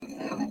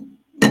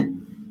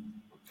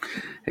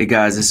Hey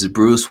guys, this is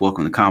Bruce.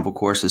 Welcome to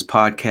Convocourses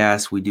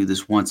podcast. We do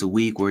this once a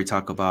week where we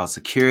talk about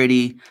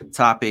security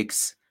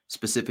topics,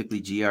 specifically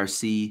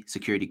GRC,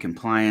 security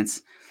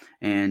compliance.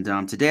 And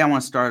today I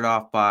want to start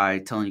off by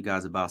telling you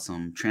guys about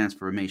some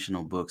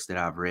transformational books that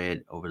I've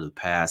read over the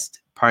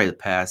past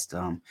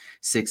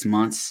 6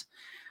 months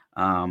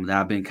that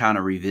I've been kind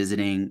of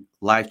revisiting,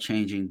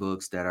 life-changing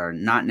books that are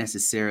not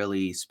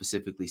necessarily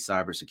specifically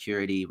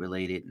cybersecurity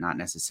related, not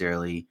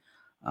necessarily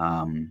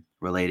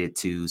related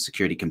to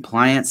security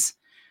compliance,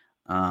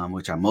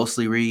 which I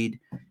mostly read,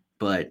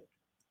 but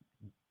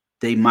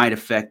they might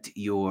affect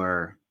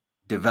your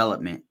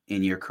development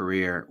in your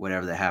career,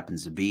 whatever that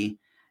happens to be.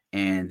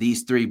 And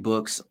these three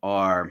books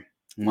are,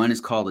 one is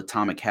called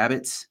Atomic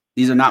Habits.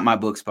 These are not my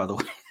books, by the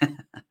way,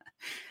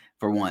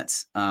 for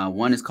once.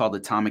 One is called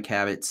Atomic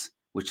Habits,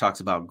 which talks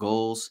about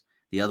goals.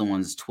 The other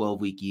one is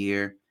 12-Week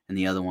Year. And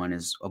the other one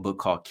is a book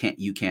called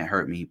You Can't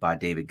Hurt Me by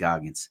David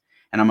Goggins.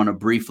 And I'm going to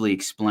briefly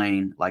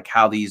explain like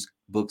how these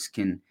books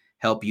can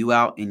help you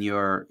out in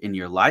your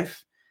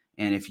life.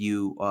 And if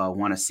you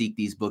want to seek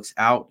these books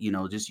out, you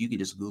can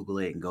just Google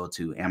it and go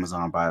to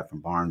Amazon, buy it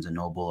from Barnes and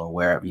Noble or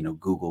wherever,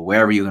 Google,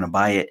 wherever you're going to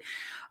buy it.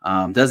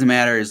 Doesn't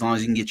matter as long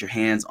as you can get your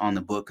hands on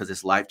the book because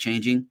it's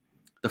life-changing.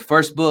 The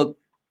first book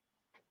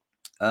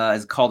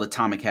is called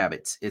Atomic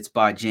Habits. It's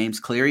by James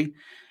Cleary.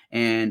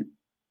 And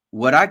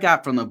what I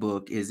got from the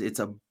book is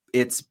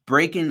it's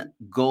breaking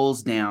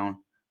goals down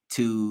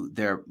to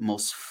their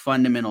most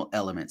fundamental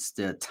elements,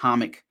 the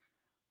atomic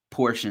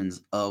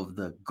portions of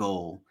the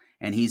goal.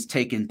 And he's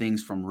taken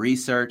things from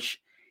research.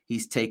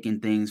 He's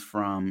taken things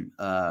from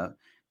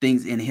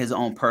things in his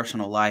own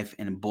personal life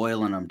and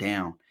boiling them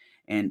down.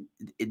 And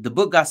the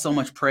book got so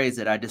much praise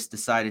that I just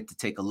decided to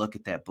take a look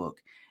at that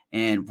book.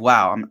 And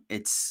wow,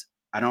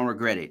 I don't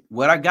regret it.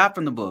 What I got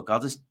from the book, I'll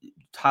just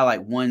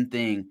highlight one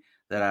thing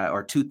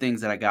or two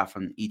things that I got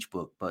from each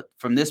book. But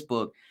from this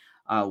book,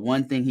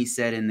 one thing he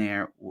said in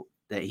there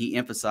that he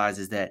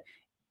emphasizes that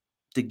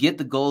to get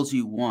the goals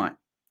you want,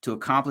 to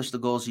accomplish the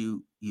goals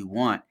you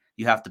want,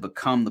 you have to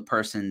become the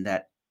person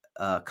that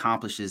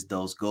accomplishes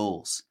those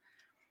goals.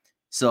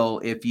 So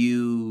if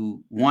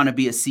you want to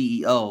be a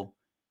CEO,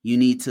 you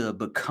need to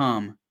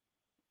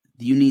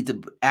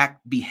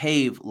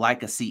behave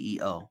like a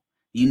CEO.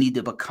 You need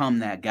to become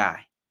that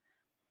guy.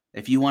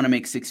 If you want to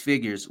make six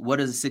figures, what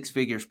does a six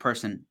figures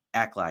person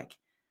act like?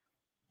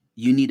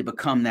 You need to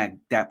become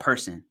that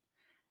person.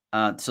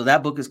 So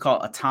that book is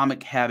called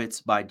Atomic Habits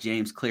by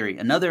James Cleary.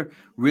 Another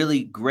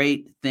really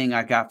great thing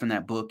I got from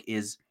that book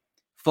is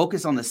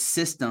focus on the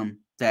system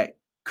that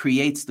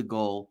creates the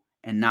goal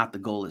and not the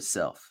goal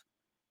itself.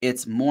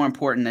 It's more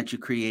important that you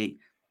create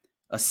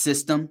a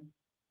system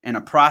and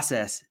a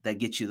process that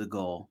gets you the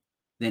goal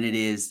than it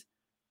is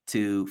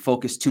to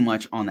focus too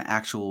much on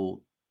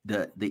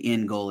the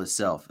end goal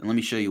itself. And let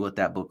me show you what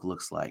that book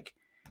looks like.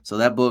 So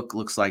that book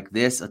looks like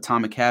this,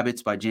 Atomic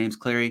Habits by James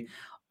Cleary.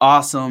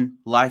 Awesome,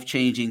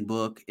 life-changing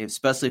book,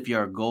 especially if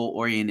you're a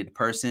goal-oriented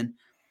person.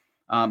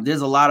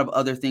 There's a lot of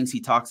other things he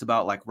talks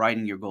about, like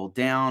writing your goal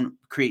down,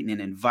 creating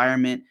an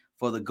environment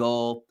for the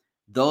goal.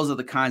 Those are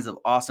the kinds of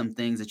awesome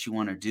things that you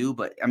want to do.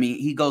 But I mean,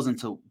 he goes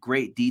into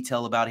great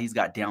detail about it. He's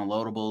got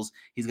downloadables.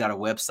 He's got a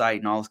website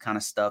and all this kind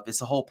of stuff.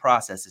 It's a whole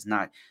process. It's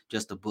not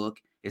just a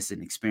book. It's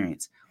an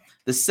experience.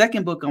 The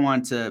second book I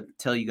wanted to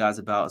tell you guys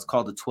about is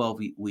called The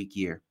 12-Week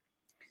Year.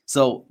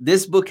 So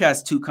this book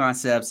has two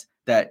concepts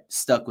that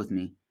stuck with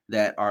me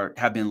that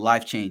have been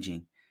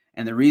life-changing.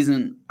 And the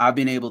reason I've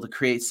been able to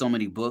create so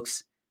many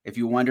books, if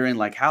you're wondering,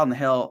 like, how in the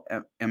hell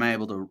am I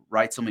able to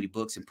write so many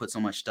books and put so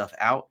much stuff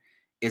out?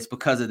 It's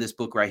because of this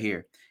book right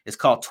here. It's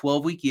called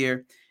 12-Week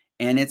Year.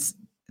 And it's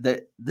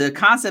the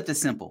concept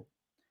is simple.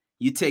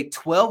 You take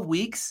 12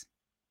 weeks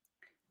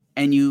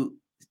and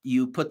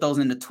you put those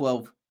into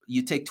 12.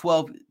 You take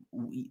 12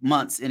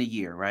 months in a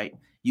year, right?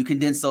 You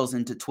condense those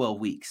into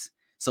 12 weeks.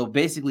 So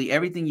basically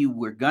everything you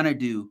were going to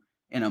do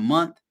in a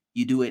month,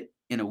 you do it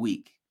in a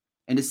week.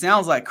 And it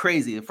sounds like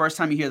crazy. The first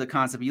time you hear the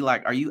concept, you're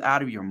like, are you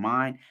out of your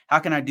mind? How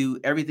can I do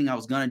everything I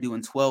was going to do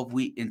in 12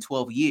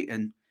 years,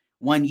 in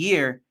 1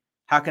 year?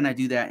 How can I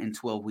do that in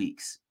 12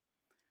 weeks?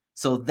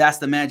 So that's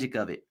the magic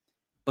of it,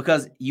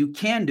 because you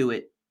can do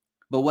it.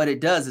 But what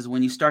it does is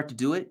when you start to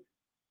do it,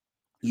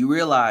 you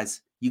realize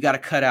you got to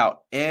cut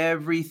out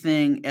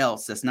everything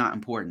else that's not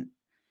important.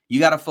 You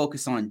got to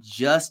focus on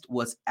just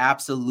what's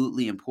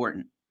absolutely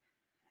important.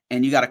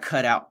 And you got to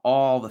cut out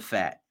all the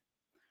fat.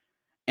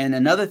 And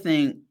another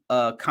thing,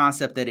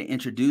 concept that it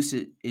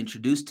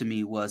introduced to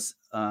me was,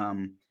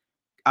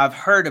 I've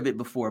heard of it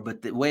before,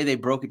 but the way they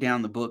broke it down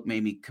in the book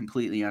made me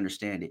completely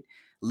understand it.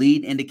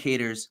 Lead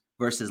indicators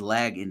versus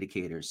lag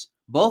indicators.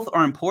 Both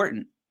are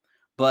important,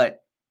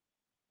 but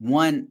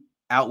one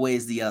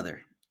outweighs the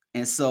other.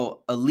 And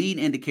so a lead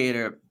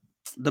indicator,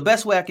 the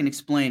best way I can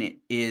explain it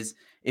is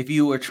if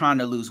you were trying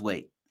to lose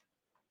weight.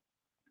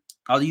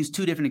 I'll use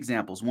two different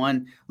examples.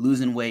 One,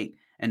 losing weight,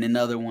 and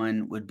another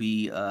one would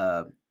be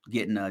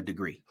getting a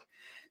degree.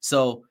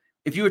 So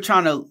if you were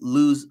trying to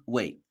lose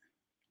weight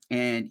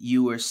and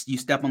you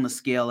step on the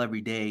scale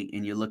every day,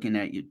 and you're looking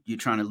at you're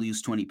trying to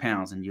lose 20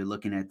 pounds, and you're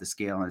looking at the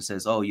scale, and it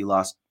says, oh, you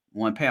lost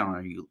 1 pound,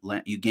 or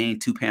you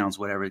gained 2 pounds,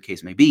 whatever the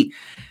case may be.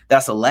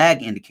 That's a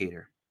lag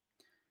indicator,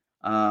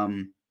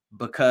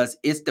 because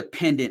it's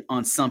dependent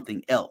on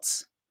something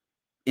else.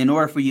 In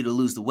order for you to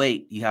lose the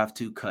weight, you have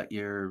to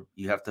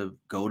you have to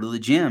go to the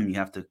gym, you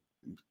have to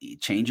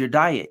change your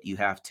diet, you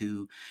have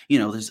to,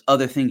 there's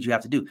other things you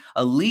have to do.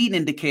 A lead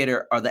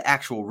indicator are the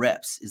actual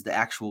reps, is the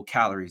actual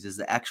calories, is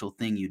the actual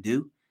thing you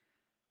do.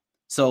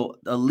 So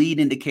a lead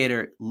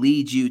indicator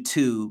leads you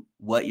to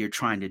what you're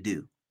trying to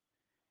do.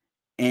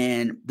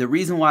 And the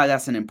reason why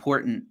that's an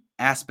important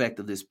aspect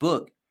of this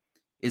book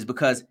is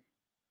because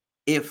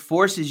it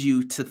forces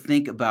you to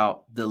think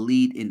about the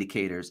lead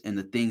indicators and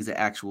the things that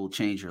actually will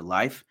change your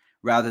life,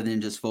 rather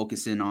than just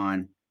focusing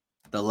on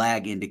the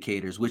lag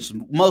indicators, which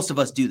most of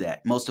us do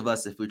that. Most of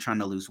us, if we're trying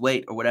to lose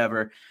weight or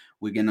whatever,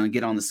 we're going to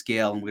get on the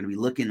scale, and we're going to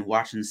be looking and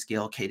watching the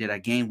scale. Okay, did I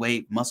gain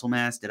weight, muscle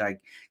mass? Did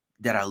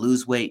I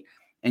lose weight?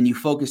 And you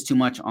focus too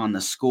much on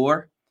the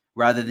score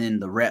rather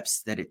than the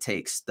reps that it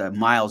takes, the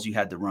miles you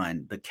had to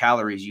run, the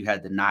calories you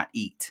had to not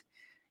eat,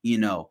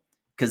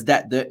 because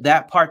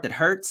that part that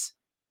hurts,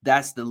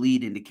 that's the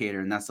lead indicator,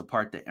 and that's the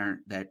part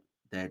that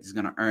is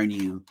going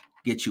to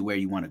get you where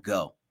you want to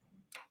go.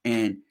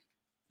 And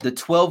the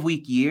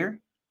 12-week year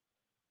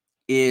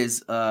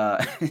is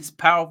it's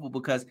powerful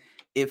because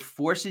it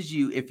forces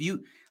you, if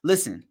you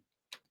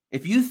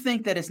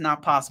think that it's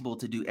not possible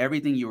to do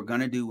everything you were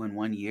going to do in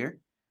 1 year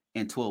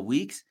in 12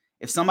 weeks,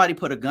 if somebody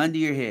put a gun to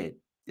your head,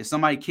 if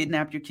somebody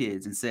kidnapped your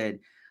kids and said,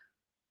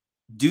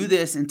 do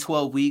this in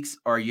 12 weeks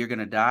or you're going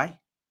to die,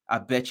 I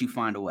bet you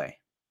find a way.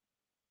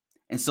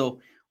 And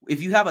so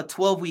if you have a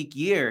 12-week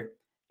year,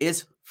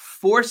 it's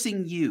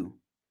forcing you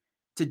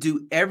to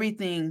do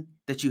everything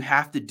that you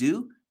have to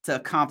do to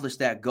accomplish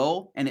that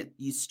goal, and it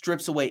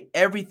strips away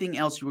everything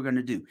else you were going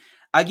to do.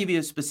 I'll give you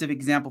a specific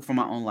example from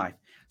my own life.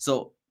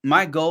 So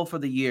my goal for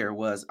the year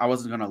was I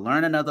was going to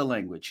learn another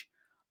language.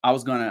 I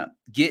was going to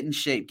get in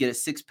shape, get a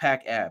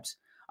six-pack abs.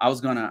 I was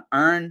going to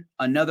earn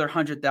another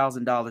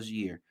 $100,000 a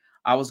year.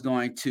 I was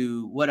going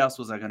to, what else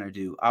was I going to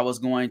do? I was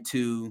going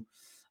to,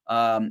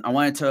 I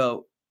wanted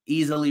to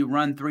easily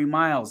run 3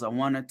 miles. I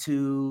wanted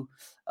to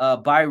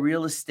buy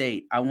real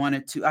estate. I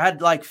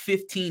had like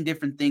 15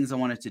 different things I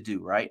wanted to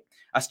do, right?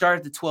 I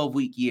started the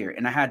 12-week year,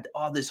 and I had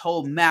all this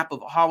whole map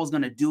of how I was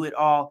going to do it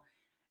all.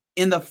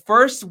 In the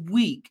first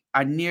week,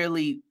 I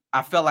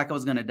felt like I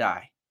was going to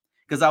die,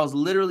 because I was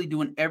literally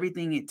doing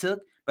everything it took,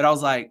 but I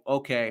was like,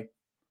 okay,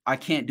 I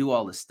can't do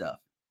all this stuff.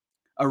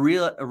 A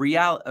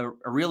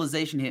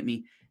realization hit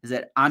me, is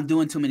that I'm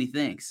doing too many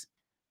things.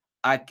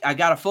 I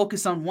got to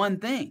focus on one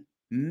thing,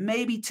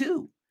 maybe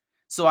two.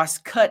 So I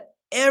cut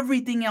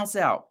everything else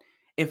out.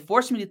 It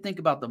forced me to think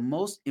about the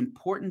most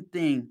important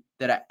thing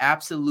that I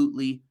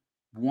absolutely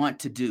want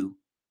to do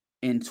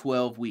in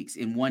 12 weeks,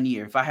 in 1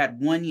 year. If I had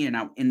 1 year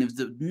and there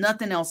was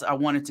nothing else I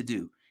wanted to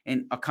do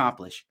and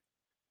accomplish,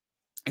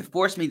 it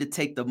forced me to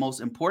take the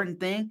most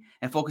important thing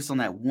and focus on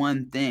that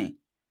one thing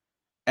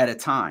at a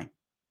time.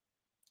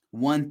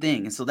 One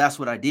thing. And so that's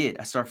what I did.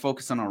 I started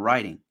focusing on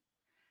writing.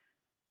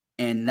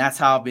 And that's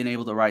how I've been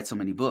able to write so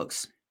many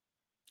books.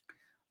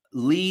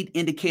 Lead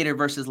indicator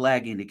versus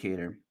lag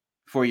indicator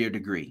for your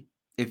degree.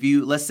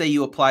 Let's say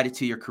you applied it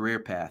to your career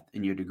path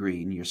in your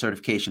degree, in your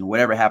certification,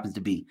 whatever it happens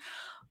to be.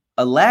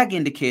 A lag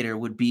indicator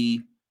would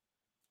be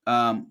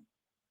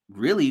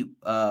really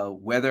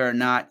whether or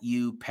not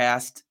you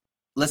passed.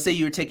 Let's say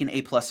you were taking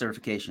A+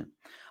 certification.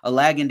 A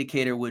lag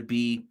indicator would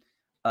be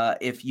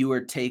if you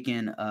were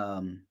taking,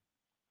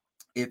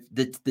 if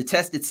the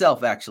test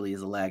itself actually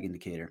is a lag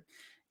indicator.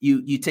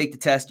 You take the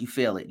test, you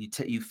fail it.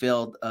 You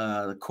failed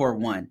the core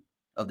 1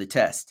 of the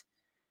test.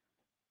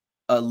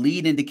 A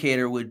lead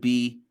indicator would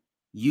be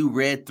you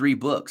read 3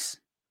 books.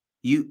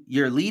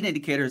 Your lead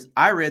indicator is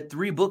I read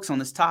 3 books on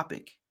this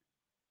topic.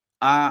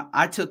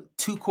 I took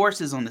 2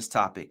 courses on this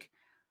topic.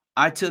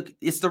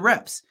 It's the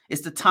reps.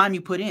 It's the time you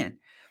put in.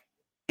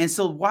 And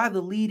so why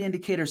the lead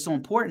indicator is so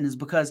important is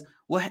because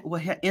what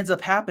ends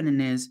up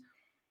happening is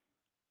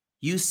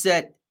you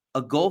set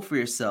a goal for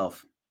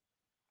yourself.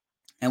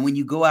 And when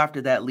you go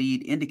after that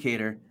lead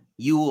indicator,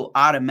 you will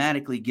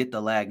automatically get the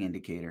lag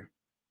indicator.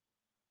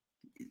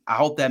 I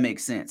hope that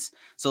makes sense.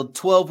 So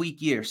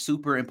 12-week year,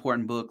 super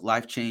important book,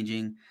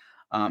 life-changing.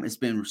 It's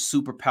been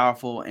super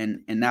powerful.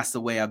 And that's the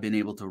way I've been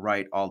able to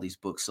write all these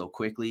books so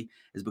quickly,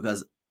 is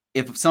because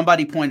if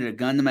somebody pointed a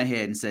gun to my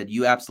head and said,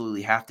 you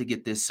absolutely have to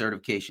get this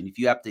certification,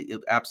 you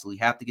absolutely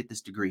have to get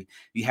this degree,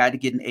 you had to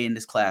get an A in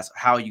this class,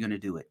 how are you going to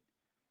do it?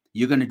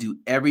 You're going to do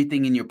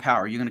everything in your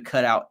power. You're going to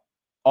cut out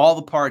all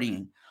the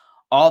partying,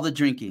 all the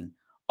drinking,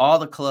 all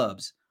the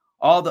clubs,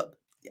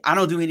 I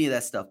don't do any of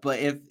that stuff. But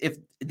if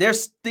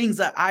there's things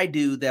that I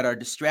do that are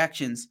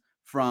distractions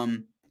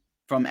from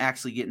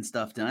actually getting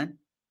stuff done,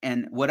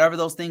 and whatever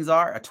those things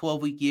are, a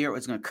 12-week year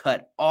is going to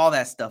cut all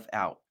that stuff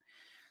out.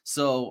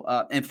 So,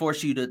 and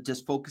force you to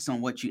just focus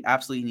on what you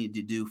absolutely need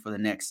to do for the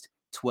next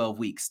 12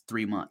 weeks,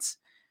 3 months.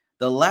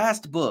 The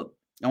last book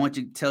I want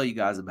to tell you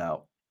guys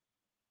about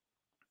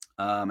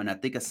and I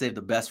think I saved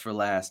the best for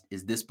last,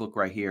 is this book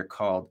right here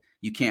called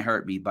You Can't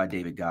Hurt Me by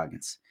David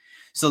Goggins.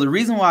 So the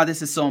reason why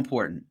this is so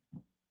important,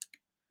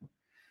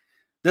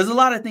 there's a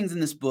lot of things in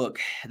this book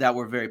that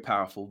were very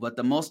powerful, but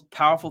the most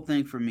powerful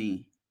thing for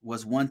me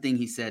was one thing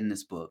he said in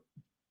this book,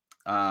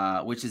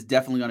 which is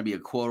definitely going to be a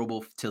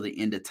quotable till the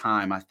end of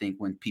time, I think,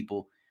 when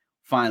people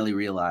finally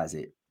realize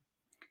it.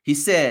 He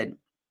said,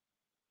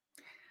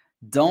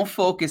 don't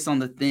focus on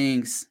the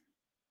things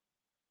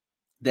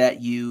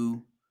that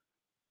you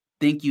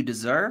think you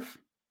deserve.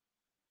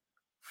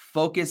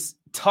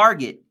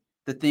 Target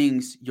the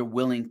things you're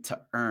willing to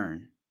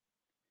earn.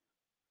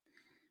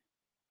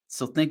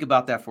 So think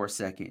about that for a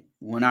second.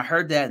 When I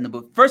heard that in the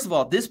book, first of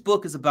all, this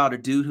book is about a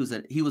dude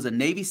he was a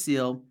Navy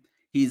SEAL.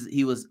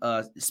 He was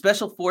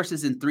special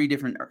forces in 3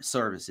 different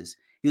services.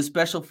 He was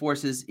special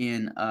forces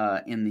in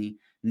the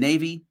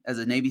Navy as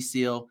a Navy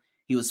SEAL.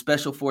 He was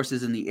special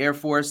forces in the Air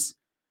Force.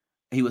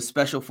 He was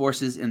special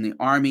forces in the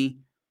Army.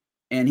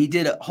 And he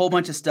did a whole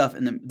bunch of stuff.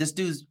 And this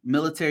dude's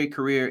military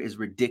career is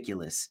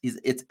ridiculous.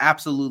 It's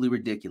absolutely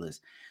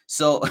ridiculous.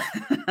 So,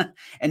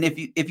 and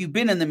if you've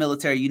been in the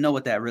military, you know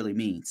what that really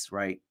means,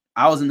 right?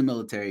 I was in the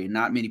military, and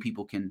not many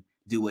people can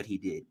do what he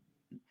did.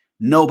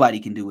 Nobody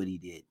can do what he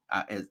did.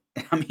 I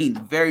mean,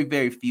 very,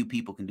 very few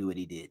people can do what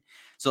he did.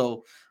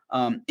 So,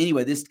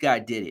 anyway, this guy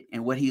did it,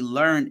 and what he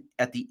learned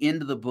at the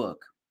end of the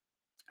book,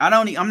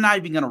 I'm not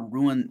even going to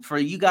ruin for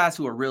you guys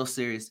who are real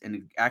serious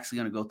and actually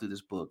going to go through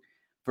this book.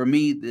 For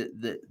me,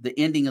 the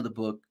ending of the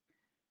book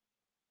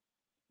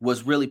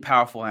was really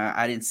powerful.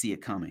 I didn't see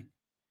it coming.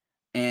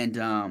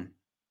 And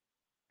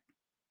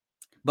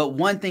but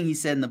one thing he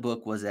said in the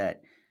book was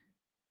that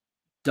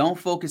don't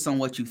focus on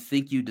what you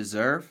think you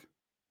deserve.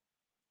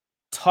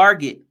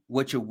 Target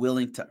what you're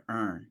willing to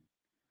earn.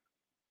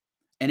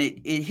 And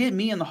it hit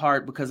me in the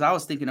heart because I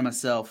was thinking to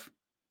myself,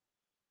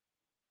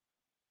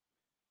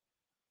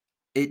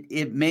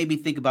 it made me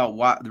think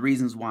about the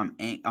reasons why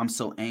I'm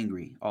so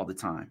angry all the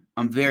time.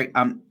 I'm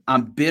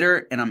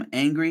bitter and I'm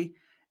angry,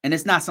 and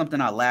it's not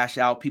something I lash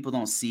out. People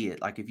don't see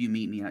it. Like if you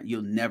meet me,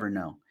 you'll never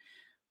know.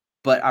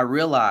 But I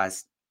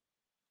realized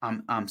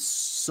I'm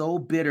so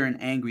bitter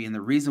and angry, and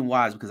the reason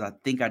why is because I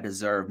think I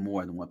deserve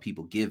more than what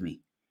people give me.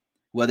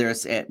 Whether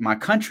it's at my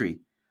country,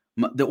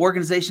 the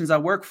organizations I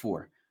work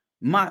for,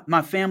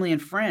 my family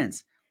and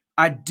friends.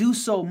 I do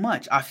so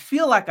much. I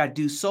feel like I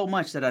do so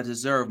much that I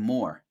deserve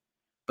more,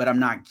 but I'm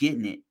not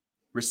getting it.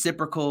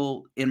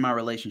 Reciprocal in my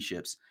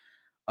relationships.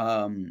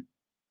 I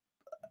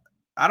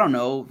don't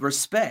know,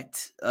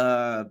 respect,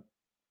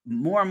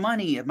 more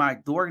money at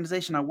the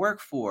organization I work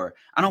for.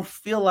 I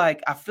feel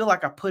like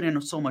I put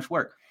in so much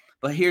work.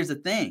 But here's the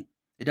thing.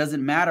 It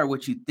doesn't matter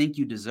what you think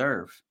you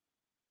deserve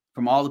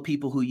from all the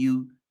people who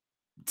you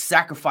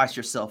sacrifice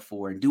yourself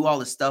for and do all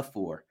this stuff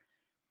for.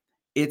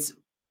 It's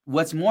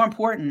what's more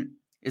important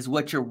is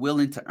what you're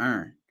willing to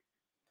earn,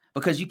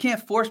 because you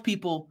can't force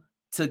people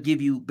to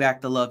give you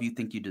back the love you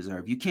think you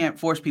deserve. You can't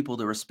force people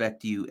to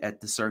respect you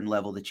at the certain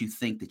level that you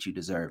think that you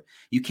deserve.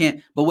 You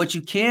can't, but what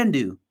you can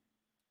do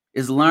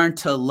is learn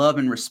to love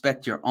and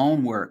respect your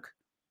own work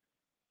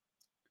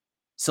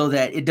so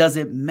that it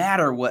doesn't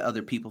matter what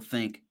other people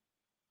think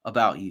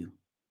about you.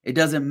 It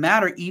doesn't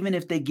matter even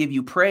if they give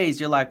you praise.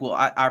 You're like, well,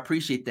 I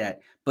appreciate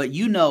that. But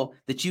you know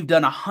that you've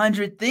done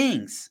 100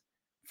 things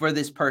for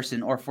this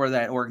person or for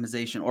that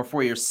organization or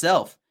for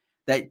yourself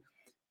that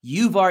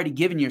you've already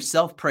given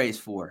yourself praise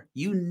for.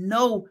 You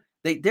know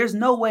there's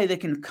no way they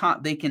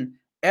can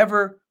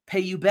ever pay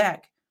you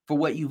back for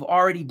what you've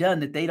already done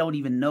that they don't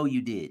even know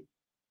you did.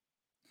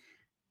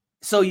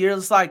 So you're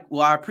just like,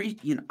 well,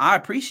 I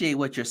appreciate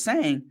what you're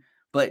saying,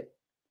 but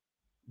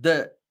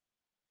the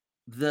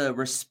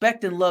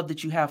respect and love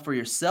that you have for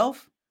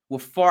yourself will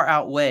far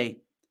outweigh,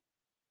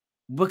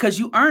 because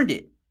you earned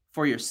it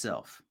for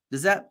yourself.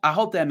 I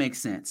hope that makes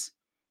sense.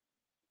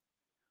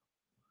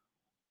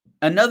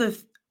 Another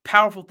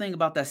powerful thing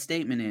about that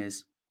statement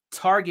is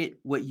target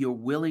what you're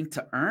willing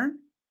to earn.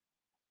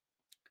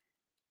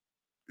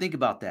 Think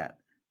about that.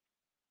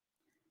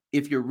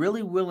 If you're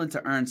really willing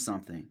to earn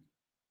something,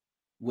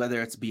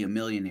 whether it's be a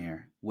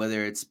millionaire,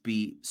 whether it's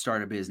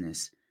start a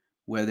business,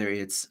 whether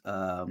it's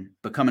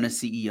becoming a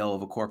CEO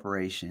of a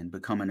corporation,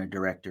 becoming a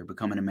director,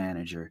 becoming a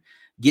manager,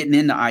 getting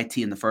into IT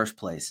in the first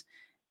place,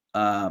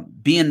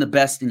 being the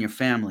best in your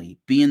family,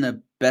 being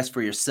the best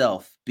for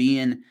yourself,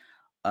 being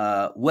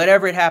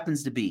whatever it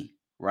happens to be,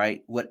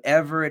 right?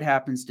 Whatever it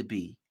happens to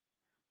be.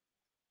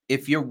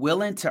 If you're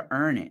willing to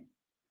earn it,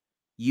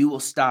 you will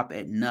stop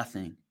at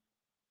nothing.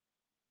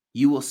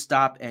 You will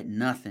stop at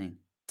nothing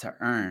to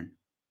earn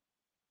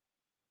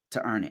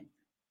it.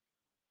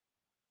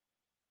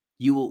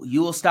 You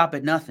will stop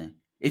at nothing.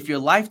 If your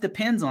life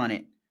depends on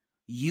it,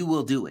 you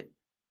will do it.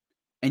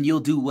 And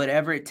you'll do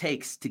whatever it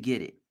takes to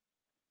get it,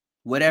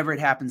 whatever it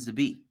happens to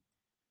be.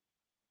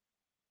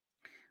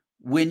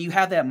 When you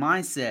have that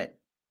mindset,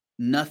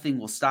 nothing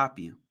will stop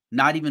you,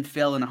 not even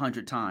failing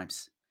 100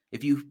 times.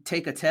 If you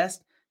take a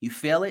test, you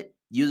fail it,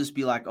 you'll just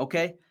be like,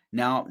 okay,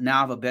 now I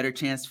have a better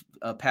chance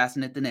of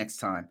passing it the next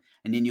time.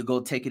 And then you go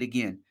take it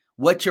again.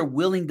 What you're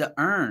willing to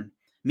earn,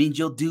 means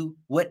you'll do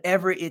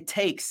whatever it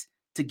takes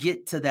to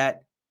get to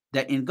that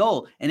end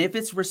goal. And if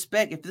it's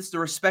respect, if it's the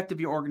respect of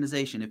your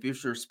organization, if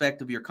it's the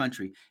respect of your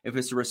country, if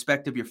it's the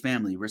respect of your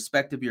family,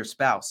 respect of your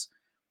spouse,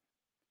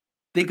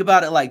 think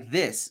about it like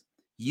this.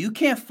 You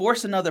can't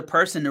force another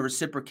person to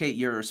reciprocate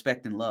your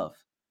respect and love.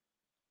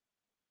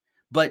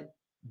 But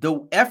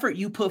the effort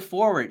you put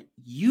forward,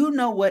 you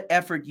know what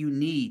effort you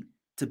need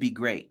to be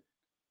great.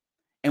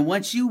 And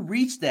once you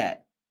reach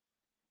that,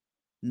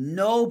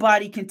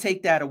 nobody can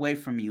take that away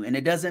from you. And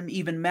it doesn't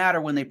even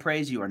matter when they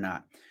praise you or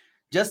not.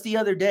 Just the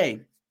other day,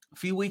 a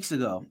few weeks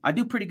ago, I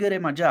do pretty good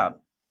at my job.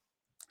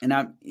 And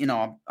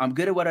I'm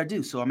good at what I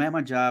do. So I'm at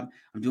my job,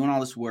 I'm doing all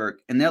this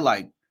work, and they're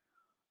like,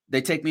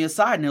 they take me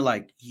aside and they're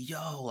like,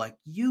 yo, like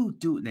you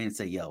do. They didn't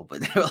say yo,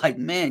 but they're like,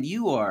 man,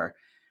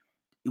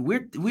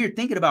 we're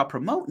thinking about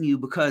promoting you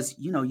because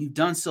you've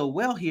done so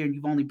well here and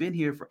you've only been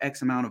here for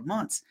X amount of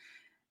months.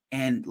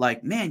 And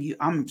like, man,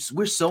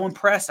 we're so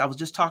impressed. I was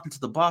just talking to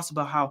the boss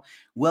about how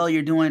well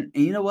you're doing.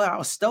 And you know what? I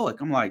was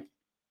stoic. I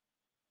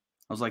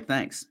was like,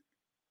 thanks.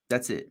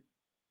 That's it.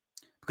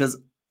 Because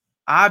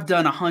I've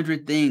done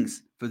 100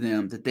 things for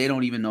them that they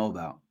don't even know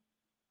about.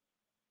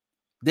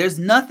 There's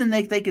nothing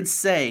they can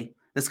say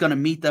that's going to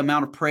meet the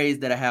amount of praise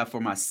that I have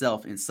for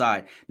myself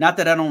inside. Not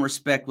that I don't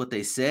respect what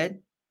they said.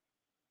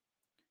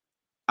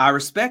 I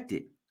respect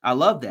it. I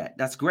love that.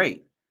 That's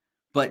great.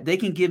 But they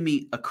can give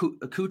me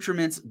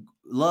accoutrements,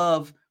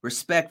 love,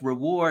 respect,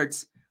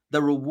 rewards.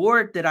 The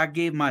reward that I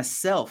gave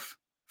myself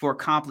for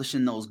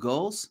accomplishing those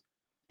goals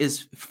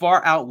is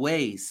far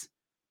outweighs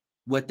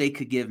what they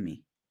could give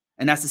me.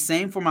 And that's the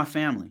same for my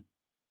family.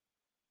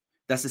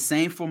 That's the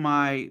same for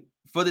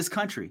this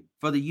country,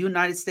 for the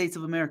United States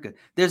of America.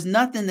 There's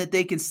nothing that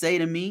they can say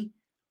to me.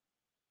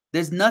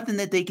 There's nothing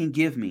that they can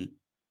give me.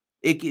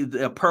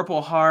 A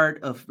Purple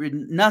Heart, of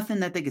nothing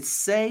that they could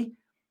say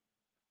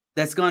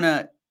that's going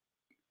to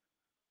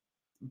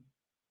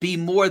be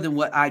more than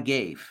what I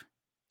gave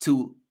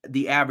to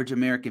the average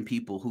American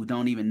people who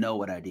don't even know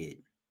what I did.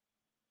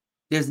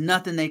 There's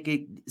nothing they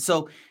could.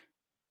 So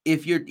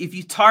if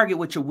you target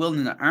what you're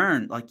willing to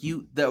earn,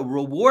 the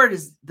reward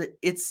is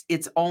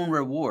its own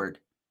reward.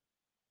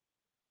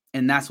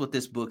 And that's what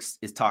this book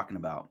is talking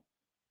about.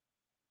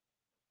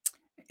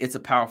 It's a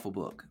powerful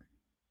book.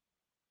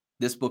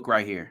 This book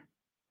right here.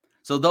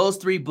 So those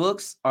 3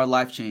 books are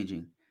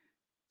life-changing.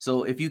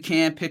 So if you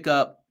can pick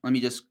up, let me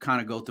just kind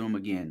of go through them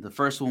again. The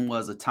first one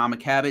was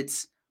Atomic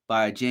Habits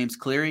by James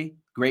Cleary.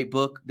 Great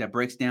book that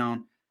breaks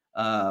down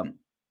in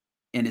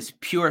its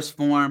purest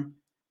form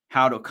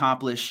how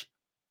to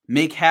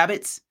make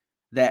habits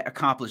that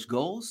accomplish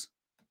goals.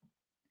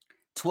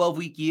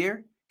 12-week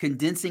year,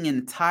 condensing an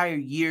entire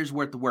year's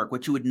worth of work.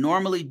 What you would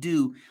normally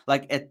do,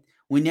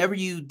 whenever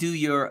you do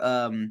your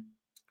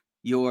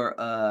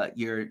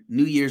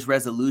New Year's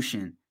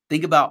resolution,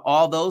 think about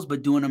all those,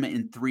 but doing them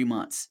in 3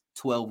 months,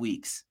 12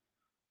 weeks.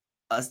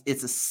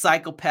 It's a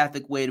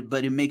psychopathic way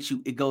but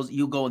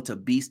you'll go into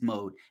beast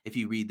mode if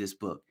you read this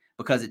book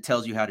because it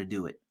tells you how to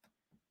do it.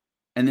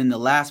 And then the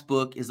last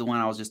book is the one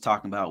I was just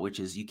talking about, which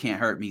is You Can't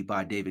Hurt Me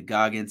by David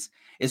Goggins.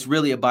 It's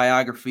really a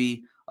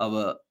biography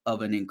of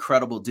an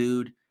incredible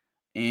dude.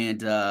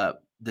 And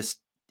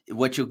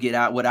what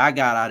I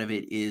got out of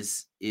it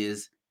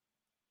is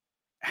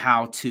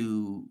how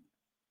to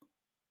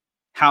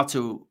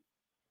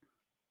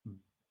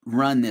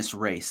run this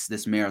race,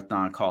 this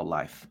marathon called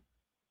life.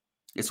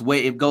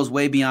 It goes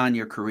way beyond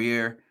your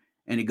career,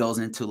 and it goes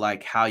into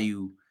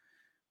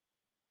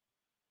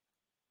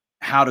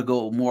how to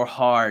go more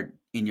hard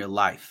in your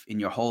life, in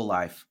your whole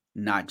life,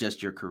 not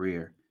just your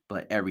career,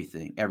 but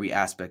everything, every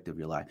aspect of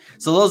your life.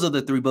 So those are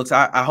the 3 books.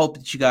 I hope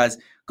that you guys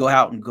go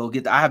out and go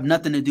get I have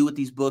nothing to do with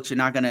these books. You're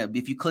not going to,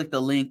 if you click the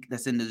link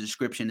that's in the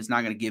description, it's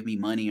not going to give me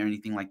money or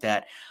anything like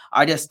that.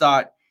 I just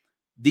thought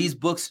these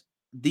books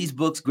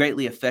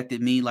greatly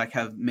affected me,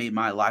 have made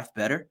my life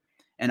better.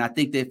 And I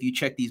think that if you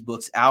check these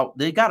books out,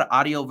 they got an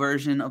audio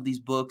version of these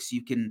books.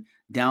 You can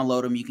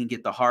download them. You can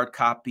get the hard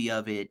copy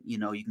of it. You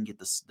can get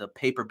the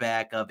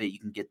paperback of it. You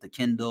can get the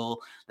Kindle.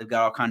 They've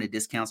got all kinds of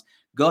discounts.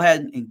 Go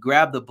ahead and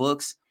grab the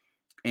books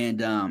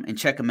and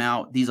check them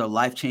out. These are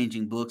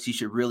life-changing books. You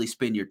should really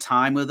spend your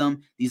time with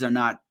them. These are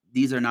not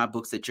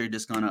books that you're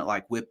just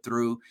gonna whip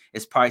through.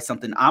 It's probably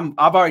something I've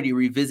already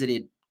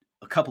revisited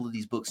a couple of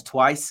these books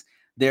twice.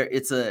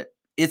 It's a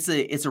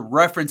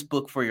reference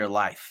book for your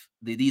life.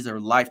 These are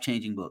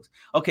life-changing books.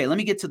 Okay, let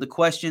me get to the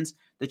questions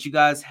that you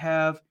guys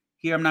have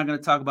here. I'm not going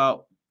to talk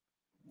about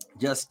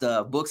just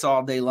books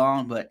all day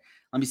long, but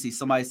let me see.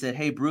 Somebody said,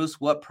 hey,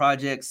 Bruce, what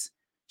projects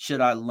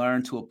should I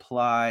learn to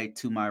apply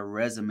to my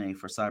resume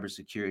for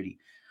cybersecurity?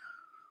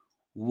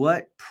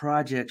 What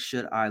projects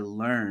should I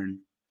learn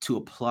to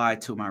apply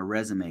to my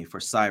resume for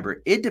cyber?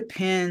 It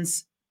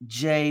depends,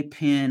 Jay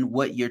Penn,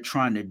 what you're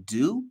trying to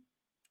do.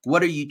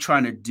 What are you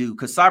trying to do?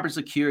 Because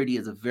cybersecurity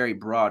is a very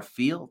broad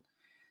field.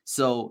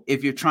 So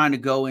if you're trying to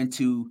go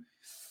into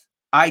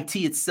IT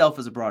itself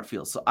is a broad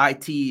field. So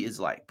IT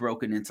is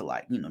broken into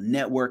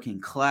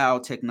networking,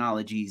 cloud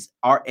technologies,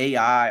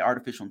 AI,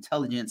 artificial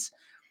intelligence,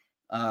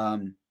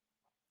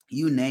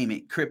 you name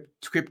it,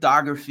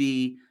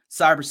 cryptography,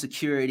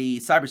 cybersecurity.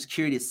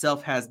 Cybersecurity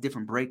itself has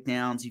different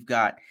breakdowns. You've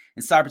got,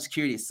 in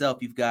cybersecurity itself,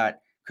 you've got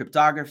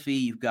cryptography,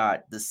 you've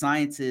got the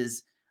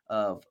sciences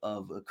of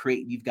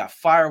create, you've got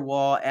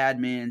firewall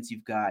admins,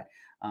 you've got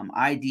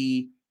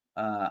IDS,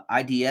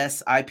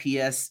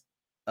 IPS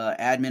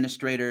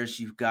administrators,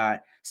 you've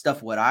got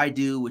stuff what I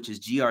do, which is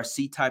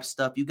GRC type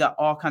stuff. You've got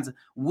all kinds of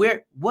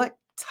what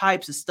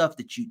types of stuff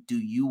that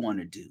you want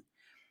to do.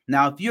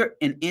 Now, if you're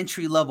an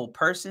entry-level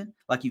person,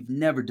 like you've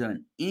never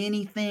done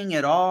anything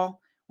at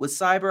all with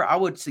cyber, I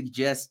would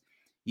suggest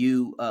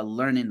you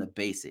learning the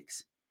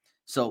basics.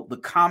 So the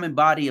common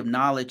body of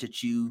knowledge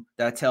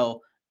that I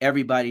tell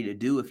everybody to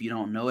do, if you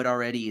don't know it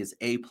already, is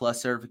A+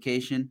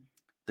 certification.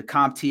 The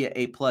CompTIA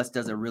A+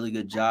 does a really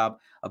good job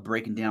of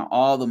breaking down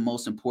all the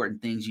most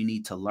important things you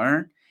need to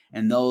learn.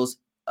 And those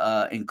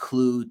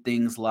include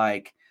things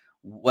like,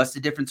 what's the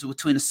difference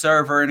between a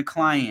server and a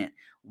client?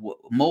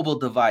 Mobile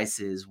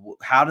devices,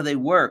 how do they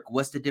work?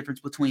 What's the difference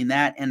between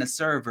that and a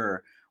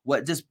server?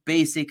 What, just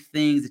basic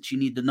things that you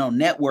need to know.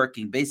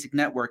 Networking, basic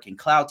networking,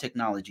 cloud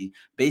technology,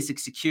 basic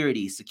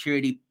security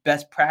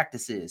best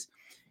practices.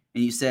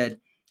 And you said,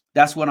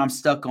 that's what I'm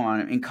stuck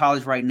on in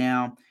college right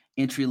now,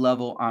 entry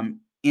level.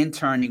 I'm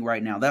interning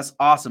right now. That's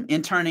awesome.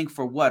 Interning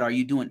for what? Are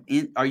you doing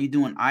IT? Are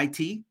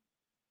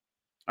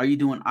you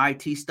doing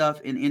IT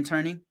stuff in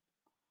interning?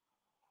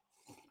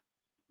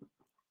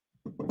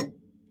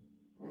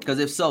 Because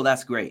if so,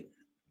 that's great.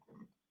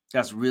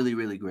 That's really,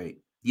 really great.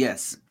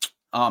 Yes.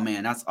 Oh,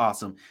 man, that's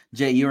awesome.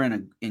 Jay, you're in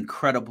an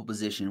incredible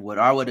position. What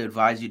I would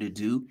advise you to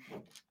do,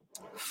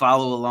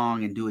 follow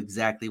along and do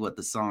exactly what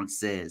the song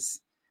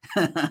says.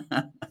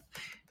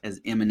 As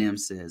Eminem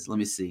says. Let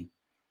me see.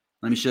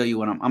 Let me show you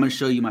what I'm going to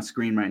show you my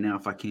screen right now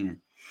if I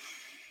can.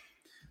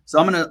 So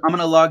I'm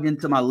gonna log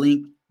into my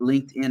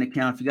LinkedIn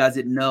account. If you guys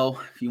didn't know,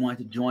 if you want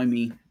to join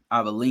me, I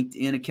have a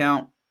LinkedIn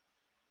account.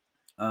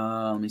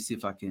 Let me see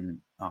if I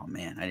can. Oh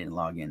man, I didn't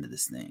log into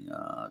this thing.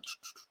 Let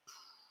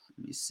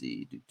me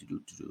see.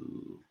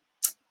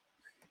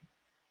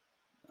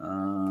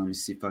 Let me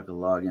see if I can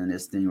log in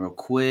this thing real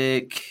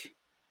quick.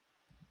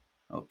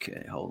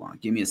 Okay, hold on.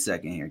 Give me a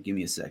second here. Give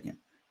me a second.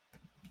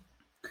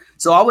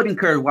 So I would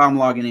encourage, while I'm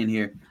logging in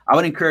here, I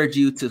would encourage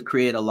you to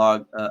create a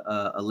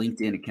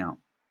LinkedIn account.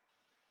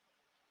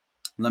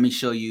 Let me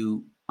show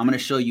you. I'm going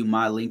to show you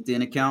my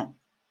LinkedIn account.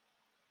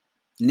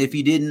 And if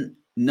you didn't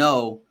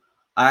know,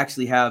 I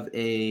actually have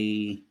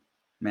man,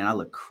 I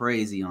look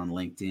crazy on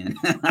LinkedIn.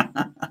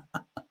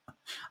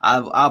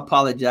 I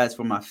apologize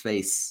for my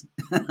face.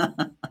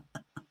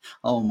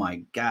 Oh my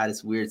God,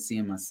 it's weird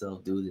seeing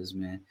myself do this,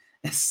 man.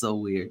 It's so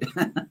weird.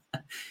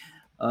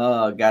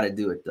 Oh, got to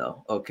do it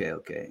though. Okay.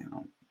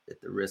 At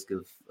the risk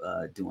of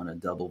doing a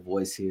double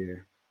voice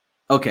here.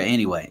 Okay,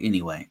 anyway.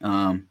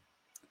 Damn,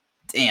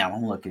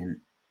 I'm looking.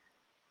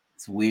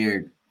 It's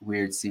weird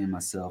seeing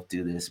myself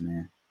do this,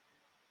 man.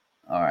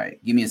 All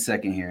right, give me a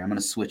second here. I'm going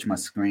to switch my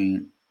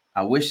screen.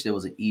 I wish there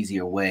was an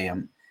easier way.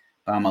 I'm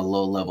a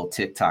low-level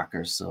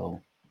TikToker, so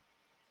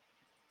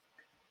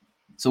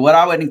what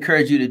I would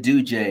encourage you to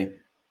do, Jay,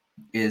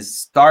 is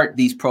start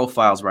these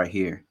profiles right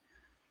here.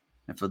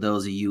 And for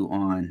those of you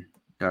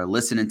that are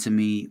listening to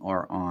me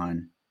or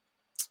on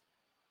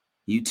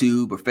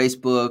YouTube or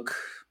Facebook,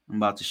 I'm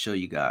about to show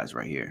you guys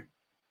right here.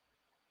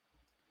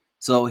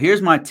 So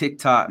here's my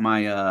TikTok,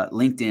 my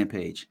LinkedIn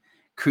page.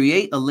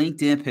 Create a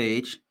LinkedIn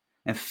page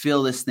and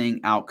fill this thing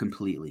out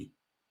completely.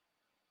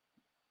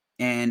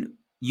 And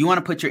you want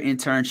to put your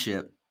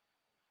internship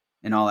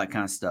and all that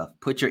kind of stuff.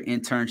 Put your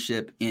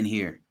internship in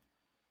here.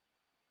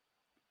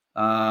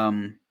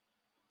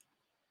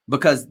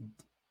 Because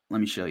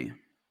let me show you.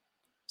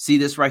 See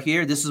this right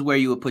here? This is where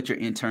you would put your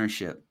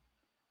internship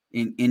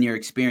in your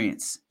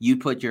experience. You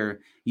put your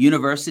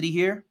university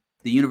here,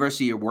 the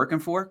university you're working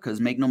for,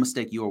 because make no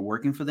mistake, you are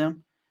working for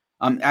them.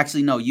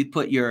 Actually, no, you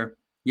put your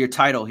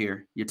title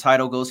here. Your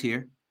title goes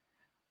here.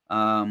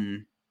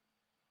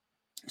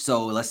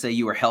 So let's say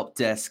you were help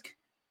desk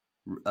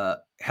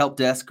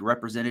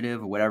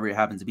representative or whatever it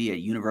happens to be at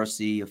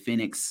University of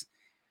Phoenix,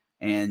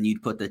 and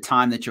you'd put the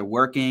time that you're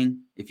working.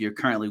 If you're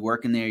currently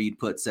working there, you'd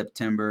put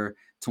September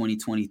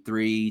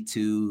 2023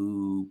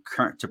 to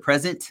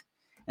present,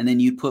 and then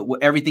you'd put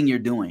everything you're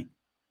doing.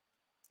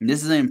 And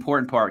this is an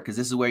important part because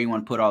this is where you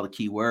want to put all the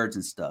keywords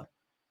and stuff.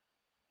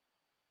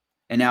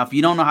 And now, if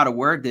you don't know how to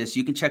word this,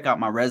 you can check out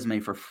my resume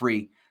for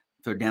free,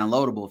 for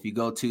downloadable.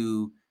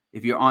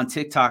 If you're on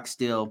TikTok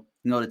still,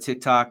 you can go to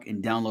TikTok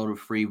and download a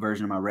free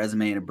version of my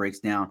resume, and it breaks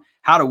down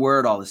how to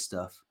word all this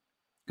stuff.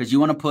 Because you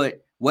want to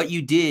put what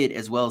you did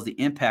as well as the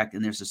impact,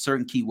 and there's a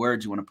certain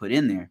keywords you want to put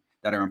in there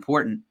that are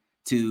important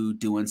to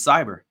doing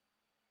cyber.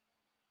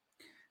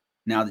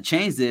 Now, to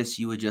change this,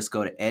 you would just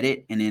go to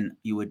edit, and then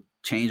you would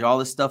change all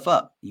this stuff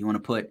up. You want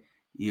to put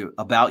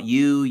about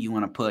you. You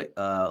want to put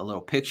a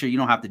little picture. You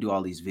don't have to do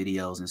all these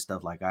videos and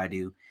stuff like I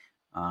do.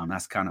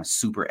 That's kind of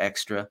super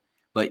extra.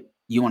 But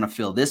you want to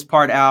fill this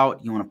part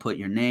out. You want to put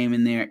your name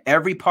in there.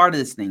 Every part of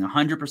this thing,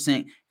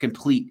 100%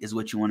 complete is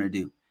what you want to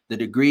do. The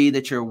degree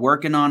that you're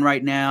working on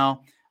right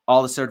now,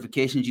 all the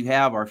certifications you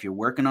have, or if you're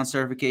working on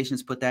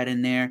certifications, put that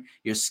in there.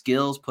 Your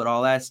skills, put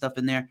all that stuff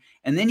in there.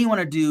 And then you want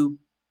to do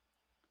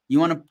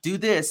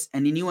this,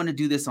 and then you want to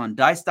do this on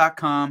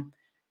dice.com.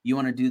 You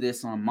want to do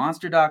this on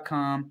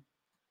monster.com.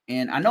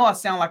 And I know I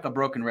sound like a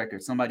broken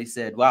record. Somebody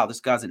said, wow, this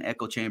guy's an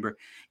echo chamber.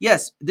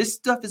 Yes, this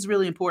stuff is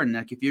really important.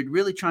 Like if you're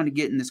really trying to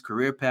get in this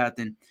career path,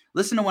 then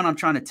listen to what I'm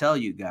trying to tell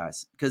you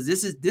guys, because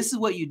this is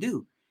what you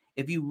do.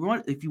 If you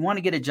want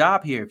to get a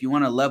job here, if you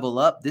want to level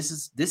up, this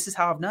is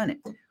how I've done it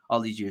all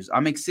these years. I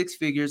make six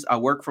figures. I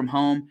work from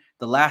home.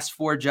 The last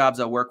 4 jobs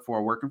I work for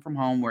are working from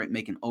home. We're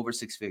making over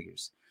 6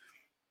 figures.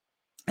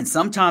 And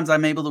sometimes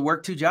I'm able to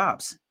work 2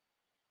 jobs.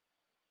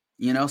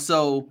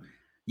 So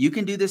you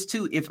can do this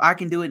too. If I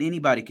can do it,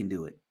 anybody can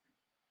do it.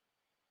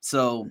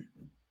 So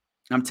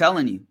I'm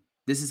telling you,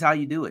 this is how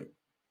you do it.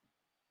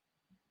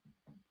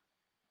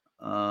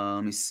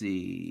 Let me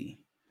see.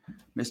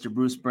 Mr.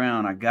 Bruce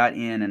Brown, I got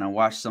in and I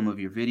watched some of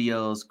your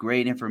videos.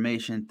 Great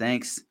information.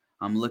 Thanks.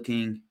 I'm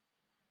looking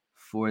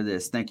for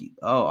this. Thank you.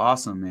 Oh,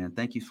 awesome, man.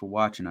 Thank you for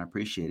watching. I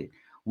appreciate it.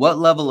 What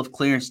level of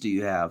clearance do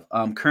you have?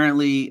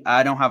 Currently,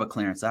 I don't have a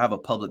clearance. I have a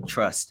public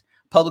trust.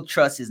 Public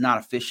trust is not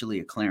officially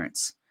a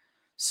clearance.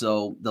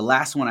 So the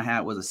last one I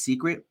had was a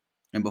secret.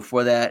 And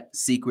before that,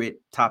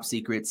 secret, top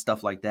secret,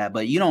 stuff like that.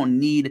 But you don't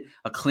need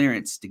a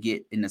clearance to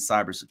get into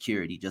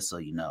cybersecurity, just so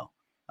you know.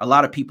 A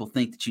lot of people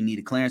think that you need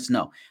a clearance.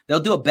 No, they'll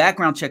do a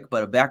background check,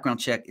 but a background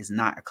check is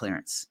not a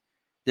clearance.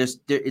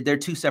 They're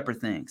 2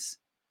 separate things.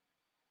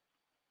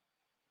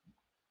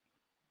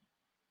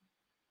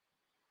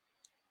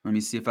 Let me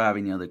see if I have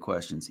any other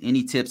questions.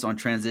 Any tips on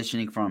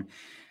transitioning from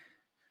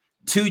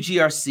to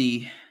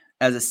GRC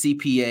as a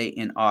CPA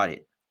in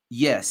audit?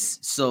 Yes.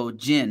 So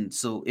Jen,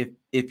 so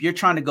if you're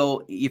trying to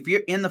go, if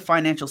you're in the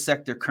financial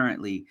sector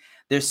currently,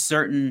 there's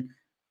certain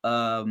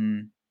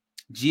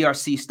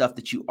GRC stuff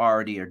that you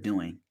already are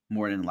doing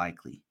more than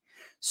likely.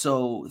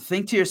 So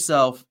think to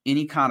yourself,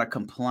 any kind of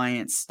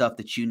compliance stuff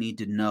that you need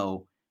to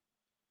know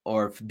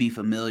or be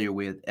familiar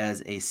with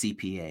as a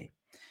CPA.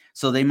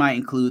 So they might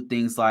include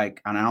things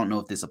like, and I don't know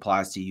if this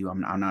applies to you.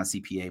 I'm not a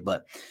CPA,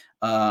 but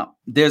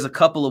there's a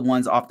couple of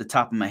ones off the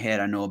top of my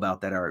head I know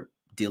about that are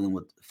dealing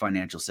with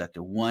financial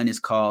sector. One is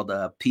called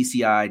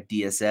PCI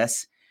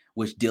DSS,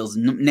 which deals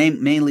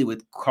mainly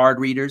with card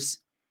readers.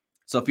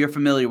 So if you're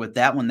familiar with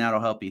that one, that'll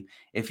help you.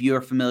 If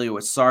you're familiar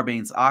with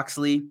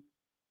Sarbanes-Oxley,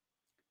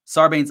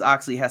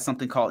 Sarbanes-Oxley has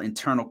something called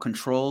internal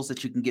controls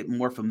that you can get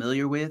more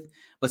familiar with.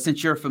 But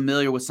since you're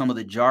familiar with some of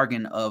the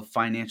jargon of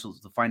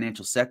the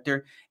financial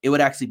sector, it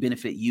would actually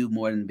benefit you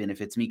more than it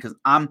benefits me, because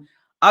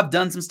I've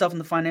done some stuff in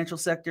the financial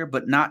sector,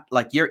 but not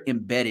like you're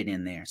embedded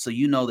in there. So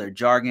you know their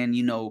jargon,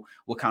 you know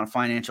what kind of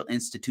financial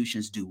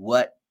institutions do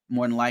what,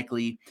 more than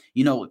likely,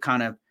 you know what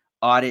kind of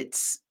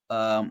audits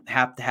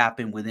have to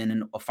happen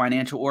within a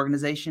financial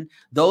organization.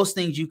 Those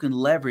things you can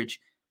leverage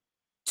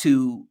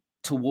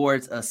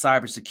towards a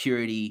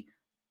cybersecurity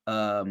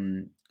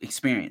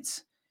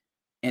experience.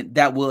 And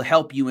that will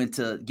help you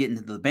into getting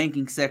into the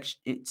banking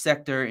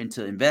sector,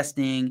 into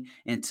investing,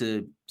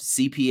 into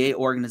CPA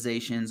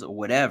organizations or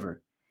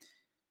whatever.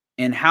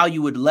 And how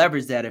you would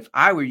leverage that, if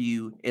I were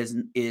you,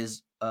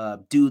 is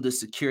do the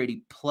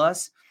Security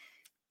Plus.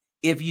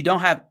 If you don't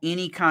have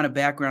any kind of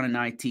background in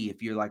IT,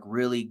 if you're like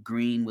really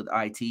green with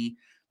IT,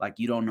 like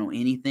you don't know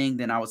anything,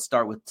 then I would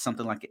start with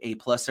something like an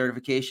A+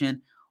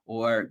 certification,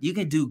 or you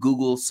can do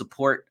Google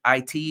support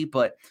IT.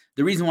 But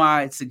the reason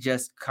why I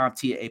suggest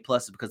CompTIA A+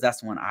 is because that's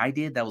the one I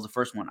did. That was the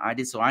first one I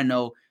did. So I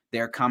know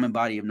their common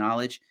body of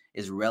knowledge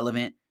is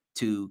relevant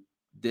to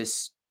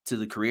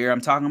the career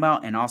I'm talking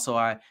about. And also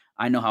I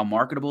know how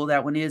marketable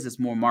that one is. It's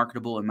more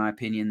marketable, in my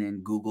opinion,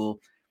 than Google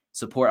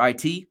support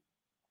IT.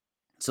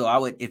 So I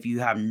would, if you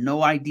have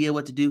no idea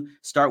what to do,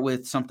 start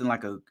with something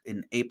like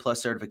an A+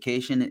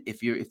 certification. If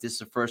this is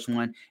the first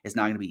one, it's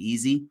not going to be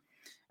easy.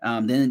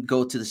 Then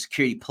go to the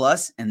Security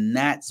Plus, and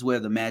that's where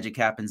the magic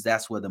happens.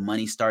 That's where the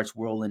money starts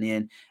rolling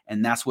in,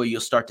 and that's where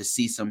you'll start to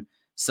see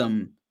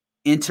some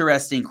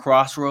interesting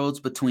crossroads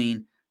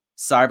between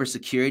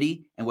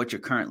cybersecurity and what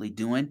you're currently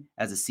doing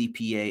as a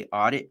CPA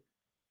audit.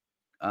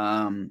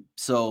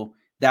 So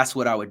that's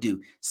what I would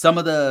do. Some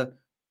of the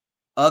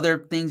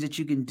other things that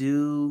you can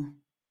do,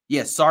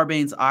 yes,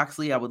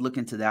 Sarbanes-Oxley, I would look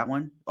into that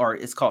one, or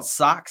it's called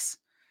SOX,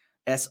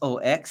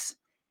 SOX.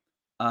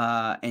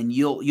 And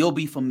you'll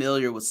be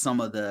familiar with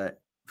some of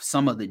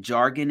the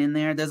jargon in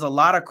there. There's a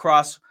lot of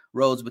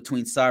crossroads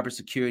between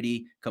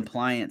cybersecurity,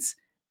 compliance,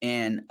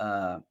 and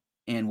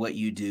what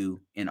you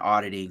do in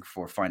auditing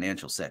for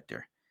financial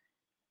sector.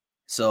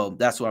 So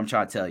that's what I'm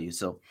trying to tell you.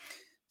 So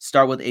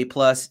start with A+,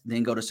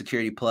 then go to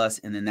Security Plus,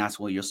 and then that's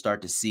where you'll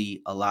start to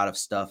see a lot of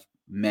stuff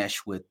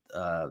mesh with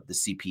the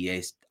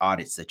CPA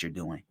audits that you're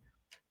doing.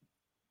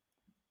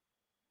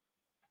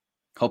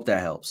 Hope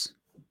that helps.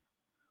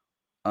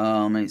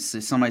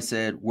 Somebody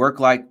said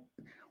work-life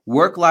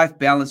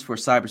balance for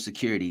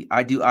cybersecurity.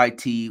 I do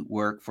IT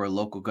work for a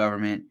local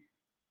government,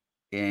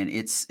 and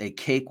it's a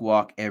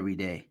cakewalk every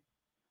day.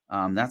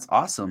 That's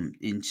awesome.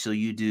 And so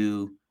you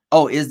do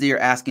Oh, is there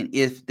asking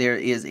if there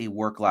is a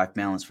work-life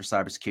balance for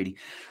cybersecurity?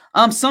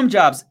 Some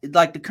jobs,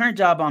 like the current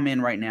job I'm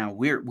in right now,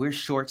 we're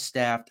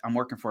short-staffed. I'm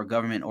working for a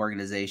government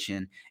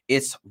organization.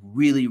 It's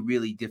really,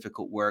 really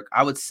difficult work.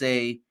 I would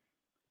say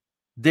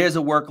there's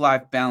a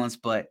work-life balance,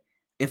 but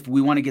if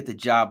we want to get the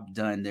job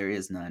done, there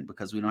is none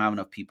because we don't have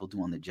enough people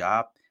doing the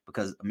job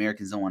because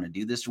Americans don't want to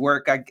do this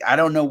work. I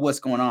don't know what's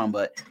going on,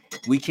 but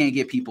we can't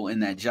get people in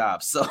that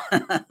job. So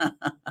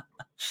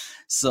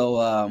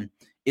so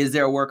is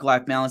there a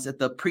work-life balance? At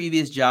the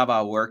previous job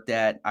I worked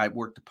at, I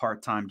worked a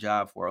part-time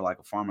job for like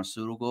a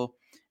pharmaceutical,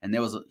 and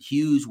there was a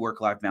huge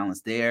work-life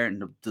balance there.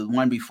 And the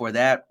one before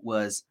that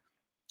was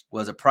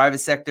a private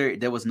sector.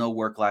 There was no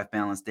work-life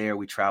balance there.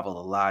 We traveled a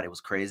lot. It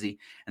was crazy.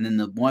 And then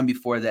the one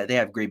before that, they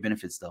have great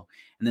benefits though.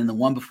 And then the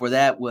one before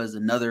that was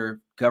another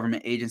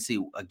government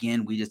agency.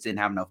 Again, we just didn't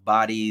have enough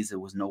bodies. There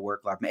was no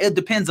work-life. It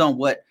depends on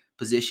what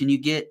position you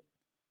get,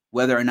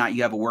 whether or not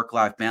you have a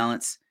work-life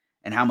balance,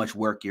 and how much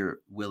work you're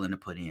willing to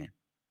put in.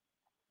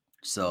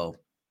 So,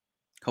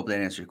 hope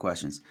that answers your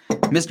questions.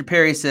 Mr.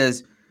 Perry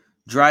says,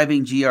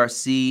 driving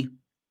GRC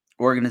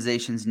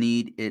organizations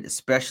need it,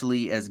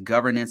 especially as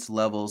governance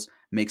levels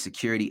make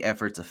security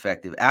efforts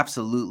effective.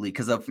 Absolutely.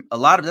 Because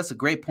that's a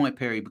great point,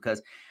 Perry,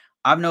 because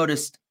I've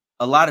noticed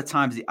a lot of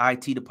times the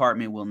IT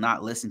department will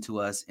not listen to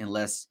us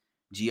unless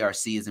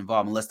GRC is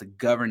involved, unless the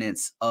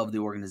governance of the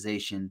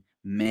organization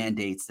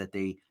mandates that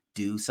they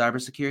do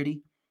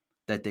cybersecurity,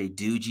 that they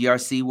do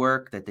GRC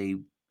work, that they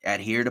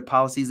adhere to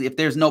policies. If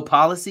there's no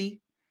policy,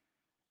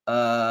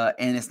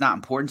 and it's not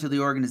important to the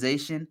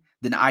organization,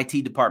 then the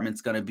IT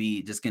department's going to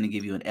be just going to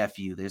give you an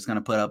FU. They're going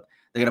to put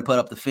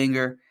up the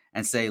finger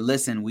and say,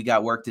 listen, we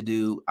got work to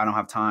do. I don't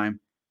have time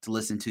to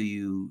listen to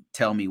you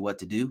tell me what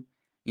to do.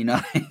 You know,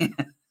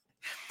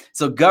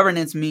 so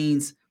governance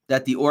means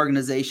that the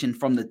organization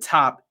from the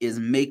top is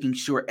making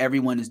sure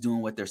everyone is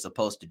doing what they're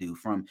supposed to do,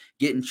 from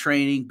getting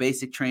training,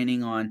 basic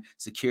training on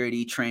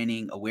security,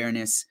 training,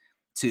 awareness,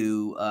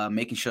 to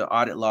making sure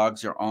audit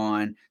logs are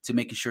on, to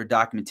making sure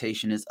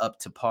documentation is up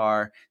to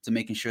par, to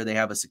making sure they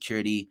have a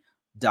security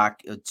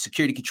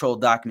control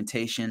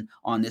documentation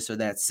on this or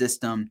that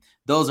system.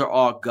 Those are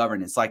all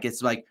governance. Like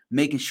it's like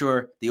making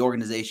sure the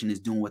organization is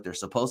doing what they're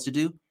supposed to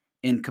do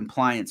in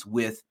compliance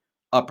with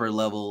upper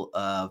level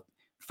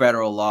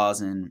federal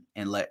laws and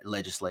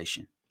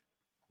legislation.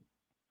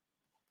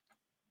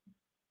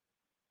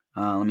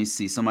 Let me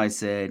see. Somebody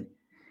said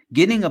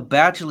getting a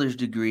bachelor's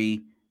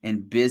degree in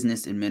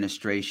business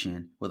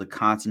administration with a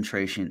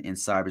concentration in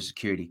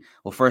cybersecurity.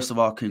 Well, first of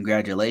all,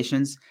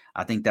 congratulations.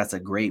 I think that's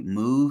a great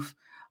move.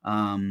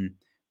 The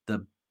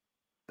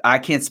I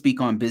can't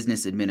speak on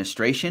business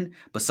administration,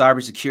 but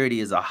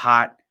cybersecurity is a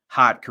hot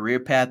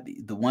career path.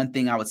 The one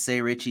thing I would say,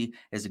 Richie,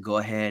 is to go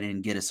ahead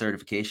and get a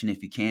certification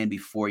if you can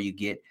before you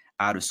get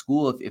out of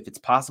school. If it's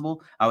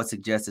possible, I would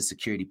suggest a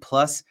Security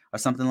Plus or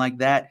something like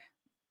that.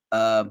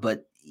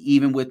 But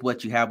even with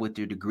what you have with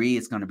your degree,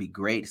 it's going to be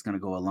great. It's going to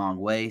go a long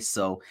way.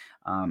 So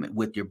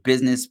with your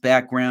business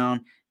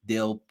background,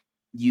 and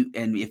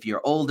if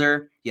you're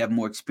older, you have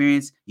more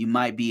experience, you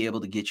might be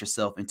able to get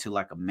yourself into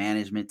like a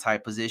management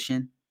type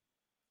position,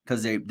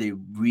 because they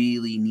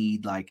really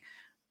need like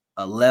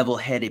a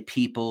level-headed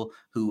people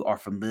who are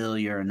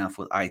familiar enough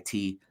with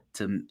IT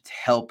to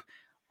help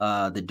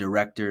the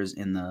directors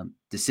and the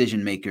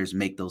decision makers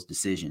make those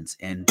decisions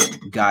and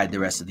guide the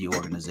rest of the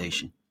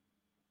organization.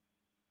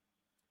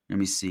 Let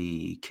me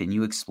see. Can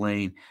you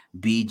explain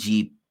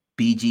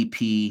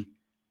BGP?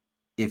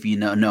 If you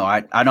know, no,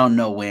 I don't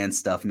know WAN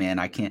stuff, man.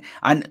 I can't.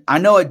 I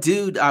know a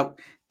dude.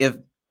 If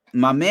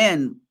my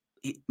man,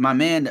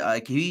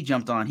 if he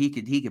jumped on, he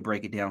could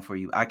break it down for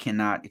you. I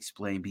cannot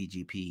explain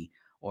BGP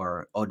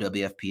or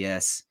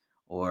OWFPS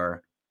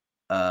or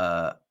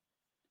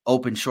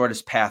open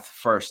shortest path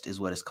first is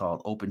what it's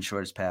called. Open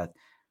shortest path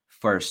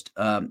first.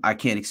 I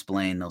can't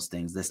explain those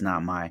things. That's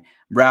not my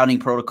routing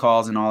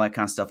protocols and all that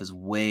kind of stuff is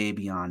way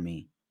beyond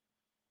me.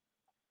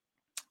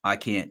 I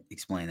can't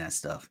explain that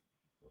stuff.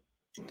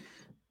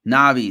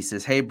 Navi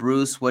says, "Hey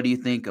Bruce, what do you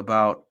think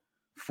about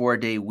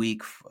 4-Day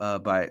Work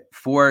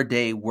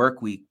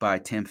Week by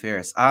Tim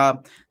Ferriss?"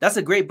 That's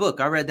a great book.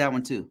 I read that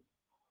one too.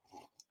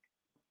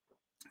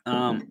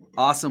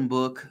 Awesome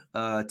book.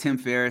 Tim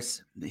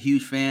Ferriss, a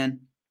huge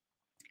fan.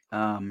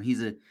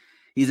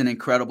 He's an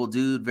incredible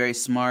dude, very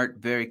smart,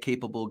 very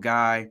capable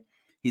guy.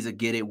 He's a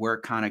get it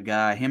work kind of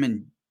guy. Him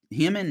and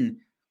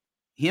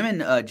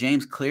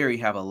James Cleary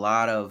have a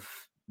lot of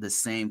the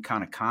same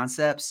kind of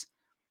concepts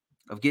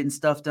of getting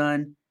stuff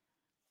done.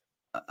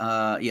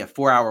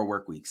 4-Hour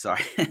Work Week.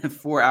 Sorry,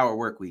 4-Hour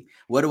Work Week.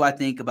 What do I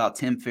think about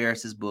Tim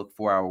Ferriss's book,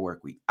 4-Hour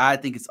Work Week? I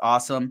think it's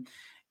awesome.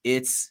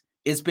 It's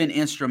been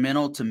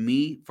instrumental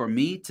for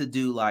me to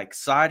do like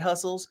side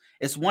hustles.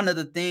 It's one of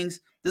the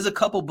things. There's a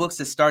couple books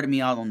that started me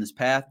out on this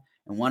path,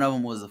 and one of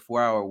them was a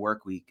 4-Hour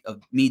Work Week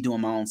of me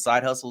doing my own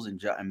side hustles and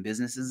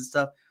businesses and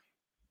stuff.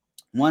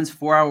 One's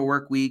 4-Hour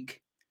Work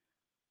Week.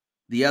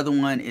 The other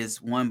one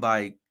is one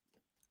by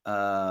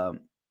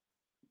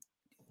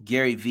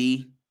Gary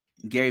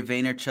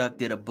Vaynerchuk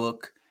did a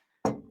book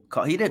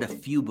he did a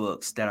few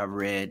books that I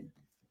read.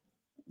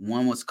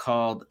 One was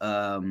called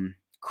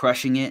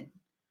Crushing It,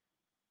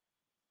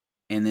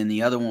 and then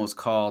the other one was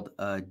called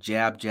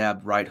Jab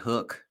Jab Right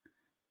Hook.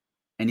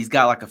 And he's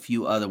got like a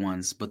few other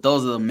ones, but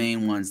those are the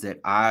main ones that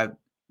I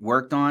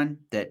worked on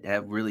that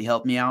have really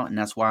helped me out, and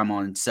that's why I'm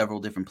on several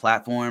different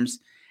platforms.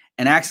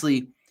 And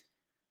actually,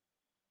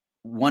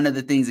 one of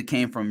the things that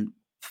came from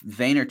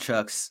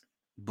Vaynerchuk's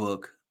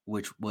book,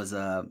 which was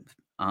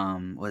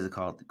what is it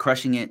called?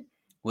 Crushing It,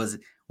 was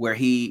where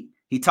he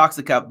talks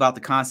about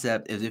the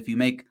concept is if you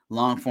make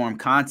long form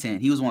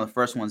content. He was one of the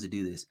first ones to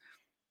do this.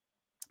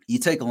 You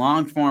take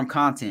long form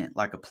content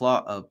like a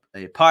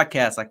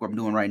podcast, like what I'm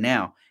doing right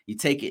now. You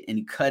take it and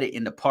you cut it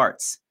into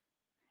parts.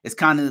 It's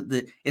kind of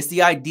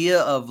the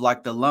idea of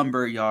like the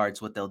lumber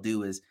yards. What they'll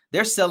do is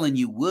they're selling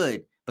you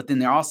wood, but then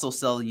they're also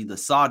selling you the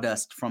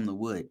sawdust from the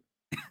wood.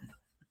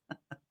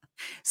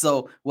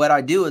 So what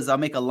I do is I'll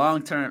make a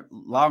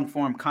long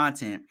form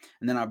content,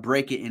 and then I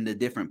break it into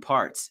different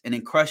parts. And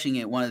in Crushing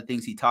It, one of the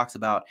things he talks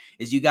about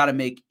is you got to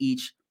make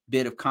each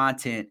bit of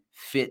content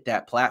fit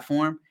that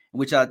platform,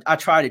 which I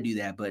try to do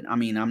that. But I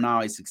mean, I'm not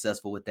always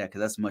successful with that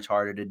because that's much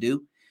harder to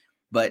do.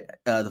 But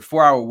the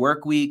 4-hour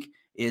work week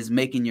is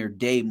making your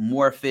day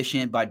more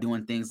efficient by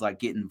doing things like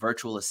getting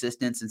virtual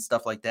assistants and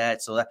stuff like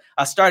that. So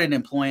I started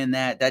employing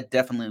that. That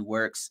definitely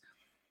works.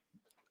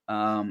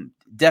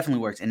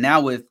 Definitely works. And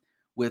now with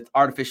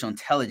artificial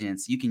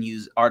intelligence, you can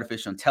use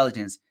artificial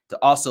intelligence to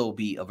also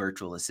be a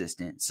virtual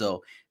assistant.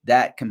 So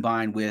that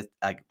combined with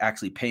like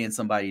actually paying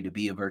somebody to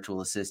be a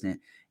virtual assistant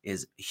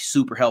is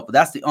super helpful.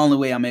 That's the only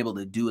way I'm able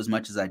to do as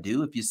much as I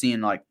do. If you're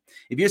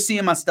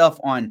seeing my stuff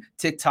on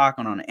TikTok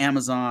and on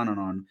Amazon and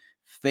on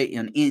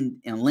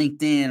in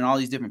LinkedIn and all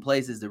these different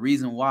places, the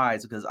reason why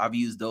is because I've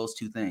used those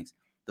two things: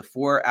 the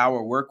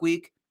 4-hour work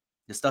week,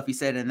 the stuff he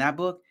said in that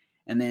book,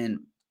 and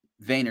then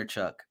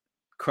Vaynerchuk,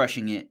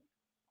 Crushing It,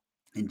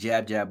 and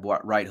Jab Jab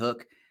Right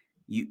Hook.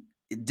 You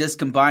just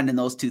combining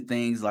those two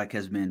things like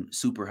has been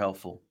super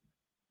helpful,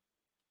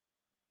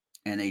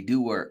 and they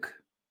do work.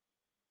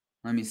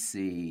 Let me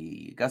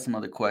see. Got some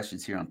other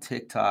questions here on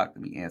TikTok.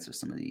 Let me answer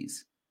some of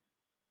these.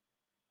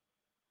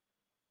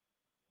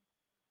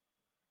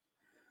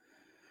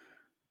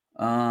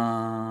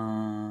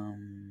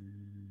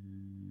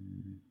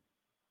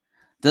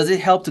 Does it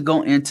help to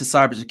go into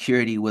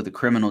cybersecurity with a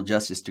criminal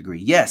justice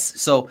degree?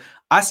 Yes. So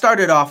I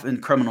started off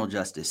in criminal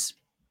justice.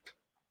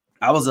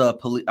 I was a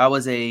police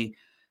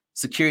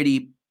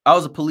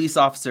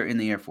officer in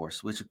the Air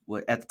Force, which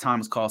at the time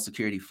was called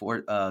security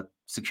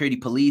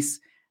police,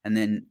 and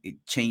then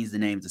it changed the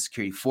name to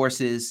security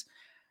forces.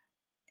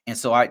 And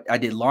so I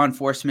did law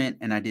enforcement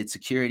and I did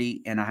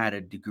security, and I had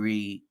a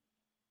degree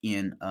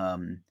in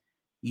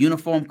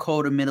Uniform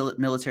Code of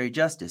Military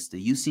Justice.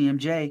 The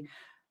UCMJ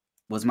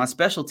was my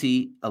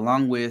specialty,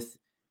 along with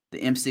the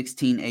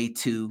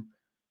M16A2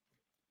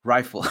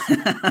 rifle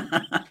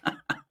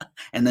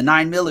and the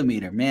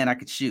 9mm. Man, I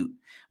could shoot.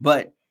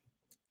 But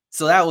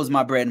so that was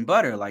my bread and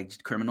butter,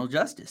 like criminal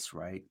justice,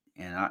 right?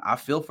 And I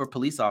feel for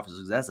police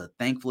officers. That's a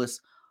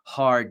thankless,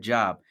 hard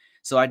job.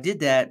 So I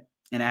did that,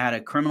 and I had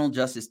a criminal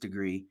justice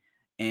degree.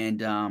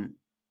 And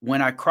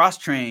when I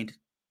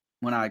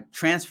when I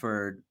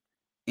transferred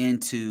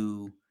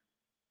into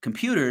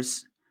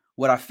computers,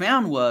 what I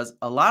found was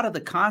a lot of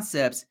the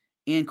concepts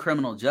in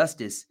criminal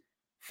justice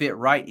fit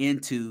right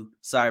into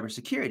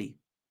cybersecurity,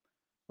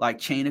 like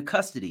chain of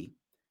custody.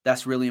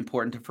 That's really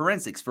important to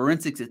forensics.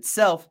 Forensics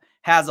itself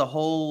has a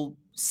whole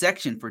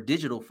section for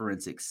digital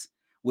forensics,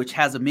 which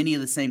has many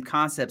of the same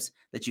concepts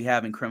that you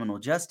have in criminal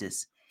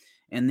justice.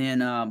 And then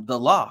the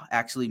law,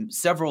 actually,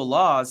 several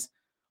laws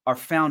are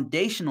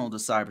foundational to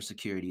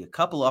cybersecurity. A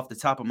couple off the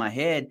top of my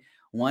head.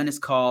 One is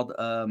called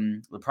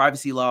the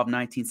Privacy Law of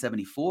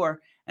 1974,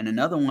 and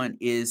another one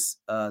is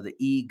the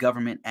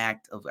E-Government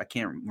Act of, I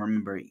can't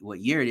remember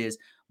what year it is,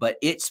 but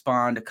it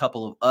spawned a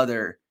couple of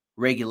other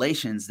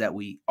regulations that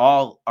we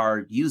all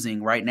are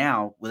using right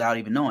now without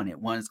even knowing it.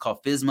 One is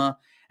called FISMA,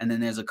 and then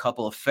there's a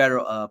couple of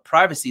federal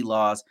privacy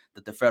laws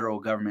that the federal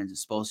government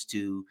is supposed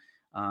to,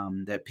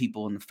 that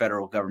people in the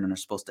federal government are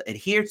supposed to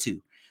adhere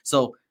to.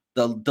 So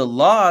the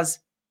laws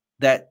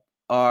that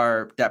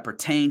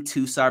pertain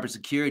to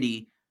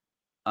cybersecurity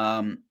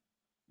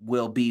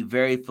will be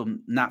very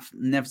not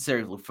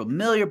necessarily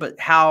familiar, but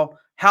how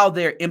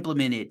they're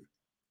implemented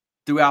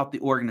throughout the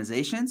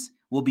organizations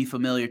will be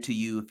familiar to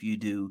you if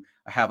you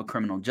have a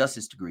criminal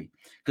justice degree,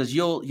 because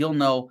you'll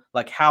know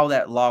like how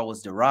that law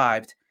was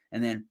derived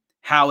and then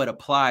how it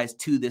applies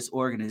to this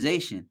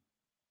organization,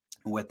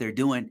 what they're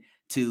doing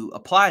to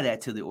apply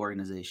that to the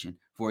organization,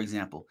 for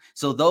example.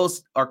 So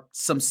those are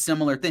some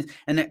similar things.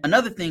 And then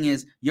another thing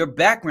is your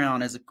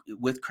background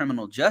with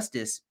criminal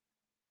justice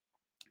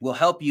will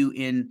help you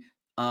in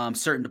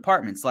certain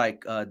departments,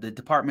 like the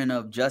Department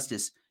of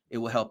Justice. It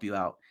will help you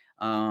out.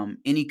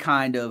 Any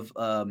kind of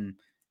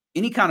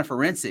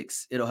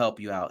forensics, it'll help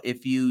you out.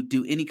 If you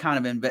do any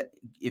kind of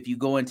if you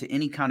go into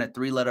any kind of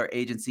 3-letter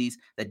agencies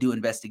that do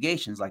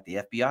investigations, like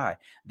the FBI,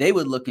 they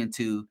would look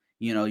into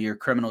your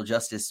criminal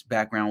justice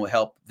background will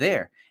help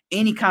there.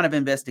 Any kind of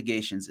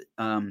investigations,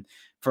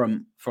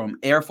 from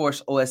Air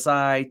Force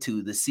OSI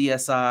to the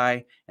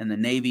CSI and the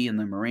Navy and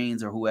the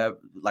Marines or whoever,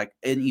 like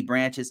any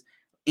branches,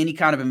 any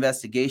kind of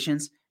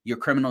investigations, your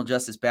criminal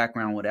justice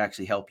background would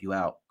actually help you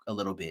out a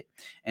little bit.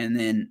 And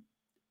then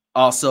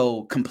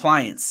also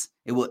compliance.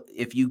 It will,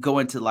 if you go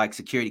into like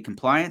security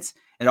compliance,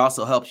 it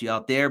also helps you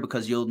out there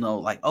because you'll know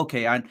like,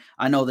 okay,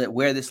 I know that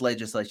where this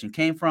legislation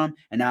came from,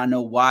 and now I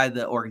know why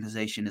the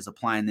organization is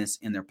applying this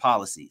in their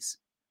policies.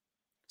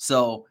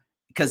 So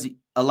because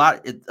a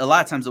lot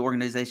of times the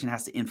organization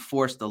has to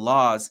enforce the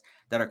laws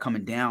that are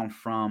coming down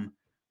from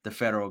the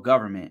federal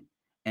government,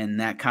 and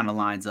that kind of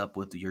lines up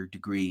with your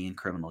degree in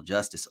criminal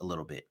justice a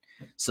little bit.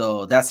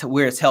 So that's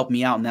where it's helped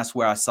me out, and that's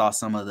where I saw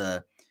some of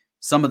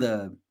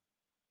the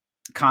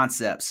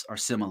concepts are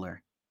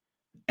similar.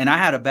 And I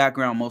had a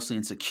background mostly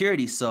in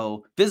security,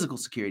 so physical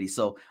security.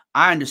 So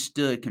I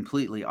understood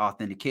completely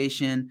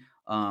authentication,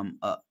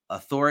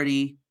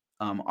 authority,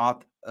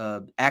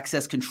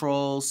 access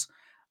controls.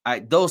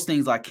 Those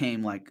things I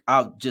came like,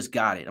 I just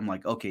got it. I'm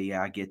like, okay,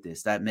 yeah, I get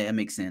this. That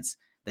makes sense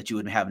that you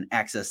would have an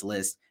access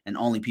list and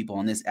only people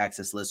on this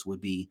access list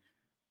would be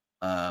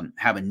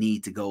have a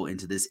need to go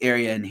into this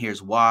area, and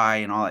here's why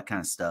and all that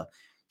kind of stuff.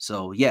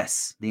 So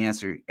yes, the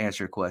answer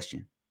your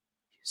question.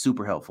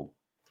 Super helpful.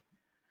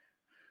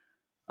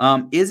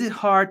 Is it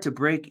hard to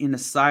break into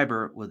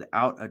cyber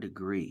without a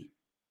degree?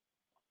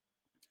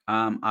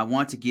 I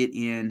want to get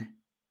in,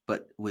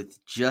 but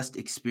with just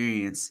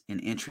experience in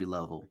entry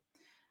level.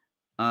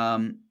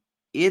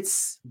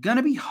 It's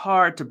gonna be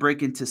hard to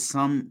break into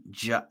some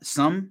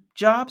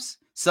jobs.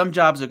 Some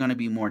jobs are gonna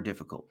be more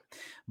difficult.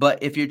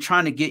 But if you're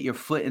trying to get your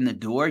foot in the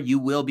door, you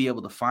will be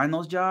able to find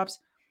those jobs.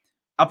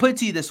 I'll put it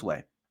to you this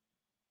way.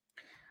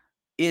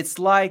 It's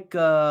like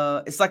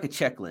a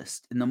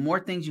checklist, and the more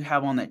things you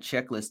have on that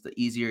checklist, the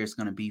easier it's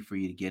gonna be for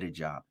you to get a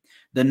job.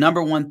 The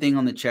number one thing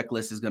on the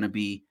checklist is gonna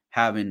be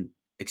having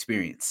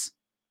experience.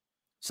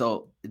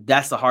 So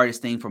that's the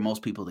hardest thing for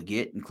most people to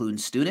get, including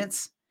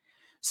students.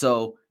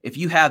 So if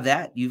you have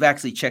that, you've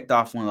actually checked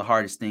off one of the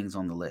hardest things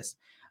on the list.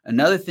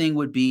 Another thing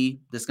would be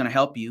that's going to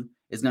help you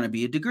is going to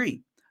be a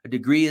degree. A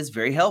degree is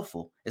very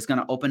helpful. It's going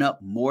to open up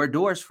more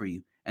doors for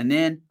you. And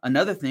then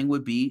another thing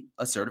would be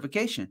a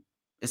certification.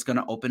 It's going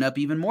to open up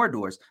even more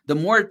doors. The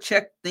more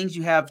things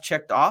you have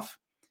checked off,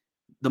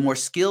 the more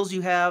skills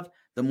you have,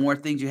 the more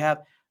things you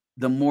have,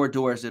 the more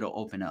doors it'll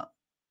open up.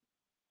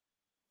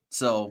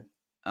 So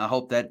I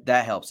hope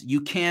that helps.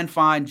 You can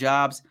find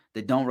jobs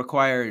that don't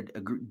require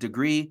a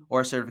degree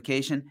or a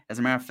certification. As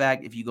a matter of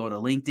fact, if you go to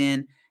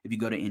LinkedIn, if you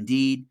go to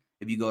Indeed,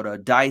 if you go to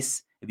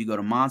Dice, if you go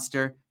to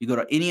Monster, you go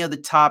to any of the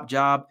top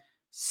job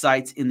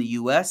sites in the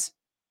US,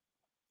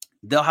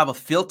 they'll have a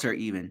filter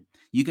even.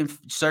 You can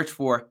search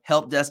for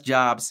help desk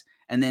jobs,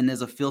 and then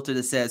there's a filter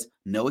that says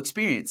no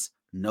experience,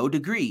 no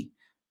degree,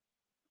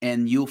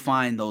 and you'll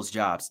find those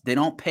jobs. They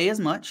don't pay as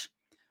much,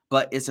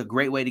 but it's a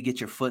great way to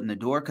get your foot in the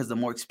door because the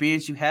more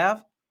experience you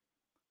have,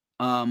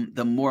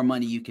 the more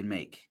money you can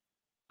make.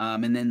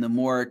 And then the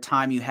more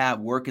time you have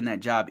working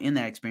that job in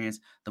that experience,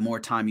 the more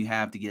time you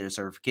have to get a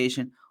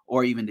certification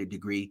or even a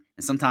degree.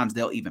 And sometimes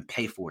they'll even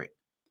pay for it.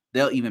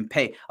 They'll even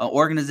pay. An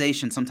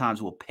organization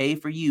sometimes will pay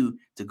for you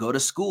to go to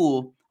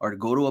school or to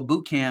go to a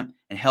boot camp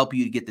and help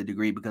you to get the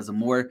degree, because the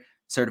more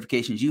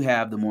certifications you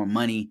have, the more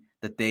money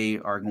that they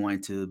are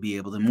going to be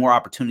able, the more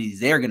opportunities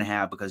they're going to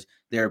have because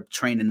they're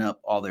training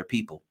up all their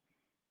people.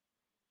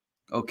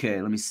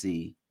 Okay, let me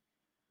see.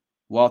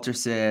 Walter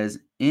says,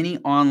 any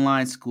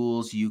online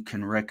schools you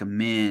can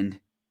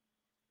recommend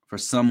for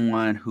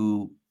someone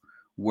who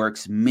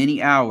works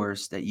many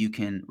hours that you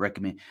can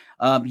recommend?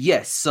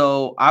 Yes,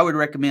 so I would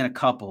recommend a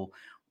couple.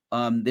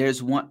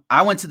 There's one.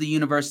 I went to the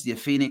University of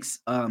Phoenix.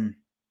 What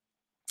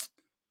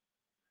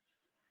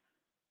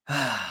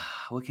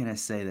can I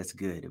say that's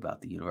good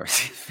about the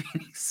University of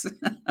Phoenix? It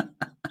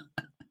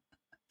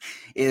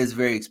is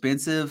very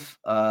expensive.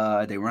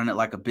 They run it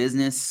like a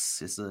business.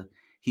 It's a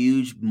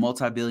huge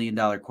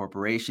multi-billion-dollar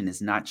corporation.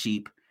 It's not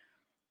cheap,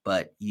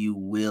 but you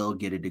will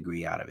get a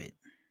degree out of it.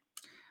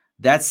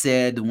 That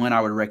said, the one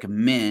I would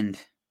recommend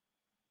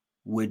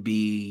would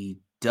be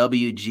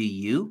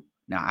WGU.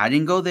 Now, I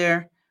didn't go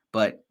there,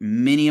 but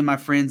many of my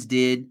friends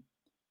did,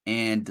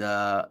 and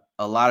a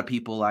lot of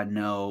people I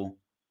know.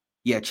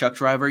 Yeah, truck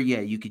driver.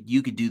 Yeah, you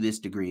could do this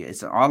degree.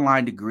 It's an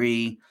online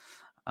degree.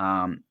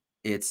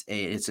 It's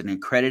an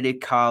accredited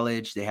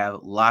college. They have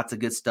lots of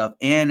good stuff,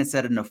 and it's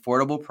at an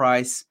affordable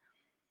price.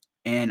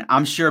 And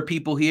I'm sure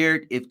people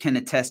here can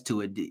attest to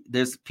it.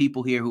 There's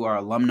people here who are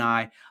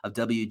alumni of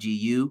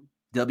WGU.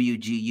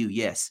 WGU,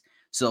 yes.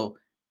 So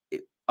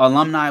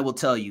alumni will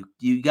tell you.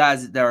 You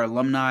guys that are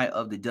alumni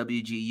of the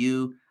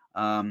WGU,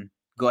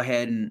 go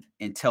ahead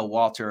and tell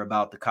Walter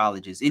about the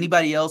colleges.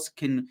 Anybody else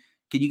can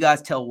you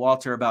guys tell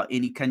Walter about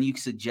can you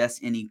suggest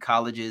any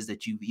colleges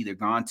that you've either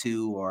gone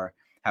to or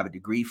have a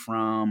degree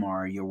from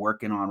or you're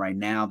working on right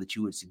now that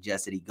you would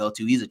suggest that he go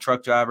to? He's a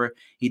truck driver.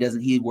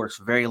 He works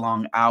very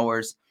long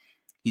hours.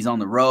 He's on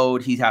the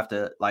road. He'd have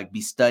to like be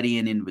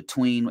studying in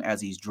between as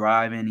he's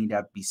driving. He'd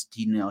have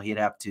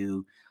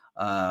to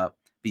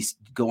be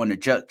going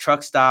to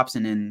truck stops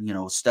and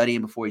then,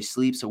 studying before he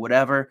sleeps or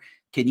whatever.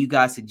 Can you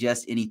guys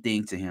suggest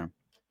anything to him?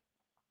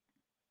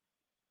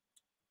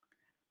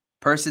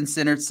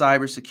 Person-centered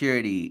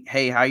cybersecurity.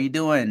 Hey, how you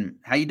doing?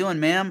 How you doing,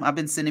 ma'am? I've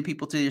been sending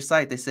people to your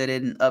site. They said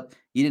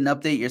you didn't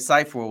update your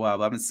site for a while,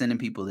 but I've been sending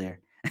people there.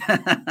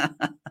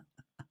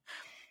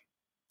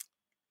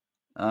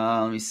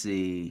 Let me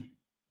see.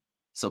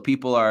 So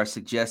people are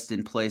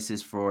suggesting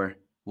places for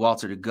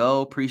Walter to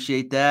go.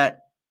 Appreciate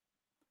that.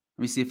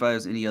 Let me see if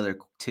there's any other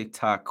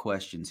TikTok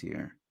questions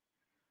here.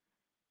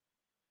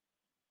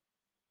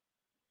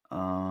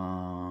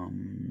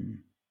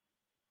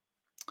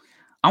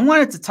 I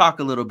wanted to talk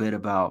a little bit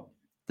about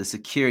the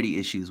security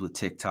issues with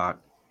TikTok.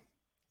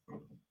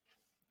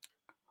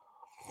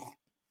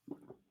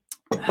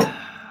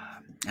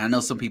 I know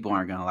some people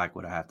aren't going to like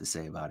what I have to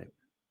say about it.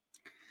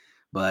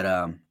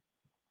 But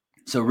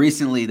so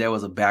recently there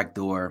was a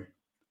backdoor,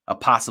 a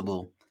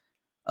possible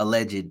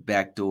alleged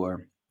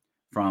backdoor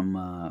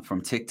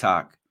from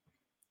TikTok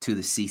to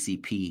the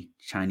CCP,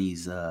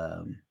 Chinese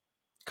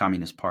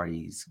Communist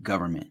Party's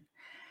government.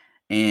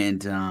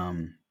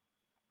 And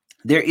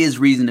there is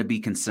reason to be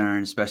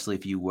concerned, especially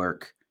if you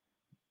work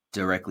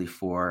directly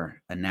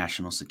for a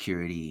national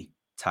security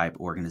type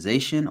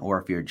organization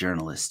or if you're a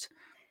journalist.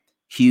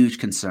 Huge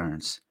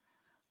concerns.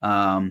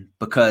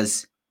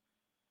 Because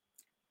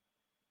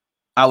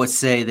I would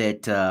say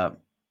that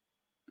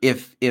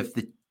if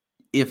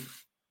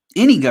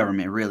any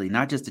government, really,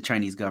 not just the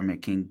Chinese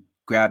government, can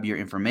grab your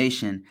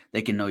information,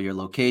 they can know your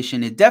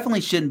location. It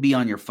definitely shouldn't be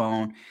on your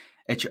phone,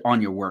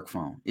 on your work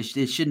phone. It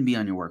shouldn't be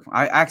on your work phone.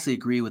 I actually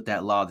agree with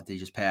that law that they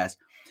just passed.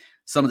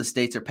 Some of the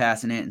states are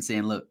passing it and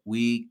saying, look,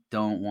 we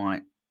don't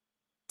want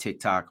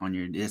TikTok on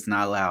it's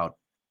not allowed.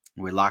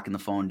 We're locking the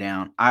phone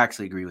down. I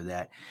actually agree with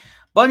that.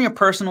 But on your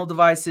personal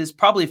devices,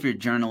 probably if you're a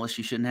journalist,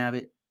 you shouldn't have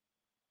it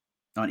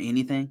on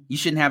anything. You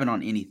shouldn't have it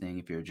on anything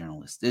if you're a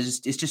journalist. It's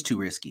just too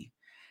risky.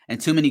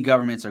 And too many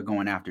governments are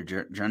going after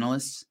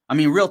journalists. I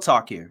mean, real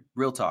talk here,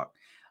 real talk.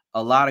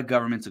 A lot of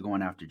governments are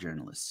going after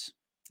journalists.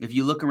 If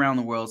you look around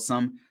the world,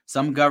 some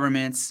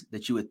governments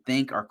that you would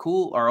think are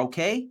cool, are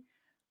okay,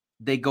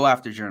 they go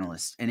after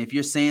journalists. And if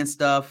you're saying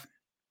stuff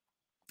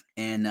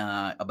and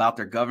about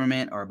their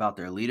government or about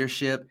their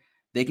leadership,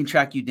 they can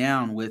track you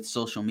down with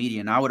social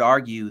media. And I would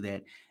argue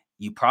that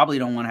you probably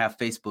don't want to have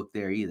Facebook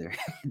there either,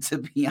 to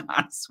be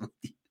honest with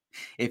you,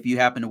 if you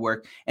happen to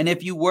work. And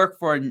if you work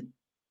for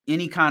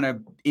any kind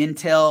of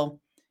intel,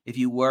 if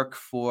you work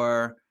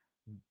for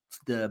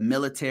the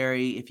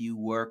military, if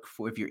you're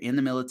in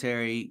the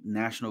military,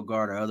 National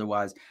Guard or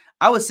otherwise,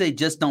 I would say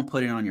just don't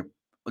put it on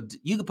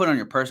you can put it on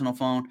your personal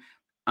phone.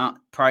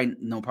 Probably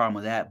no problem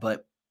with that,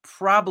 but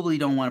probably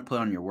don't want to put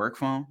it on your work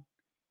phone.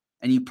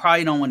 And you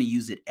probably don't want to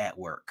use it at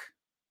work,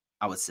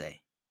 I would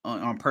say,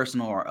 on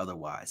personal or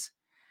otherwise.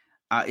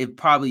 It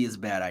probably is a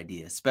bad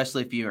idea,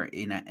 especially if you're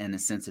in a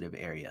sensitive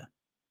area,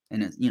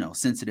 in a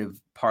sensitive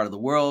part of the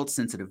world,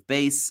 sensitive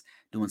base,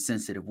 doing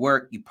sensitive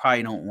work. You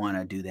probably don't want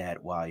to do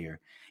that while you're,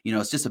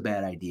 it's just a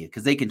bad idea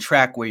because they can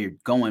track where you're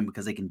going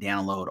because they can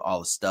download all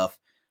the stuff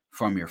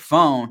from your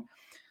phone.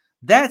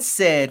 That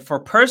said, for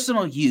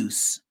personal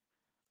use,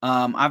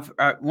 one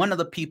of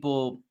the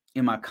people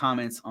in my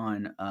comments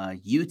on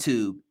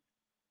YouTube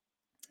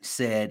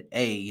said,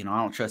 hey, I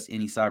don't trust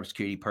any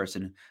cybersecurity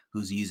person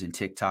who's using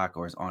TikTok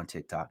or is on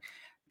TikTok.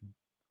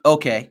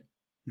 Okay,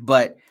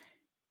 but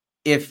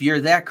if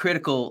you're that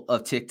critical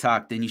of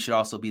TikTok, then you should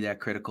also be that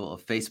critical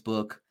of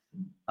Facebook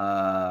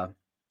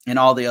and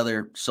all the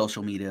other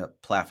social media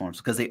platforms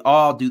because they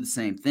all do the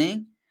same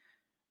thing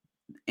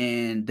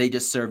and they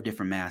just serve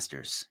different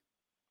masters,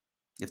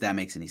 if that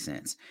makes any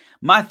sense.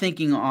 My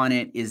thinking on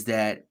it is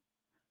that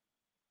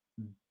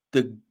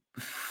the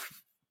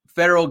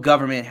federal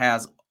government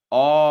has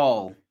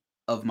all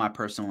of my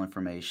personal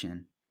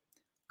information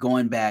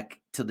going back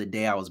to the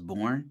day I was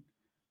born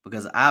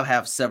because I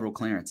have several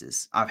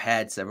clearances. I've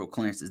had several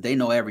clearances. They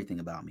know everything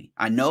about me.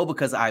 I know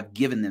because I've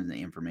given them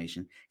the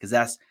information because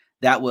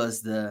that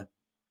was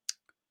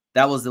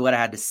what I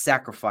had to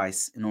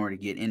sacrifice in order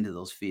to get into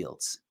those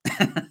fields.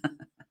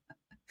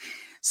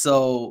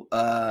 So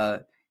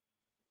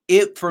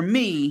for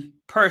me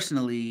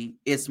personally,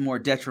 it's more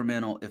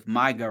detrimental if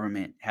my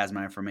government has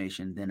my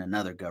information than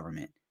another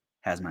government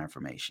has my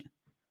information.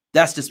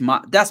 That's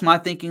my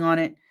thinking on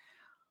it.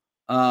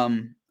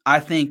 I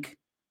think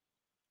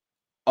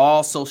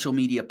all social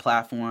media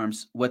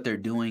platforms, what they're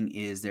doing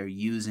is they're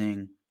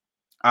using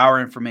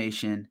our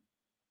information.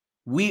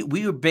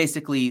 We are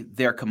basically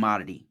their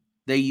commodity.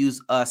 They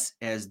use us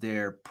as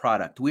their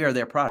product. We are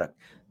their product.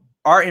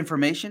 Our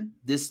information,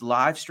 this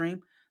live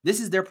stream,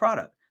 this is their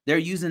product. They're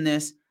using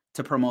this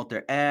to promote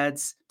their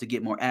ads, to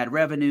get more ad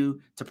revenue,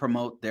 to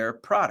promote their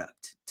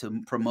product,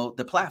 to promote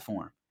the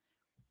platform.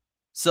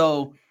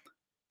 So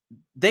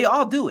they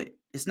all do it.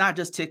 It's not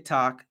just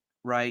TikTok,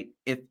 right?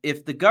 If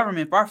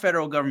our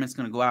federal government's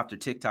going to go after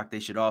TikTok, they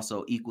should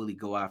also equally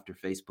go after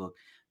Facebook.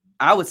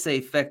 I would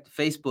say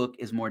Facebook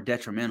is more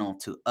detrimental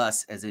to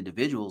us as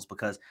individuals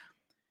because,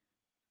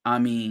 I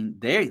mean,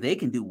 they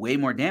can do way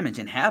more damage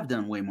and have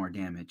done way more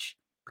damage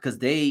because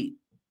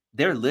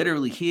they're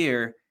literally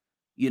here,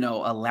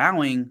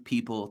 allowing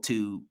people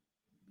to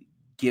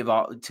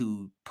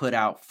put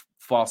out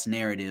false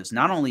narratives,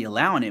 not only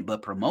allowing it,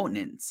 but promoting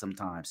it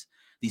sometimes.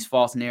 These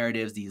false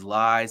narratives, these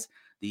lies,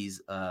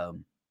 these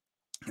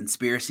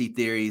conspiracy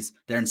theories,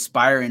 they're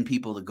inspiring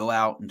people to go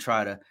out and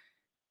try to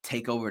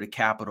take over the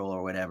Capitol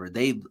or whatever.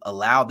 They've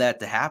allowed that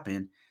to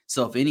happen.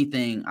 So if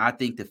anything, I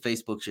think that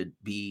Facebook should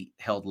be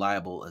held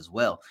liable as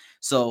well.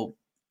 So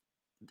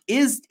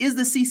is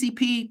the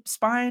CCP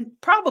spying?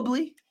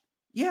 Probably.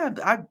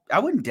 Yeah, I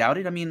wouldn't doubt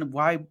it. I mean,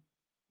 why?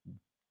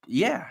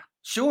 Yeah,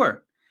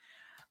 sure.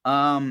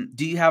 Do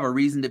you have a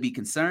reason to be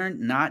concerned?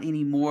 Not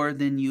any more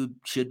than you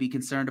should be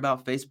concerned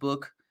about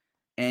Facebook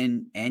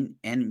and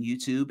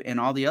YouTube and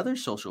all the other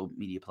social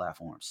media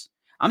platforms.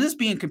 I'm just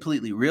being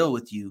completely real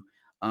with you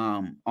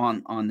on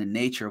the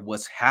nature of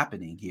what's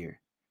happening here.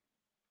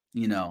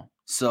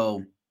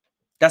 So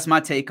that's my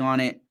take on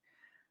it.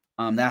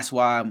 That's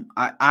why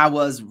I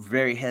was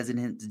very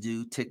hesitant to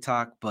do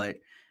TikTok, but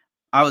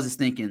I was just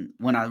thinking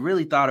when I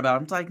really thought about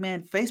it, I'm like,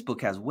 man, Facebook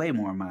has way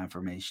more of my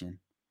information,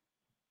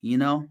 you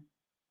know?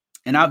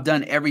 And I've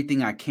done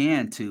everything I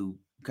can to,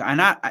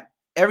 and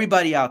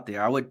everybody out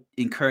there, I would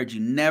encourage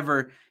you,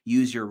 never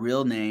use your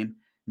real name,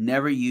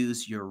 never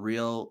use your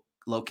real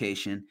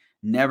location,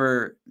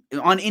 never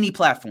on any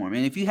platform.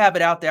 And if you have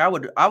it out there,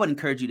 I would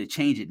encourage you to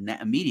change it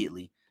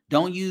immediately.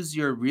 Don't use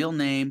your real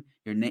name,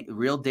 your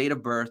real date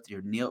of birth,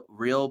 your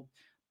real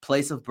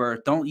place of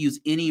birth. Don't use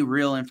any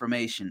real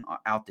information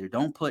out there.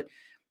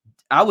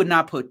 I would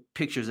not put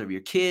pictures of your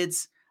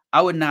kids.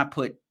 I would not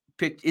put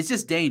it's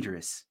just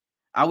dangerous.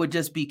 I would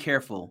just be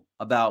careful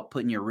about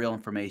putting your real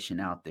information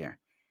out there.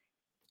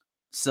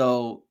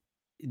 So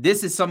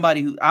this is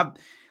somebody who I've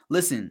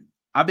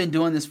been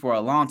doing this for a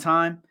long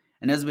time,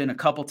 and there's been a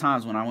couple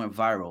times when I went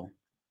viral,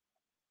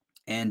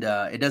 and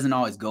it doesn't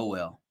always go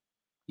well.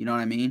 You know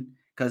what I mean?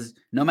 Because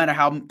no matter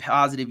how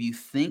positive you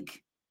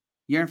think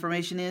your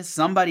information is,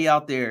 somebody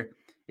out there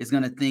is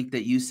going to think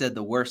that you said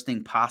the worst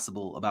thing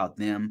possible about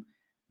them,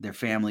 their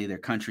family, their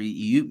country.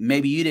 You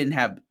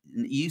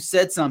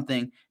said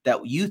something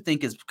that you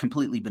think is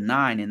completely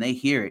benign, and they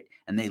hear it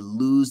and they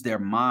lose their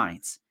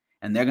minds,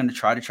 and they're going to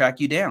try to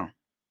track you down.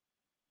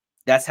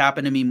 That's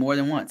happened to me more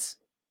than once.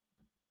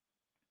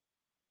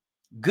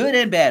 Good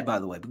and bad, by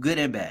the way, but good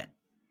and bad.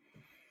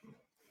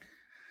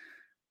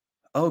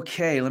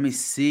 Okay, let me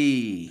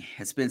see.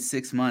 It's been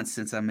 6 months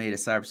since I made a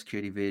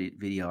cybersecurity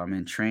video. I'm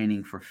in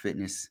training for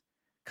fitness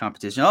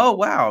competition. Oh,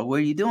 wow.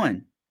 What are you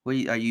doing? Are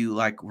you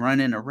like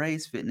running a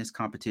race fitness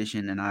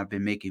competition? And I've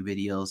been making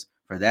videos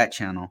for that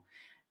channel.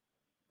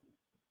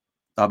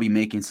 I'll be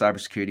making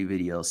cybersecurity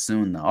videos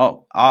soon, though.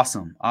 Oh,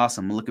 awesome.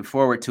 Awesome. I'm looking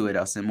forward to it.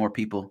 I'll send more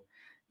people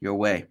your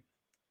way.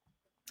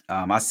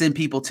 I send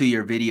people to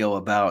your video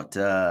about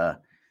the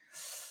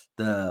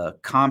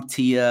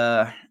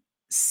CompTIA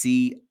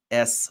CSYA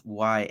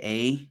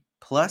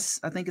Plus,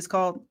 I think it's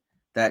called.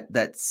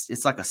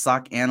 It's like a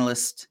SOC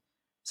analyst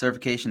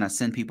certification. I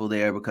send people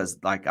there because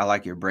I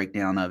like your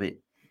breakdown of it.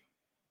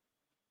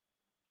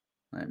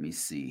 Let me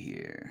see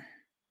here.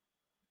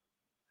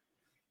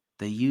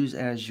 They use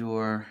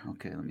Azure.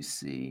 Okay, let me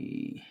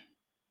see.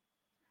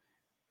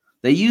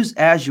 They use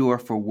Azure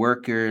for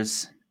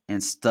workers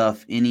and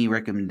stuff. Any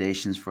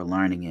recommendations for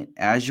learning it?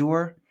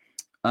 Azure?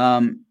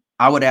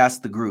 I would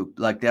ask the group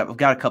like that. I've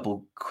got a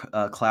couple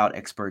cloud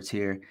experts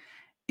here.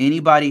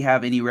 Anybody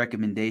have any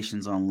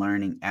recommendations on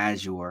learning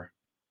Azure?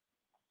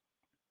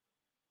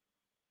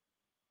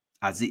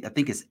 I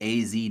think it's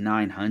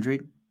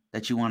AZ900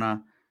 that you want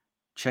to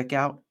check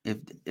out.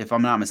 If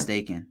I'm not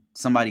mistaken,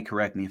 somebody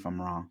correct me if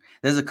I'm wrong.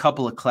 There's a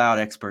couple of cloud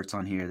experts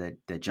on here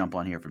that jump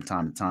on here from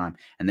time to time,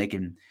 and they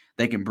can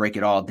break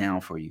it all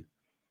down for you.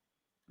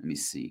 Let me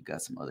see.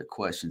 Got some other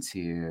questions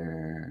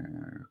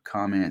here.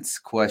 Comments,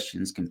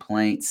 questions,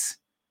 complaints.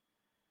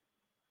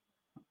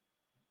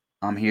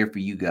 I'm here for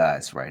you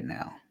guys right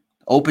now.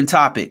 Open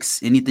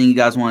topics. Anything you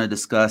guys want to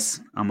discuss,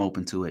 I'm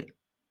open to it.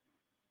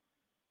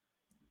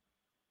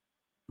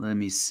 Let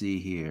me see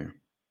here.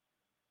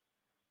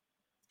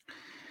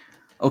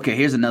 Okay,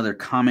 here's another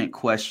comment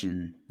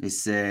question. It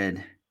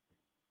said,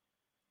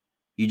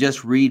 you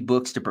just read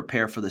books to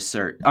prepare for the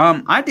cert.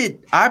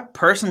 I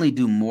personally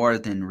do more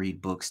than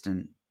read books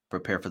to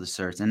prepare for the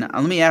certs. And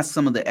let me ask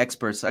some of the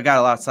experts. I got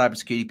a lot of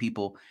cybersecurity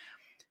people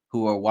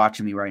who are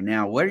watching me right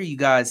now. What are you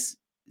guys?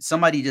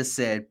 Somebody just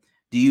said,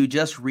 do you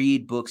just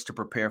read books to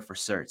prepare for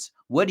certs?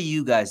 What do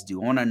you guys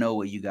do? I want to know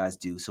what you guys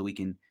do so we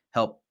can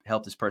help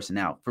this person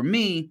out. For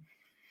me,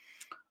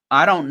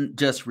 I don't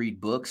just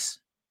read books.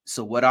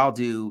 So what I'll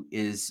do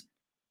is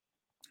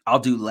I'll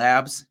do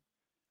labs.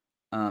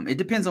 It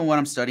depends on what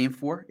I'm studying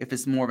for. If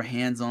it's more of a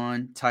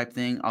hands-on type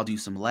thing, I'll do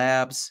some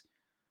labs.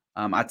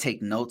 I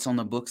take notes on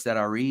the books that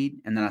I read,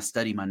 and then I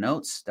study my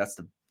notes.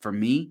 For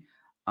me.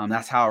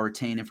 That's how I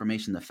retain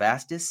information the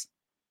fastest.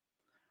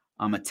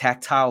 I'm a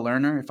tactile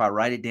learner. If I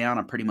write it down,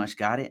 I pretty much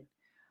got it.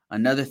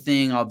 Another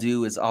thing I'll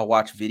do is I'll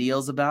watch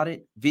videos about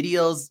it.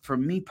 Videos for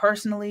me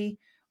personally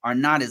are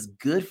not as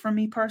good for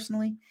me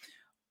personally.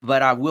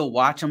 but I will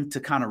watch them to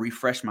kind of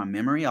refresh my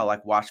memory. I'll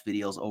like watch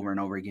videos over and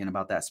over again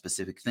about that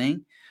specific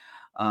thing.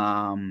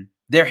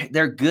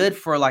 They're good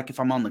for like if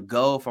I'm on the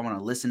go, if I want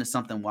to listen to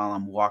something while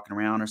I'm walking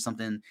around or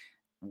something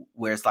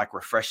where it's like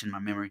refreshing my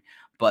memory.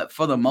 But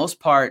for the most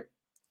part,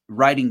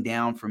 writing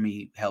down for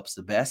me helps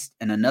the best.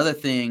 And another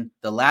thing,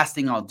 the last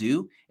thing I'll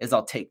do is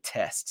I'll take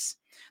tests.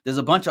 There's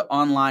a bunch of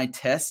online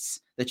tests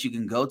that you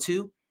can go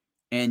to,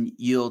 and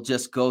you'll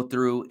just go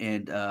through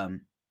and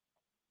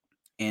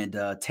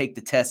take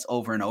the tests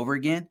over and over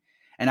again.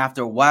 And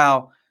after a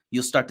while,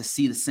 you'll start to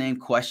see the same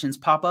questions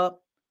pop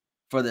up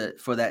for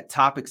that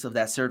topics of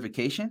that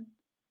certification.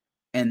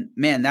 And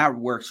man, that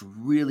works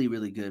really,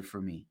 really good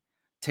for me,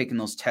 taking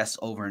those tests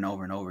over and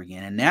over and over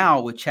again. And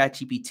now with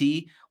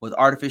ChatGPT, with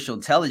artificial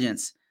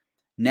intelligence,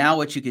 now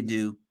what you can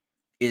do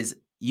is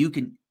you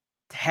can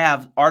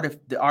have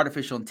the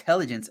artificial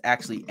intelligence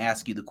actually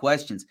ask you the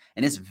questions,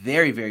 and it's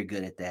very, very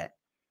good at that.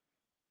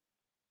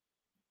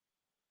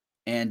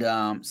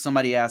 And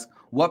somebody asked,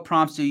 what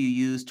prompts do you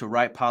use to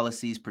write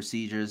policies,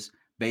 procedures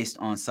based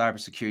on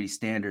cybersecurity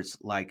standards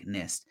like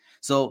NIST?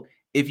 So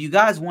if you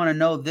guys want to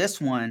know this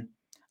one,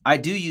 I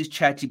do use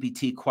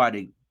ChatGPT quite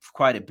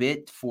a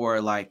bit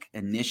for like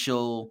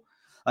initial,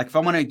 like if I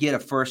want to get a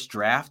first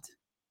draft,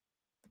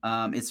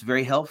 it's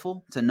very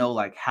helpful to know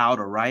like how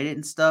to write it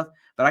and stuff.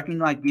 But I can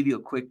like give you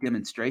a quick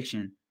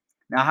demonstration.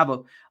 Now I have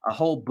a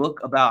whole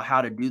book about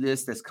how to do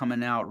this that's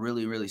coming out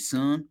really, really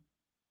soon,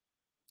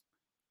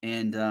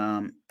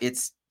 and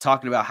it's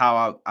talking about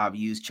how I've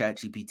used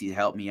ChatGPT to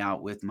help me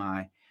out with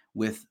my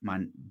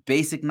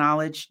basic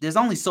knowledge. There's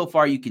only so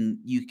far you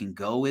can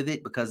go with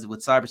it because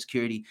with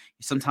cybersecurity,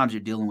 sometimes you're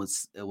dealing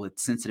with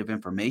sensitive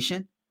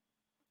information,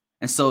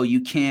 and so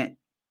you can't.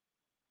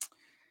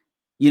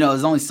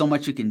 There's only so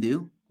much you can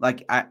do.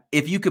 Like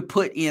if you could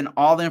put in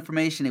all the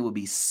information, it would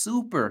be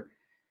super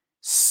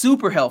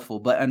super helpful.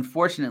 But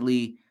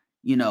unfortunately,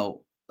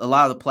 a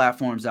lot of the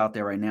platforms out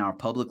there right now are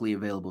publicly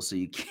available, so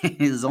you can't.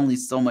 There's only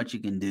so much you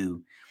can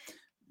do.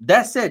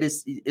 That said,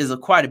 is a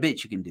quite a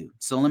bit you can do.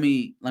 So let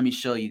me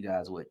show you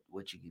guys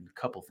what you can. A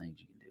couple things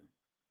you can do.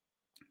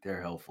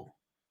 They're helpful.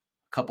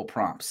 A couple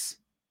prompts.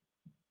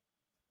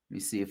 Let me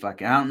see if I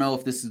can. I don't know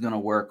if this is gonna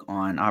work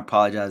on. I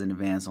apologize in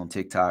advance on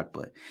TikTok,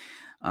 but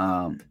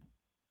um,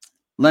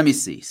 let me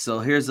see. So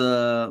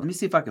let me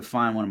see if I can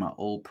find one of my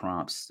old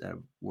prompts that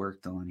I've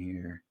worked on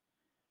here.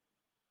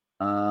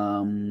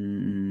 Let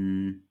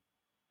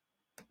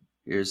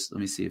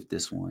me see if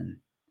this one.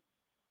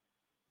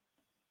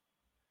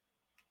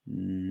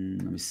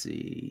 Let me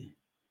see.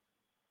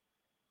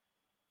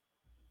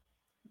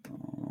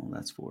 Oh,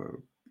 that's for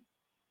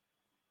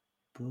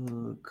a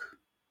book.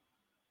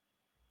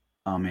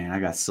 Oh man, I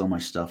got so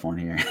much stuff on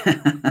here.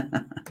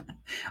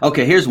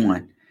 Okay, here's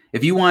one.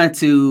 If you wanted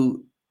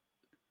to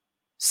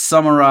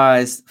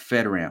summarize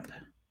FedRAMP,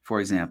 for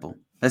example,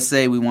 let's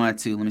say we wanted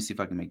to, let me see if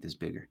I can make this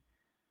bigger.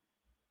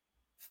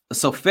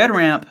 So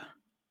FedRAMP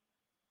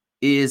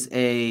is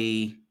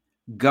a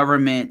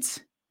government,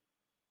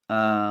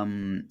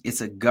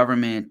 it's a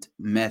government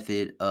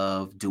method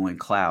of doing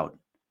cloud.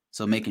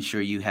 So making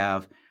sure you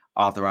have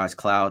authorized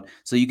cloud.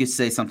 So you could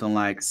say something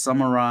like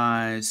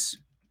summarize,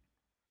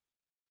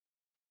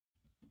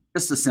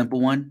 just a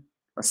simple one.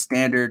 A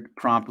standard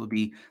prompt would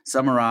be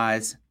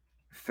summarize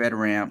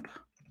FedRAMP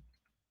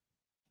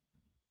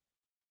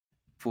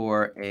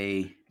for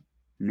a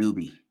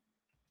newbie.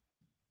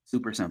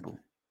 Super simple,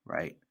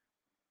 right?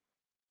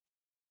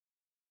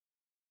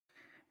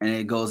 And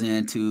it goes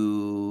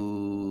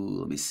into,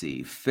 let me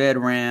see,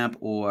 FedRAMP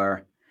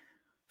or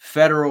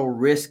Federal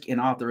Risk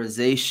and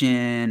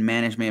Authorization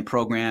Management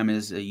Program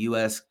is a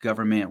U.S.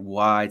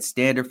 government-wide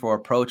standard for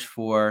approach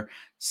for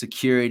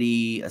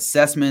security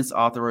assessments,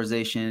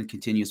 authorization,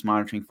 continuous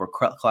monitoring for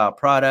cloud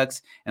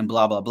products, and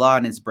blah, blah, blah.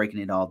 And it's breaking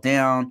it all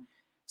down.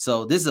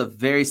 So this is a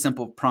very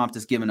simple prompt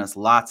that's giving us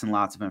lots and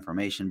lots of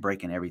information,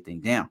 breaking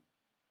everything down.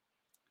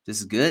 This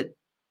is good.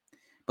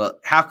 But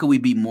how can we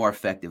be more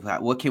effective?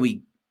 What can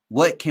we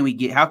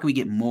get? How can we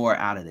get more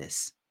out of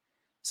this?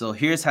 So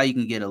here's how you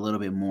can get a little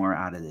bit more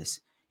out of this.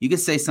 You could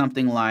say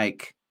something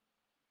like,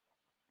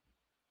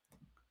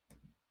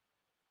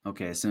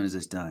 okay, as soon as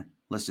it's done,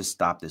 let's just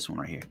stop this one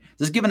right here.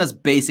 Just giving us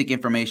basic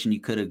information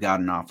you could have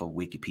gotten off of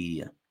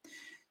Wikipedia.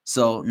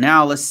 So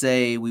now let's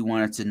say we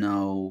wanted to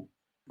know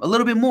a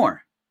little bit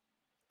more.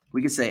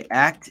 We could say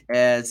act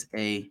as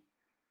a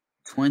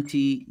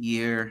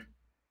 20-year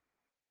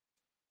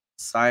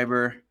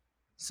cyber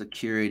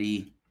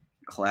security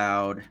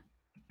cloud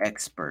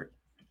expert.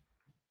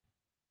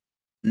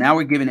 Now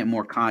we're giving it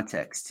more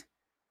context.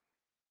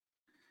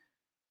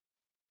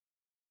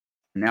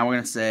 Now we're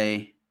going to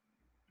say,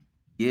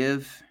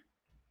 give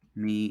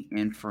me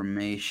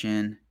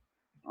information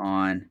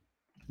on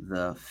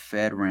the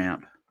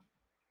FedRAMP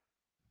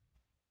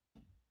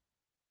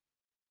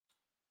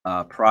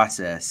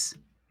process.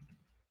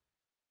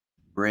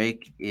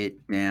 Break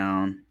it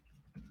down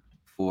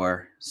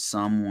for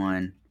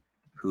someone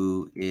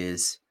who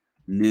is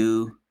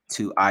new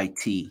to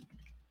IT.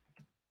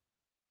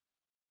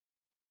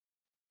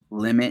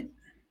 Limit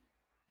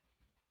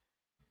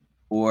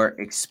or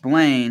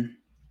explain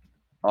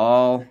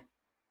all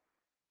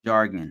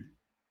jargon.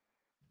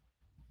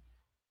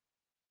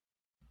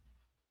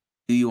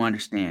 Do you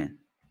understand?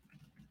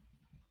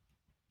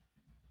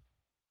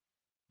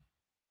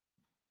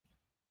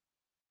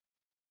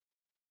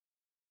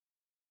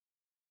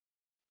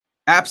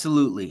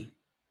 Absolutely.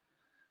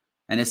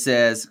 And it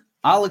says,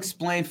 I'll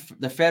explain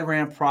the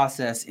FedRAMP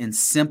process in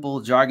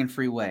simple,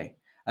 jargon-free way.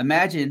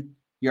 Imagine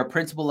you're a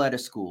principal at a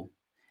school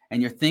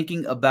and you're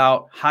thinking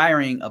about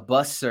hiring a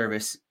bus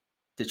service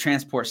to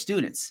transport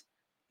students.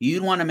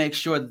 You'd want to make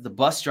sure that the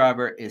bus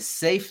driver is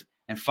safe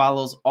and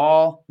follows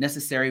all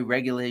necessary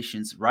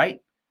regulations, right?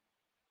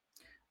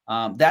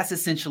 That's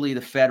essentially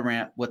the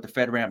FedRAMP, what the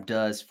FedRAMP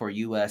does for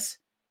U.S.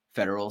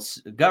 federal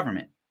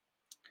government.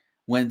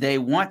 When they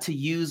want to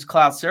use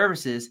cloud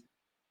services,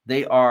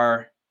 they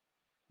are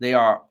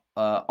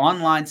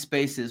online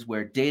spaces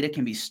where data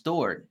can be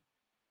stored,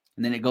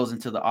 and then it goes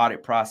into the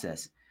audit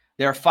process.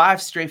 There are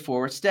 5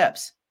 straightforward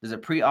steps. There's a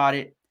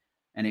pre-audit,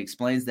 and it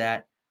explains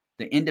that,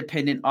 the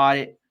independent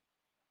audit,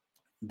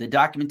 the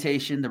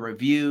documentation, the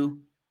review,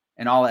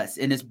 and all that.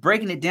 And it's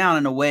breaking it down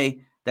in a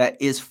way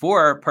that is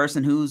for a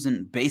person who's a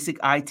basic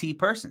IT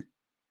person.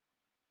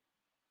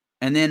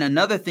 And then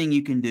another thing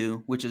you can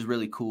do, which is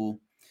really cool,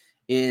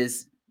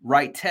 is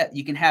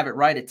you can have it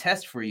write a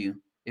test for you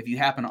if you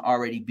happen to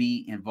already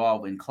be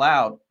involved in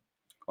cloud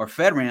or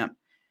FedRAMP.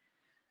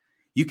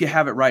 You could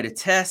have it write a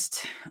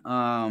test.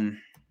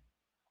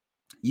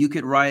 You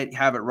could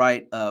have it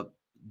write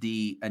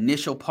the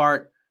initial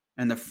part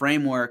and the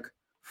framework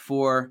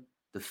for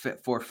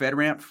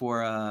FedRAMP,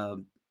 for a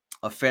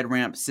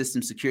FedRAMP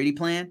system security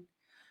plan.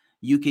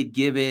 You could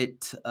give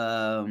it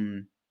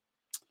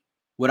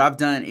what I've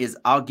done is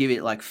I'll give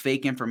it like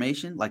fake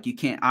information. Like you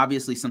can't,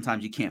 obviously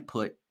sometimes you can't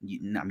put,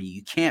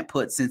 you can't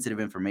put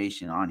sensitive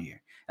information on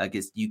here. Like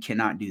you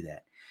cannot do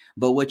that.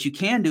 But what you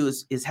can do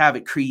is have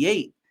it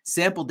create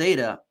sample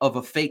data of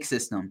a fake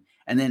system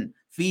and then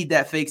feed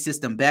that fake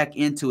system back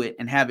into it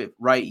and have it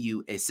write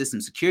you a system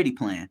security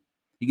plan.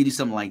 You can do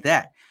something like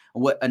that.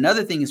 What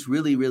another thing is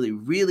really, really,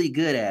 really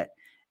good at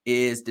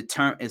is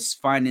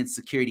finding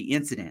security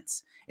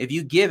incidents. If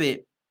you give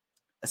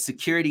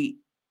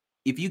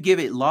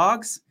it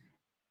logs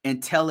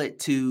and tell it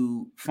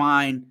to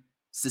find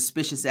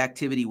suspicious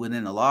activity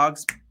within the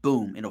logs,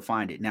 boom, it'll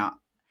find it. Now,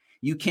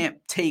 you can't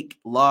take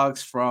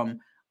logs from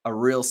a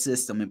real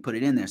system and put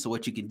it in there. So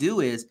what you can do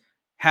is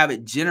have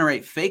it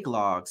generate fake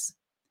logs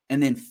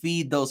and then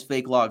feed those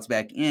fake logs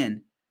back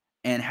in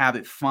and have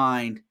it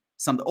find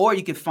something. Or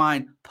you could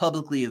find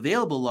publicly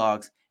available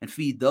logs and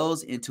feed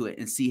those into it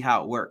and see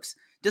how it works,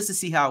 just to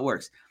see how it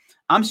works.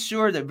 I'm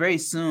sure that very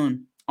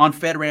soon on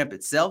FedRAMP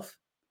itself,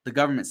 the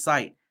government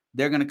site,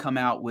 they're going to come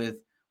out with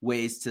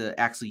ways to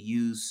actually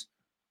use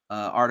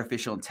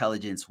artificial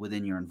intelligence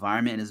within your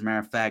environment. As a matter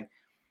of fact,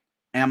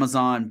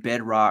 Amazon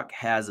Bedrock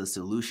has a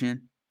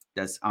solution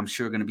that's, I'm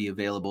sure, going to be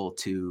available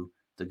to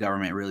the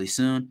government really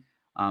soon.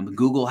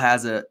 Google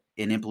has an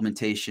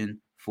implementation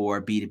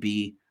for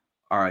B2B,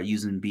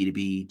 using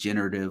B2B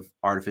generative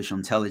artificial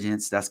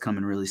intelligence. That's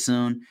coming really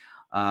soon.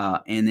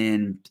 And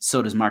then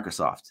so does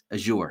Microsoft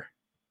Azure.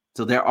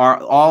 So there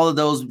are all of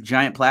those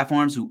giant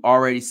platforms who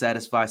already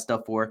satisfy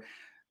stuff for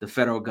the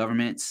federal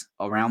governments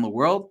around the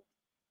world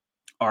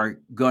are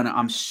gonna,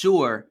 I'm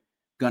sure,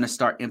 gonna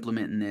start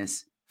implementing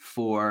this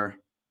for.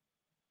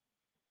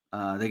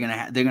 They're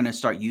gonna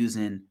start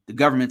using, the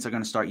governments are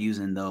gonna start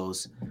using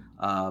those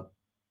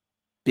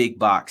big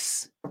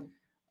box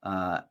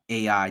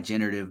AI,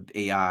 generative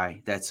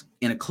AI that's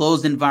in a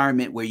closed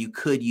environment where you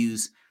could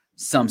use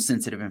some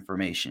sensitive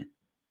information.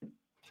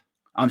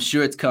 I'm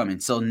sure it's coming.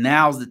 So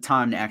now's the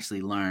time to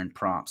actually learn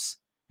prompts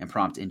and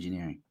prompt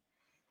engineering.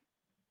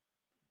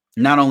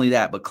 Not only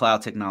that, but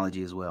cloud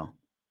technology as well.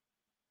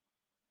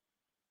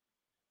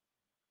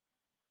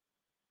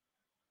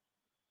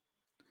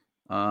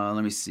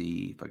 Let me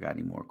see if I got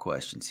any more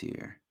questions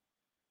here.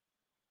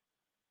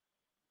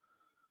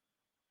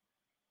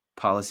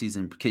 Policies,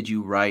 and could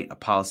you write a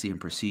policy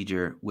and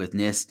procedure with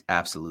NIST?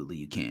 Absolutely,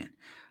 you can.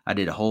 I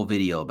did a whole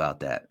video about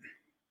that.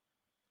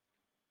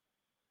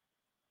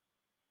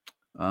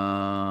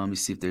 Let me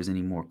see if there's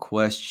any more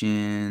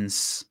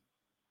questions.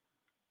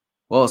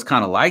 Well, it's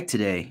kind of light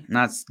today.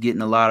 Not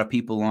getting a lot of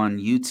people on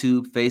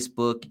YouTube,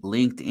 Facebook,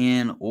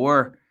 LinkedIn,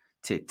 or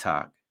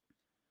TikTok.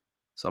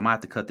 So I'm going to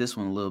have to cut this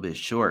one a little bit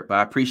short. But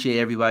I appreciate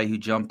everybody who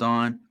jumped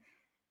on.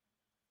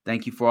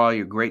 Thank you for all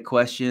your great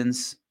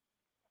questions.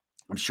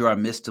 I'm sure I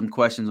missed some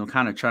questions. I'm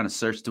kind of trying to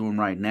search through them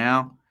right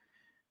now.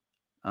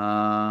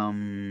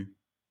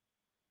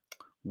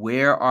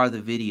 Where are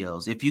the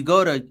videos? If you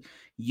go to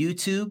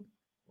YouTube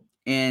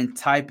and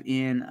type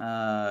in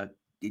and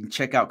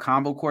check out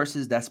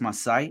Convocourses, that's my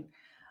site.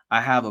 I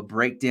have a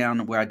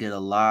breakdown where I did a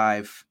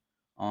live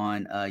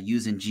on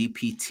using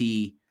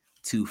GPT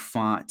to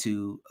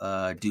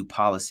do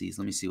policies.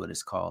 Let me see what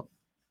it's called.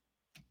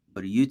 Go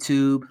to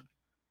YouTube,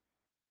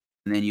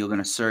 and then you're going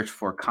to search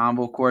for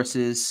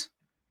Convocourses.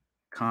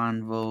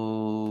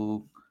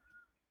 Convocourses.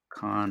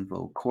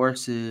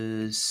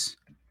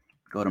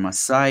 Go to my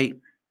site.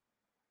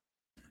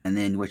 And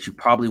then what you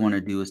probably want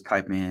to do is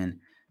type in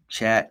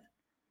chat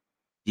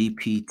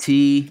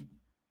GPT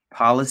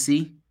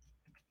policy.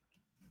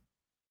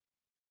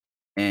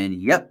 And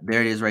yep,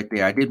 there it is right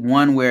there. I did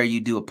one where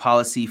you do a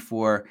policy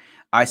for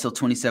ISO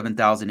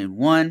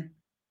 27001,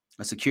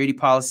 a security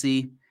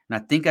policy. And I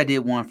think I did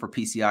one for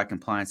PCI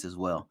compliance as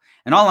well.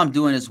 And all I'm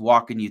doing is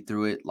walking you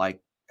through it, like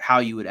how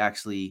you would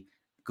actually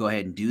go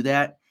ahead and do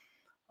that.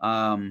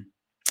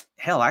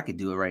 Hell, I could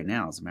do it right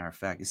now. As a matter of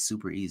fact, it's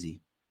super easy.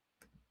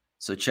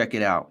 So check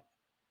it out.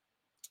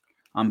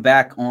 I'm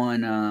back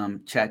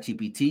on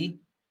ChatGPT.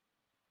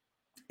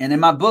 And in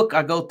my book,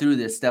 I go through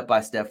this step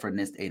by step for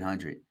NIST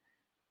 800.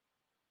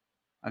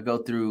 I go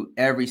through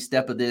every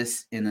step of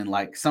this, and then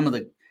like some of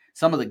the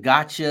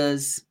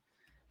gotchas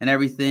and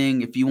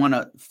everything. If you want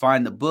to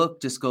find the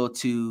book, just go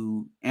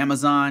to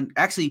Amazon.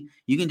 Actually,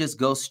 you can just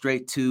go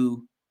straight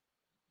to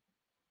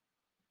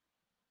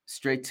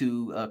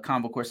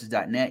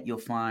convocourses.net. You'll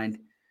find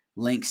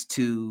links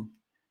to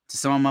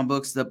some of my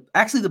books.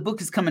 Actually, the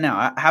book is coming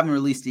out. I haven't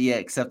released it yet,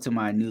 except to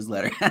my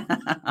newsletter.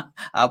 I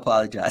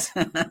apologize.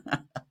 I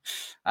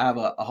have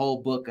a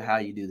whole book of how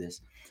you do this.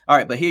 All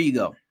right, but here you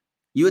go.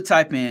 You would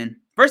type in,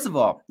 first of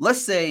all,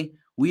 let's say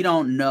we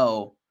don't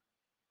know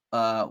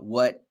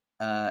what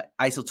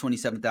ISO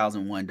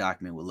 27001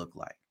 document would look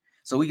like.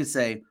 So we could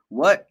say,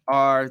 what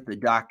are the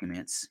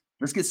documents?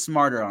 Let's get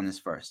smarter on this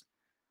first.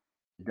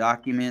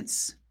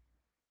 Documents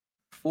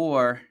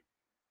for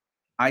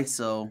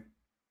ISO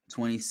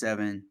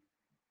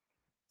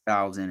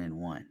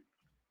 27001.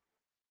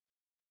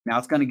 Now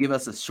it's going to give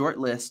us a short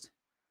list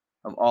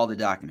of all the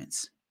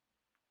documents.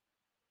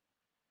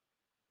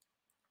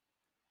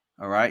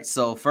 All right,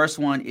 so first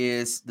one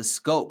is the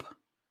scope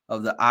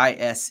of the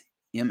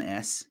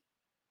ISMS.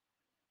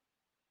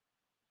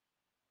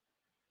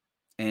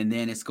 And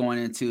then it's going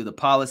into the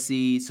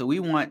policy. So we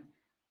want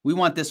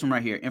this one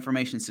right here,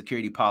 information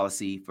security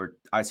policy for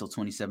ISO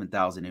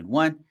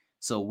 27001.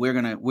 So we're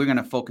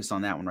gonna focus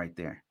on that one right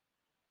there.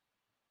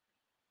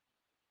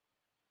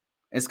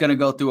 It's gonna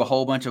go through a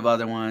whole bunch of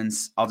other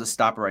ones. I'll just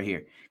stop it right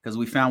here because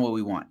we found what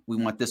we want. We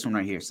want this one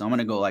right here. So I'm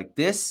gonna go like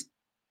this.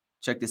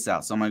 Check this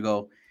out. So I'm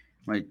gonna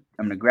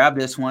grab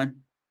this one,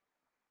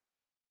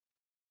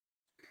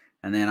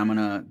 and then I'm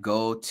gonna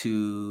go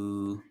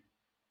to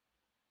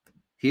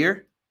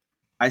here,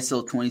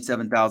 ISO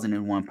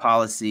 27001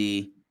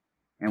 policy,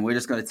 and we're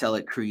just gonna tell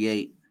it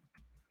create.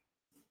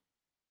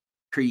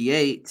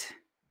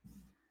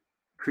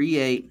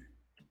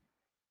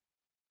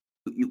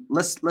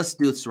 Let's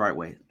do this the right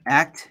way.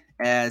 Act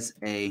as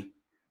a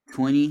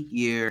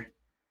 20-year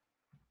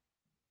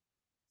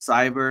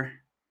cyber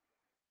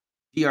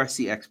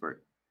GRC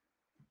expert.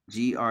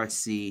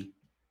 GRC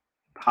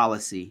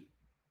policy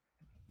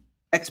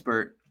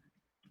expert.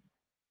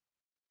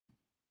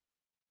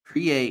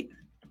 Create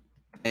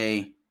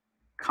a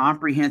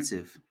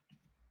comprehensive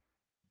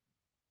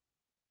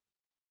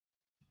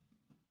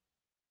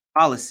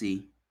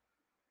policy.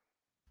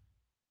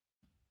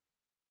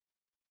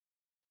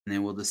 And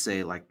then we'll just say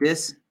it like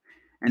this.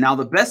 And now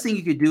the best thing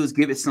you could do is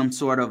give it some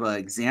sort of an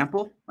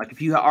example. Like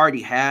if you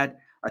already had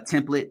a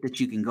template that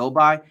you can go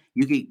by,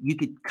 you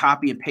could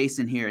copy and paste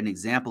in here an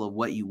example of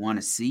what you want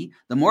to see.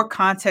 The more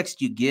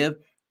context you give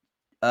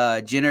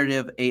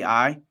generative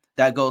AI,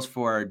 that goes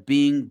for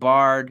Bing,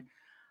 Bard,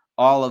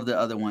 all of the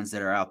other ones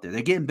that are out there.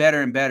 They're getting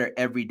better and better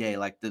every day.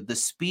 Like the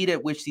speed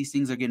at which these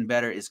things are getting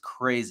better is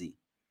crazy.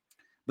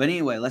 But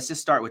anyway, let's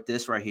just start with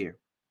this right here.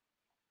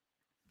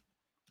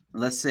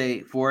 Let's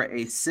say for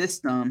a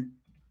system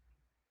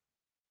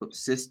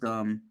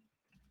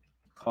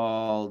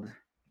called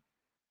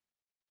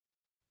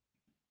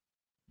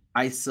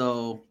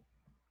ISO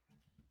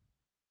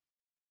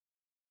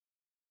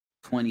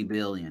 20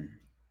 billion.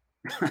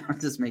 I'm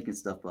just making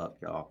stuff up,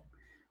 y'all.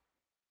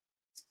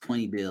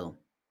 20 bill.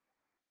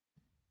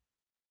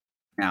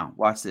 Now,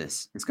 watch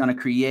this. It's going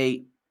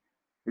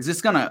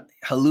to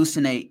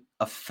hallucinate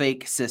a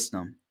fake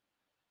system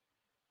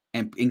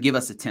and give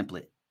us a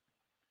template.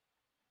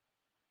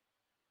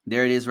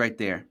 There it is right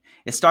there.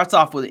 It starts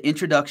off with an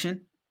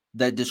introduction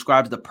that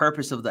describes the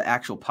purpose of the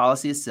actual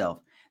policy itself.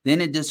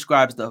 Then it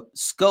describes the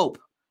scope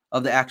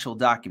of the actual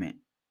document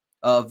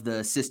of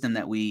the system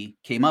that we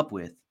came up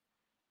with.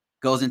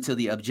 Goes into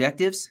the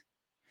objectives.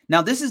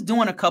 Now, this is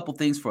doing a couple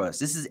things for us.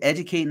 This is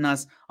educating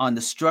us on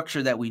the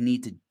structure that we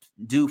need to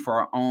do for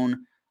our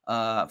own,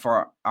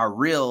 for our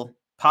real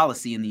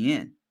policy in the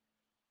end.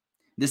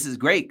 This is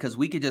great because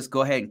we could just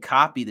go ahead and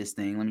copy this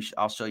thing.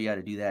 I'll show you how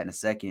to do that in a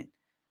second.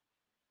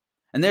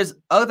 And there's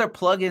other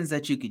plugins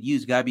that you could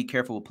use. You gotta be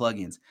careful with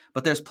plugins.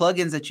 But there's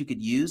plugins that you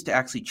could use to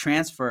actually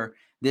transfer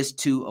this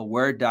to a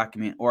Word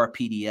document or a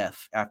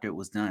PDF after it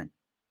was done.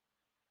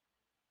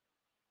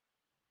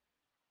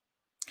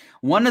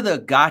 One of the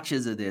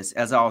gotchas of this,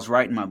 as I was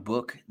writing my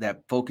book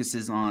that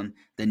focuses on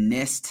the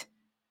NIST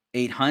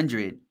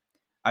 800,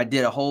 I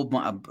did a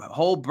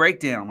whole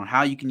breakdown on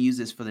how you can use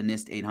this for the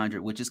NIST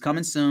 800, which is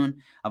coming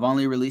soon. I've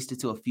only released it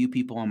to a few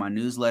people on my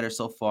newsletter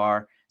so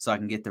far, so I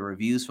can get the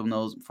reviews from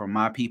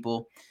my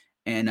people.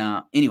 And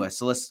anyway,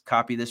 so let's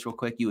copy this real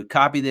quick. You would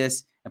copy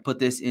this and put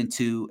this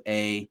into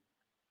a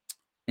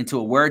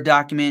Word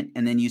document,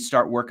 and then you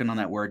start working on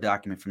that Word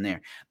document from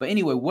there. But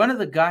anyway, one of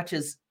the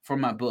gotchas for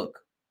my book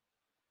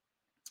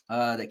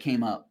that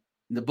came up,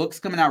 the book's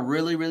coming out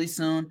really, really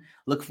soon.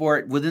 Look for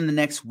it within the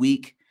next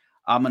week.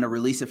 I'm going to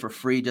release it for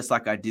free, just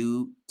like I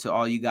do to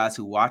all you guys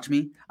who watch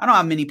me. I don't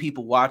have many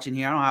people watching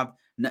here. I don't have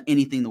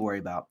anything to worry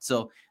about.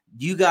 So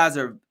you guys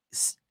are,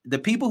 the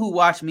people who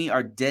watch me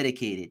are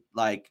dedicated,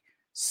 like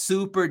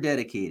super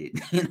dedicated.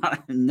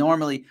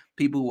 Normally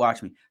people who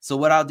watch me. So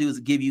what I'll do is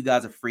give you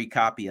guys a free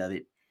copy of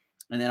it,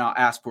 and then I'll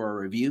ask for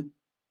a review.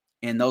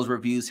 And those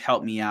reviews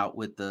help me out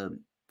with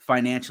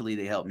financially,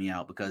 they help me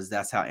out because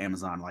that's how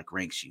Amazon like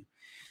ranks you.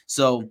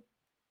 So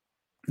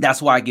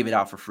that's why I give it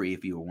out for free,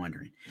 if you were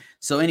wondering.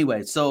 So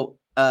anyway, so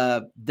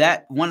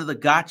that one of the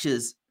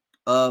gotchas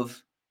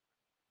of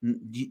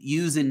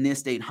using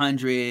NIST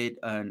 800,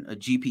 a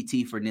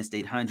GPT for NIST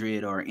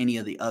 800, or any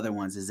of the other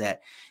ones is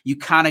that you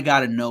kind of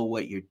got to know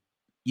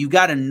you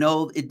got to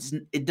know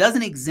it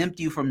doesn't exempt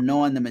you from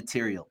knowing the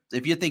material.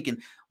 If you're thinking,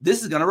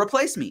 this is going to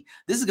replace me,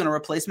 this is going to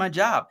replace my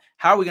job,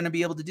 how are we going to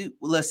be able to do?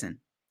 Well, listen,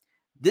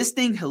 this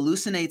thing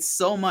hallucinates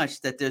so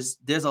much that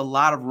there's a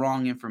lot of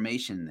wrong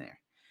information there.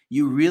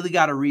 You really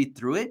got to read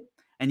through it,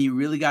 and you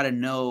really got to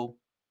know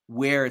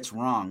where it's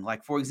wrong.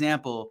 Like, for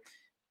example,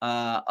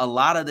 a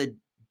lot of the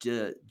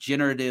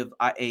generative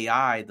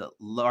AI, the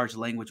large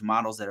language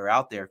models that are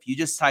out there, if you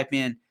just type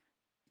in,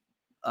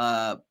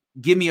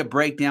 give me a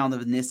breakdown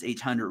of the NIST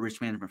 800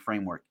 risk management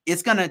framework,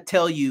 it's going to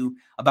tell you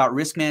about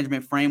risk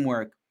management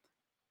framework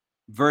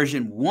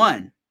version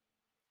 1,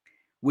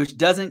 which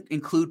doesn't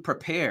include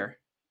prepare,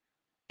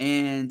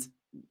 and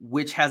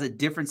which has a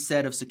different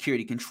set of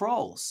security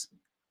controls.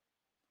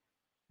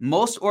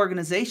 Most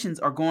organizations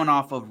are going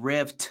off of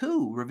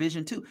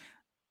revision 2.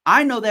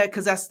 I know that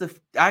because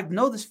I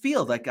know this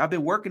field. Like, I've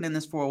been working in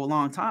this for a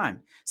long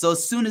time. So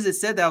as soon as it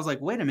said that, I was like,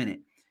 wait a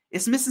minute,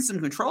 it's missing some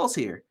controls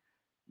here.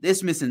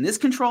 It's missing this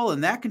control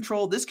and that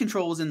control. This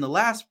control was in the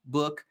last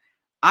book.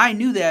 I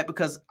knew that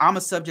because I'm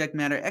a subject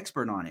matter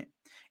expert on it.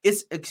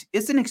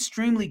 It's an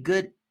extremely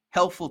good,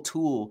 helpful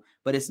tool,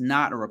 but it's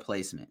not a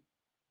replacement.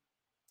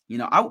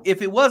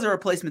 If it was a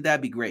replacement,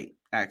 that'd be great,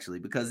 actually,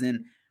 because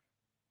then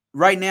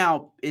right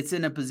now it's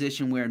in a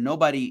position where no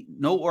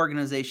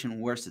organization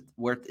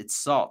worth its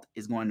salt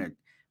is going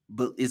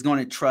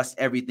to trust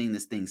everything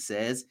this thing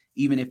says,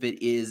 even if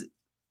it is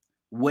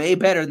way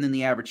better than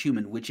the average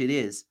human, which it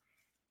is.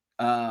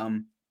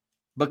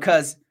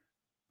 Because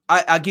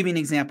I'll give you an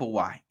example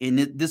why, and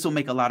this will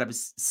make a lot of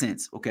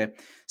sense. Okay,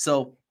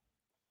 so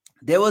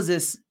there was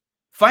this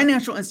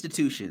financial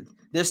institution.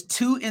 There's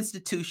 2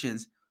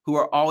 institutions who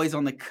are always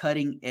on the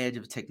cutting edge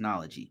of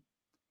technology.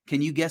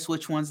 Can you guess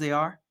which ones they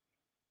are?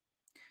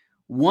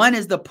 One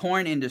is the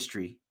porn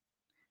industry,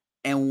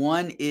 and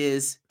one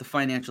is the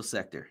financial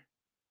sector.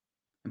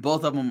 And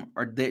both of them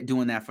are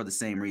doing that for the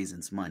same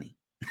reasons, money.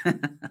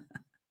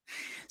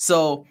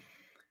 So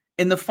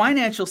in the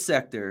financial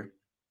sector,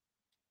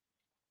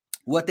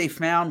 what they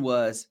found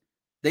was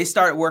they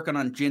started working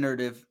on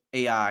generative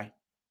AI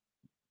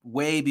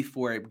way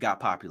before it got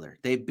popular.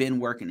 They've been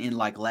working in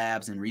like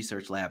labs and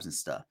research labs and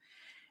stuff.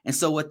 And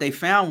so what they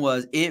found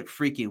was it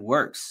freaking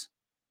works.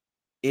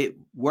 It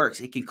works.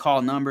 It can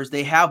call numbers.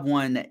 They have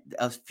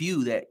a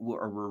few that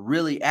were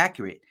really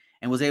accurate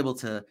and was able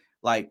to,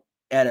 like,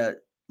 at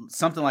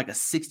something like a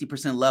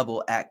 60%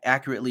 level,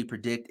 accurately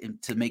predict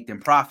and to make them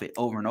profit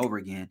over and over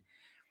again.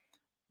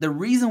 The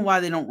reason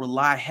why they don't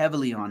rely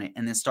heavily on it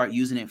and then start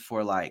using it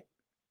for like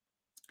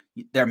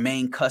their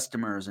main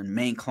customers and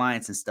main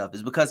clients and stuff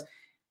is because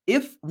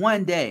if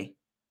one day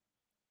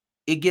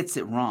it gets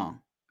it wrong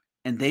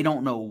and they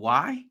don't know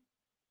why,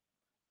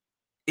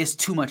 it's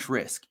too much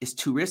risk. It's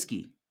too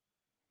risky.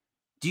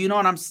 Do you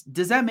know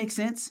does that make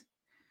sense?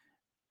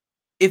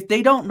 If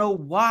they don't know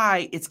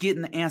why it's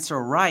getting the answer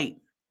right,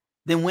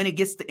 then when it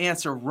gets the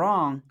answer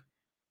wrong,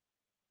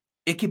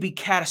 it could be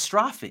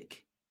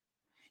catastrophic.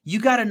 You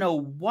got to know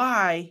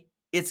why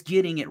it's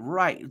getting it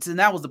right. And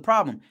that was the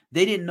problem.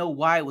 They didn't know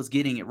why it was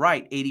getting it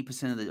right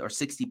 80% or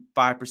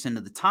 65%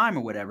 of the time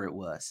or whatever it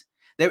was.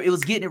 It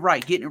was getting it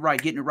right.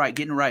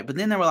 But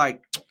then they were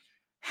like,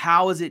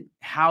 how is it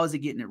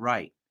getting it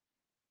right?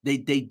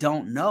 They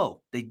don't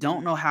know. They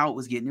don't know how it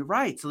was getting it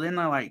right. So then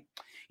they're like,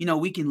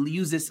 we can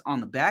use this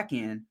on the back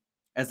end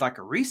as like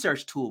a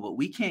research tool, but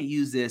we can't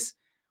use this.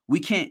 We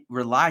can't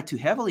rely too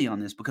heavily on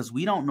this because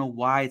we don't know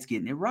why it's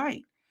getting it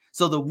right.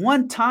 So the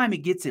one time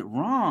it gets it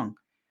wrong,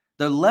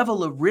 the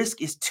level of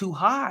risk is too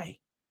high.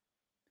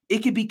 It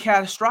could be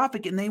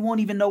catastrophic and they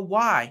won't even know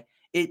why.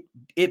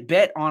 It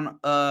bet on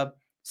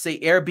say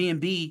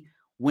Airbnb.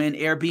 When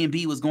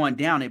Airbnb was going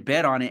down, it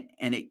bet on it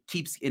and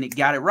it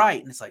got it right.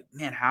 And it's like,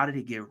 man, how did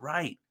it get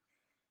right?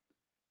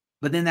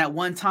 But then that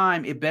one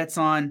time it bets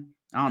on,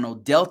 I don't know,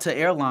 Delta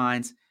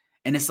Airlines,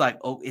 and it's like,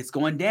 oh, it's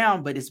going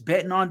down, but it's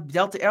betting on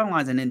Delta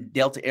Airlines, and then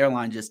Delta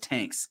Airlines just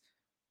tanks.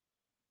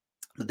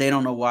 But they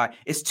don't know why.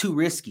 It's too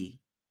risky.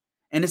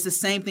 And it's the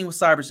same thing with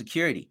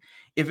cybersecurity.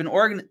 If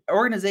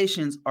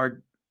organizations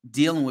are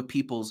dealing with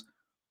people's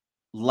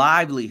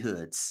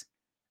livelihoods,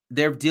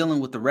 they're dealing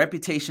with the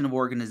reputation of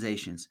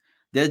organizations.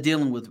 They're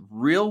dealing with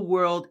real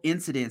world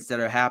incidents that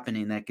are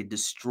happening that could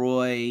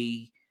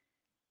destroy,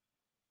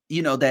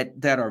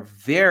 that are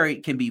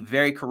can be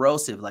very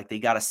corrosive. Like they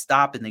got to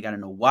stop and they got to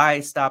know why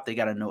it stopped. They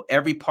got to know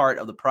every part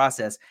of the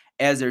process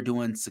as they're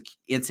doing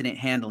incident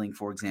handling,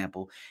 for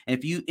example. And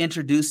if you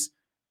introduce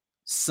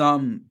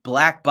some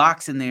black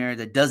box in there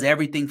that does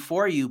everything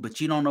for you,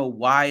 but you don't know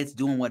why it's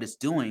doing what it's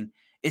doing,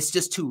 it's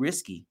just too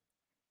risky.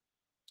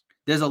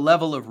 There's a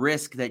level of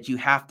risk that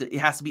it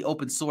has to be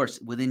open source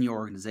within your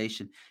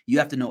organization. You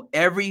have to know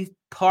every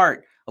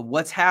part of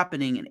what's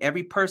happening and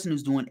every person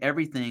who's doing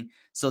everything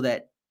so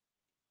that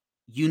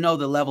you know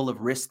the level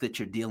of risk that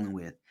you're dealing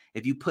with.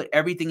 If you put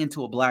everything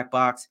into a black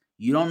box,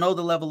 you don't know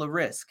the level of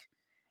risk,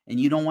 and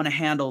you don't want to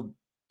handle.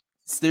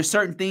 There's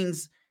certain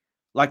things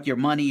like your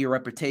money, your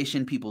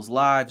reputation, people's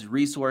lives,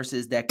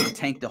 resources that can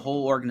tank the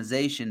whole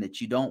organization that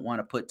you don't want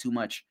to put too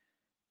much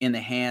in the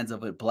hands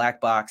of a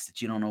black box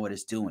that you don't know what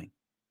it's doing.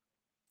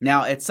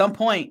 Now, at some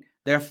point,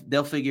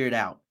 they'll figure it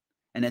out.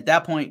 And at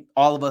that point,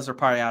 all of us are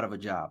probably out of a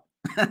job.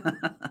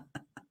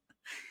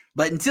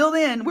 But until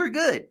then, we're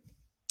good.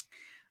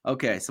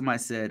 Okay, somebody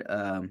said,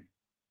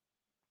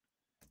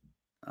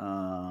 Cut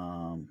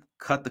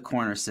the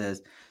Corner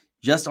says,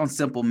 just on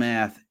simple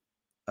math,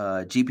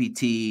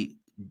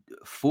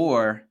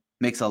 GPT-4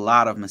 makes a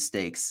lot of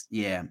mistakes.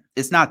 Yeah,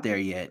 it's not there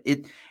yet.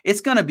 It's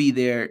going to be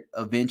there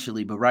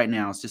eventually, but right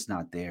now it's just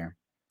not there.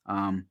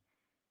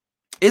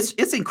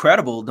 It's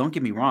incredible. Don't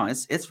get me wrong.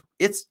 It's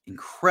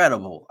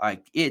incredible.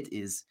 Like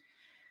it's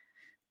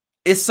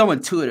so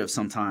intuitive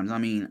sometimes. I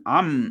mean,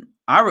 I'm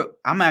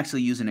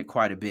actually using it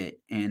quite a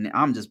bit, and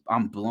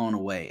I'm blown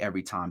away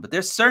every time. But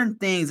there's certain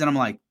things that I'm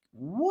like,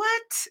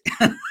 what?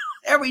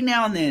 Every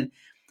now and then,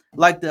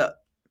 like the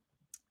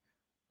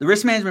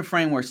risk management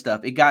framework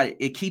stuff.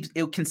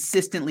 It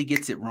consistently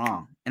gets it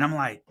wrong, and I'm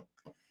like,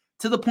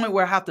 to the point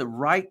where I have to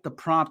write the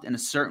prompt in a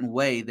certain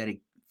way that it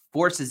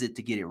forces it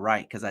to get it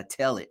right because I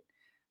tell it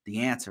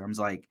the answer. I'm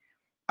like,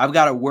 I've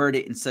got to word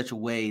it in such a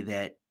way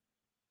that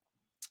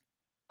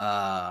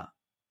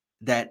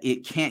that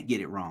it can't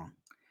get it wrong.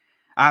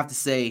 I have to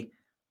say,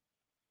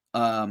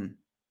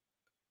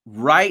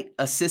 write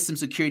a system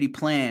security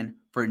plan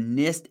for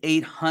NIST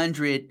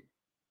 800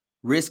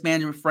 risk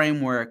management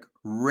framework,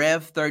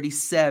 Rev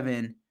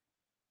 37.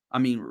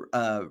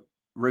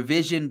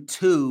 Revision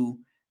 2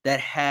 that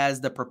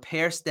has the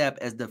prepare step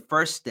as the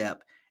first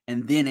step,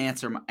 and then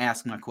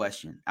ask my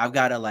question. I've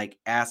got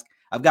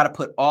to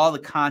put all the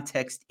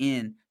context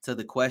in to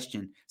the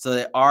question so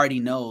that it already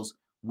knows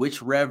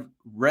which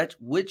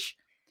which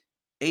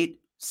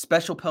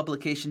special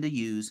publication to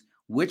use,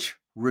 which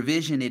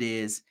revision it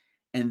is,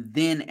 and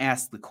then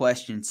ask the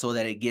question so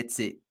that it gets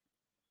it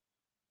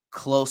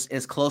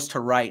as close to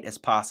right as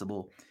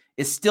possible.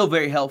 It's still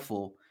very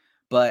helpful,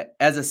 but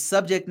as a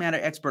subject matter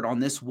expert on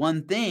this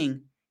one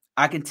thing,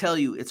 I can tell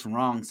you it's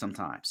wrong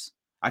sometimes.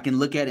 I can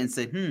look at it and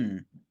say,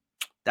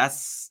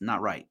 that's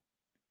not right.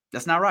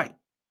 That's not right.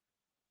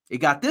 It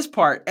got this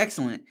part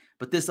excellent,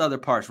 but this other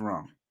part's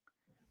wrong.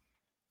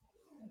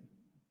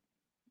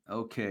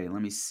 Okay,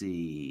 let me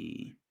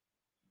see.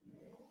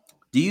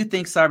 Do you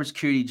think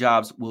cybersecurity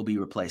jobs will be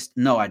replaced?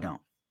 No, I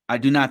don't. I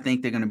do not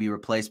think they're going to be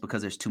replaced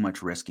because there's too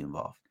much risk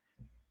involved.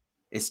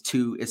 It's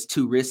too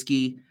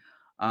risky.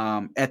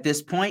 At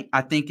this point,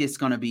 I think it's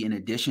going to be an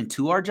addition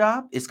to our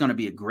job. It's going to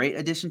be a great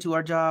addition to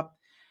our job.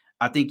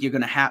 I think you're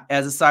going to have,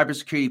 as a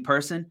cybersecurity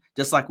person,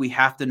 just like we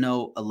have to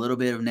know a little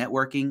bit of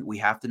networking, we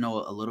have to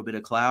know a little bit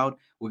of cloud,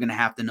 we're going to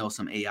have to know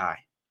some AI.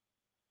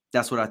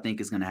 That's what I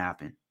think is going to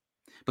happen.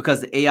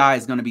 Because the AI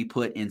is going to be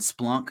put in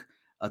Splunk,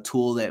 a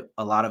tool that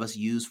a lot of us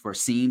use for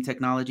SIEM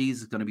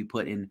technologies. It's going to be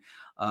put in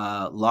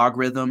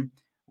Logarithm,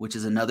 which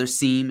is another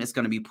SIEM. It's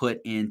going to be put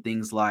in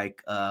things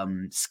like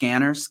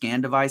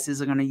scan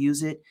devices are going to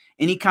use it.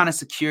 Any kind of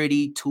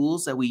security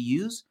tools that we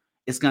use,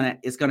 it's going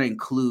to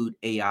include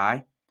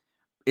AI.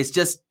 It's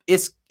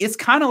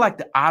kind of like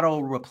the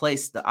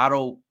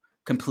auto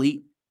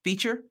complete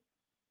feature.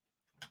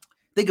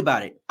 Think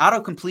about it.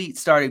 Autocomplete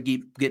started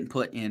getting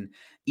put in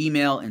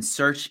email and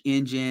search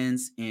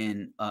engines,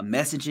 in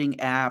messaging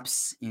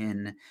apps,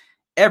 in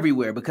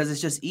everywhere because it's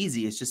just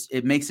easy.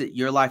 It makes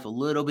your life a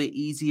little bit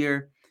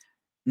easier.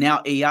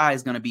 Now AI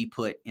is going to be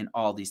put in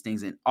all these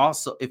things. And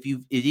also, if you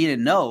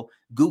didn't know,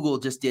 Google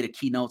just did a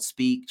keynote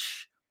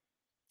speech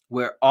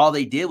where all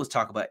they did was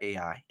talk about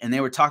AI, and they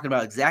were talking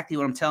about exactly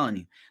what I'm telling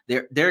you.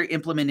 They're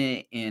implementing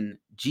it in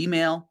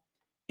Gmail,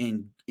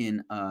 in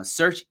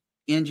search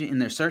engine, in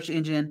their search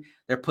engine.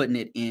 They're putting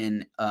it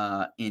in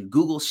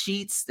Google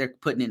Sheets. They're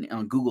putting it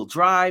on Google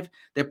Drive.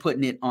 They're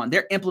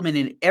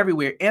implementing it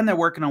everywhere, and they're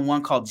working on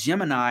one called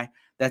Gemini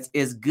that's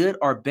as good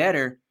or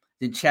better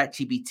than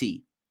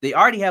ChatGPT. They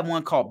already have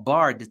one called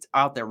Bard that's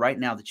out there right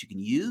now that you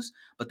can use,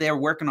 but they're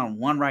working on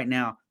one right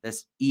now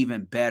that's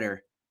even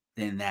better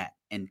than that,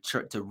 and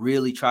to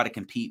really try to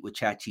compete with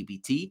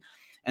ChatGPT.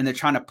 And they're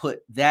trying to put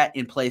that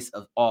in place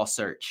of all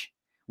search,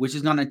 which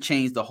is going to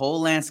change the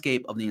whole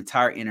landscape of the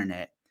entire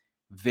internet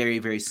very,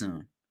 very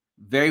soon.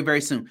 Very,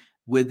 very soon.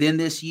 Within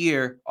this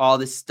year, all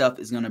this stuff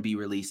is going to be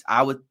released.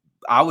 I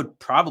would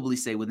probably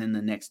say within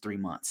the next 3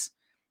 months.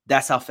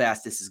 That's how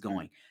fast this is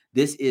going.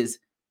 This is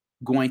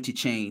going to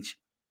change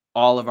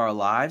all of our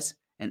lives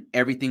and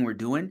everything we're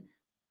doing.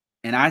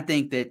 And I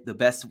think that the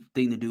best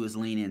thing to do is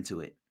lean into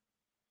it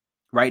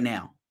right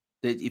now.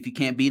 That if you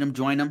can't beat them,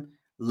 join them,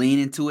 lean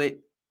into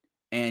it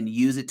and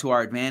use it to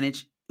our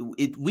advantage.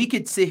 We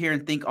could sit here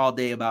and think all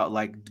day about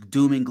like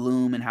doom and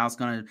gloom and how it's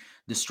going to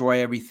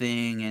destroy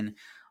everything, and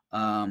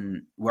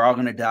we're all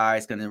going to die.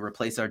 It's going to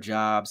replace our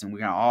jobs, and we're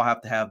going to all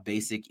have to have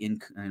basic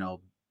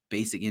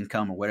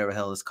income or whatever the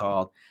hell it's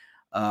called.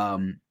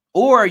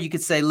 Or you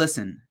could say,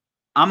 listen,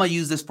 I'm going to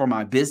use this for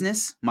my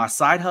business, my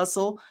side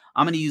hustle.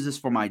 I'm going to use this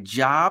for my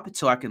job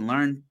so I can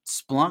learn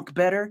Splunk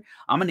better.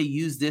 I'm going to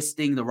use this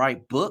thing to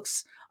write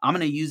books. I'm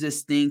going to use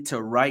this thing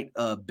to write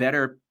a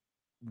better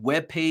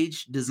web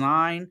page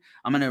design.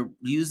 I'm going to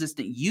use this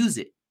thing. Use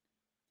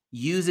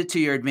it to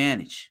your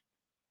advantage.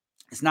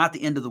 It's not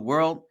the end of the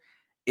world.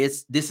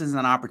 This is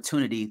an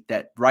opportunity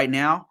that right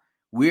now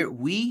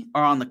we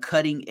are on the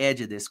cutting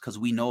edge of this because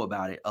we know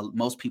about it.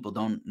 Most people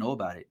don't know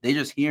about it. They're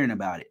just hearing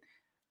about it.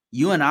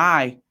 You and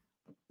I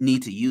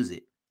need to use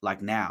it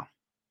like now,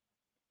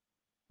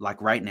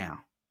 like right now.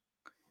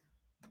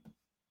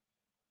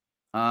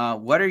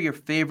 What are your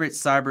favorite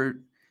cyber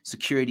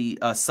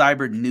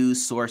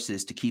news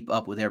sources to keep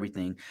up with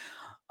everything?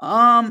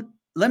 Let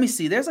me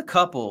see. There's a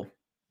couple.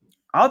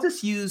 I'll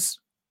just use,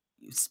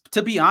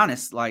 to be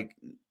honest, like,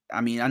 I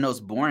mean, I know it's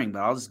boring,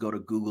 but I'll just go to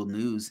Google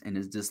News and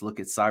just look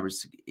at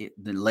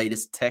the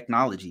latest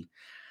technology.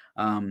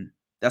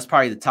 That's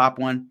probably the top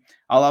one.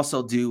 I'll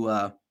also do,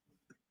 I'll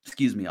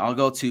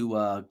go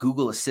to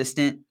Google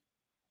Assistant.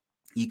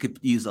 You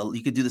could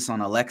do this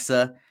on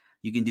Alexa.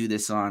 You can do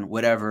this on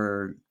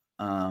whatever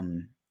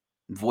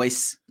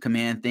voice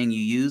command thing you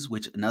use,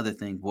 which another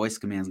thing, voice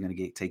command is going to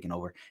get taken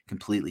over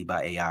completely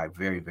by AI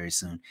very, very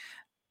soon.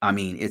 I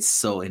mean, it's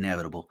so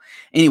inevitable.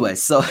 Anyway,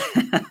 so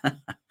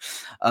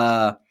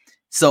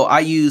so I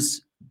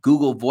use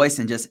Google Voice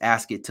and just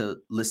ask it to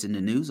listen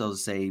to news. I'll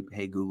say,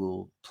 hey,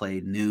 Google,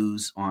 play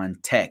news on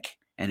tech,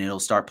 and it'll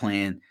start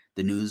playing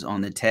the news on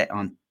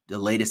the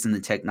latest in the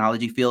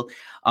technology field.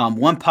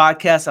 One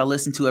podcast I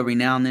listen to every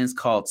now and then is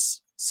called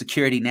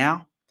Security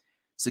Now.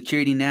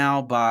 Security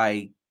Now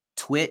by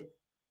Twit.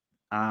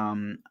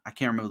 I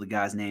can't remember the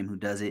guy's name who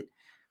does it.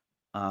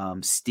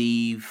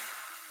 Steve.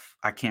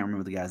 I can't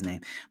remember the guy's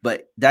name,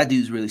 but that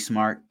dude's really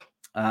smart.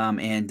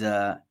 And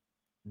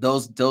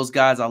those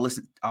guys, I'll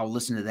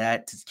listen to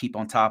that to keep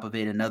on top of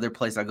it. Another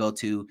place I go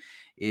to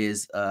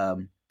is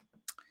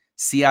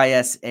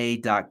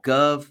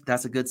CISA.gov.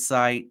 That's a good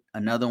site.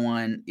 Another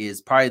one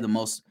is probably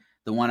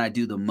the one I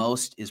do the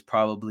most is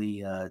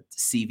probably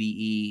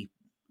CVE.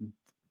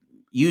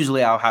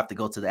 Usually I'll have to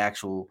go to the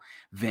actual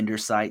vendor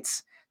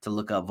sites to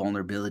look up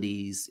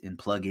vulnerabilities and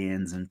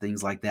plugins and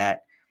things like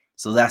that.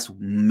 So that's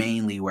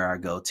mainly where I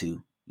go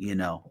to,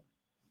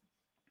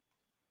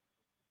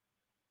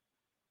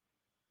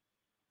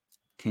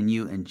 Can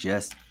you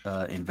invest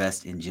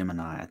in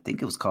Gemini? I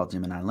think it was called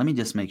Gemini. Let me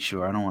just make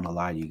sure. I don't want to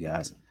lie to you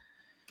guys.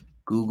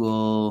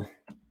 Google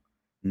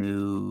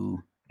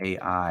new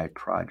AI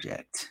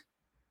project.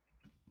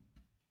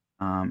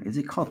 Is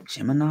it called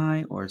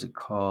Gemini or is it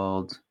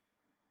called?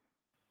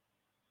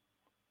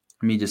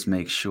 Let me just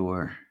make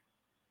sure.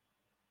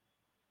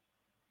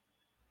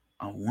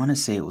 I want to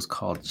say it was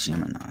called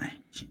Gemini.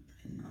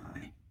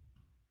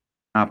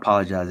 I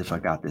apologize if I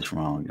got this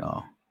wrong,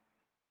 y'all.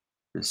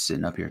 Just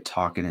sitting up here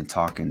talking.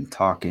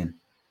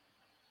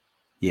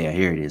 Yeah,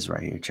 here it is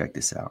right here. Check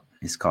this out.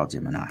 It's called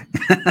Gemini.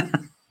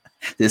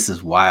 This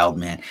is wild,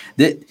 man.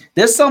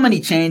 There's so many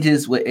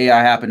changes with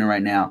AI happening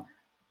right now.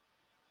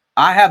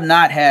 I have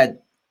not had,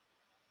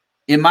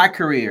 in my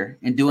career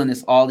and doing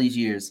this all these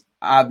years,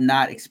 I've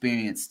not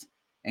experienced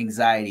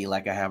anxiety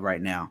like I have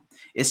right now.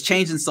 It's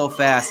changing so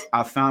fast.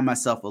 I found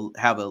myself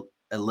have a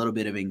little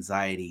bit of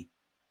anxiety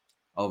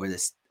over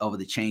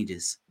the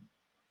changes.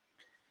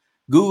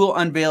 Google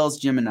unveils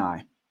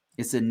Gemini.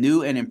 It's a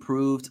new and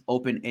improved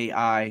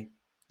OpenAI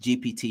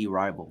GPT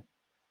rival.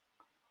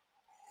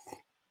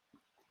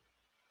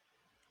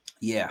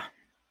 Yeah.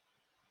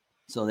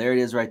 So there it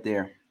is right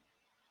there.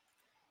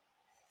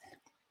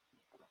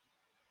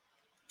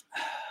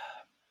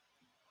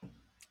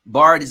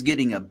 Bard is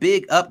getting a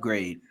big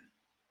upgrade.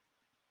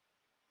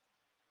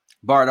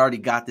 Bard already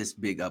got this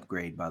big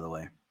upgrade, by the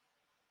way.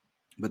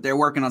 But they're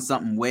working on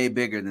something way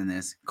bigger than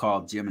this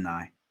called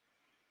Gemini.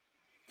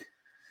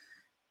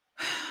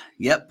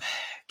 Yep.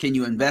 Can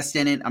you invest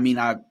in it? I mean,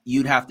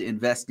 you'd have to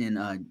invest in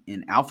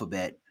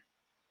Alphabet,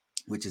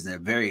 which is a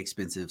very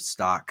expensive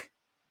stock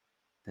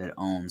that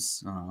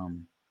owns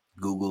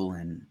Google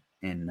and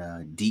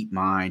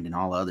DeepMind and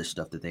all the other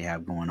stuff that they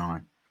have going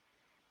on.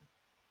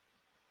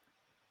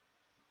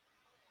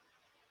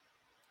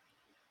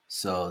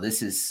 So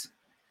this is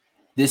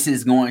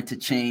going to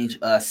change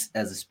us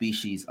as a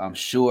species, I'm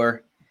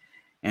sure.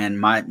 And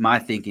my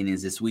thinking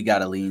is this: we got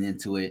to lean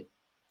into it.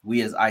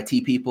 We as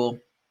IT people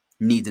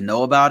need to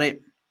know about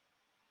it,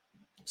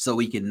 so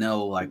we can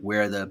know like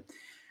where the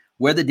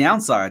where the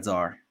downsides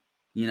are.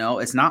 You know,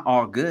 it's not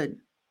all good,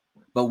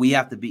 but we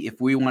have to be, if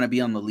we want to be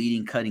on the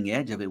leading cutting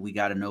edge of it, we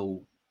got to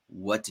know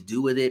what to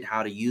do with it,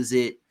 how to use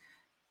it,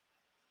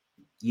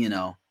 you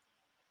know.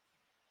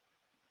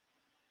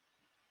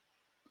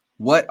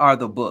 What are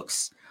the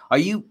books? Are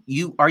you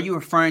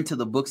referring to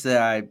the books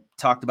that I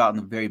talked about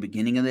in the very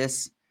beginning of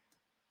this?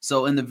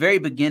 So in the very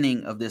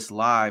beginning of this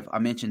live, I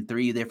mentioned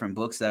 3 different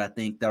books that I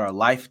think that are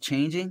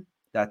life-changing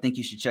that I think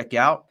you should check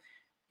out.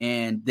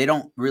 And they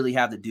don't really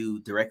have to do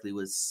directly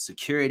with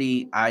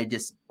security.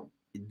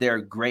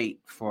 They're great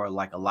for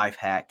like a life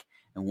hack.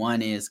 And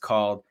one is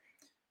called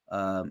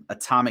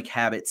Atomic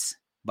Habits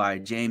by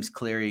James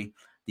Cleary.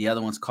 The other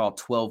one's called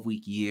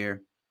 12-Week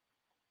Year.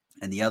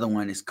 And the other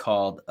one is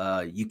called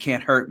You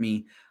Can't Hurt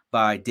Me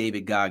by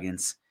David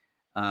Goggins.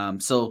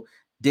 So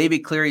David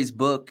Cleary's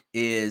book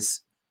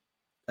is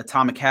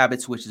Atomic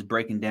Habits, which is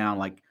breaking down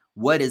like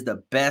what is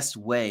the best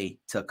way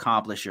to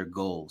accomplish your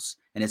goals.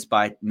 And it's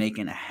by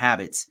making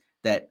habits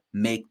that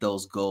make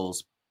those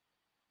goals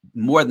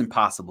more than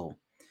possible,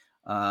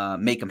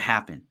 make them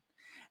happen.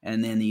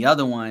 And then the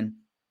other one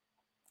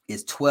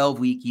is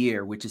 12-Week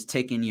Year, which is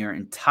taking your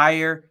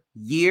entire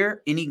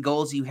year, any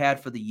goals you had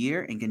for the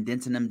year, and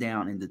condensing them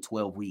down into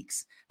 12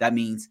 weeks. That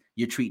means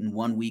you're treating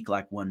 1 week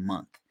like 1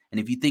 month. And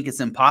if you think it's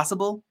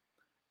impossible,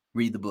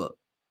 read the book,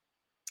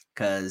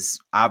 because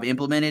I've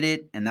implemented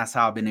it, and that's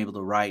how I've been able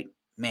to write.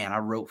 Man, I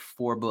wrote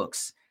 4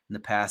 books in the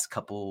past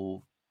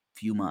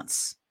few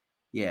months.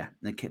 Yeah,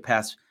 in the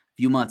past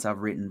few months I've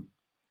written.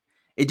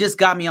 It just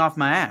got me off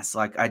my ass.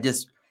 Like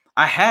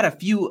I had a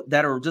few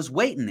that are just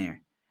waiting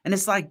there. And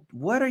it's like,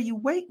 what are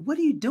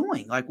you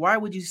doing? Like, why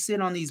would you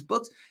sit on these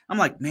books? I'm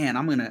like, man,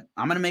 I'm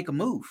gonna make a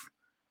move.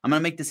 I'm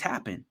gonna make this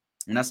happen.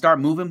 And I start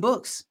moving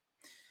books.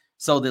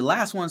 So the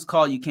last one's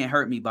called You Can't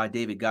Hurt Me by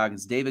David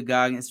Goggins. David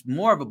Goggins,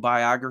 more of a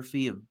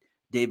biography of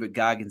David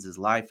Goggins'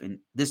 life. And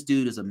this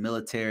dude is a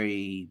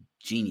military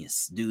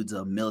genius. Dude's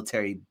a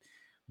military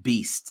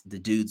beast.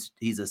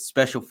 He's a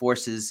special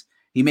forces.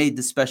 He made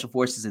the special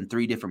forces in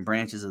 3 different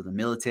branches of the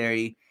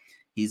military.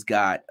 He's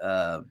got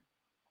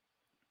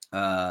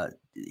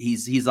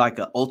he's like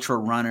an ultra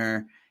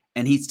runner,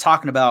 and he's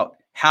talking about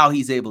how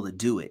he's able to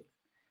do it.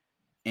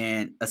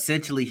 And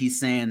essentially he's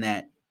saying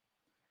that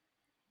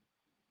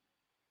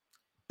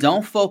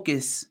don't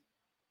focus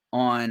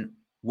on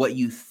what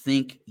you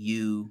think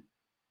you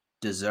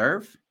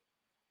deserve.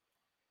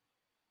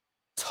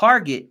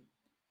 Target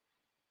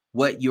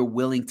what you're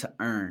willing to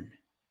earn.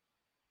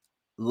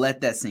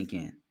 Let that sink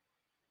in.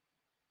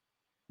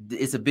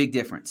 It's a big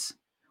difference.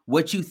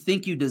 What you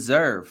think you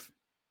deserve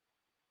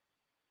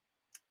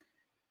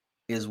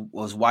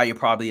was why you're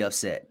probably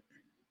upset,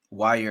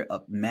 why you're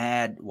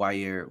mad, why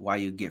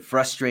you get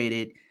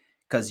frustrated,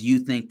 because you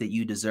think that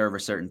you deserve a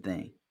certain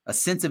thing. A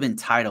sense of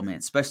entitlement,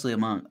 especially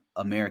among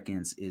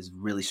Americans, is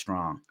really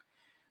strong.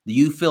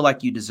 You feel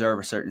like you deserve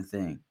a certain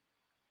thing,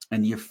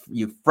 and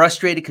you're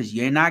frustrated because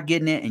you're not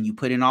getting it, and you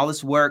put in all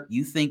this work.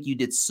 You think you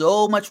did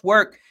so much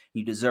work,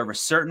 you deserve a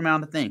certain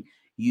amount of thing.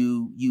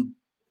 You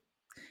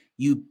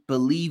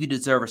believe you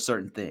deserve a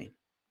certain thing.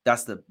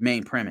 That's the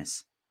main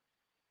premise.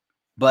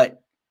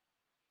 But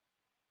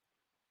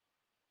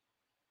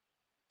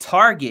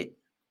target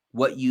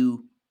what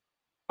you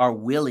are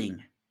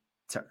willing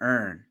to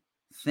earn.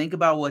 Think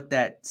about what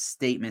that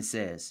statement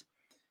says.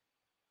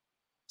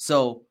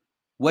 So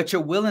what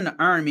you're willing to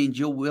earn means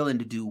you're willing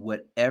to do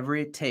whatever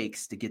it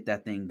takes to get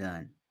that thing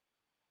done.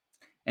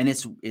 And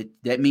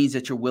that means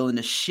that you're willing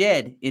to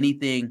shed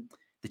anything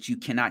that you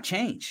cannot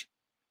change.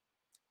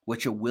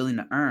 What you're willing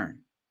to earn.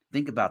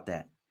 Think about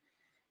that.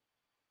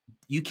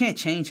 You can't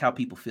change how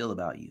people feel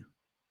about you.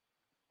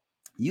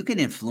 You can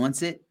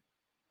influence it.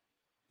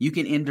 You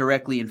can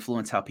indirectly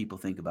influence how people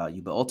think about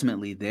you, but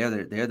ultimately they're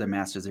the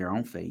masters of their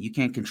own fate. I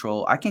can't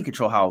control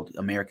how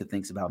America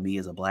thinks about me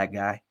as a black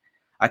guy.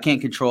 I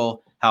can't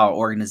control how our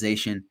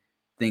organization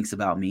thinks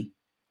about me,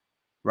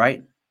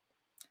 right?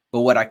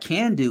 But what I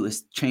can do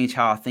is change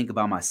how I think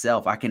about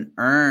myself. I can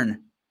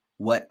earn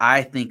what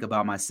I think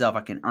about myself.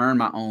 I can earn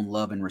my own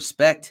love and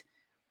respect,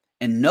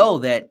 and know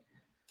that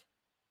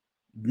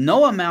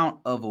no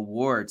amount of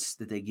awards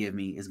that they give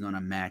me is going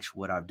to match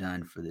what I've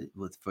done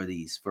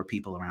for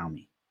people around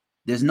me.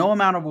 There's no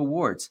amount of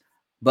rewards,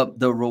 but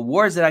the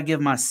rewards that I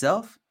give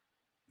myself,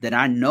 that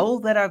I know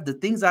that the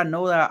things I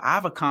know that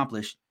I've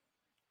accomplished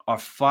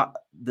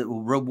the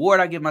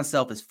reward I give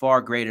myself is far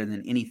greater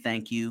than any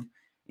thank you,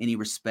 any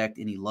respect,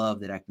 any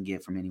love that I can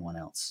get from anyone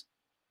else.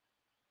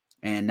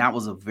 And that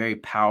was a very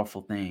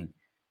powerful thing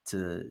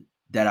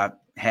that I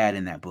had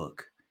in that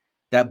book.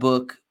 That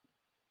book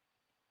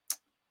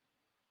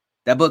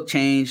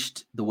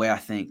changed the way I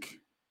think,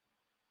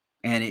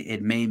 and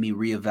it made me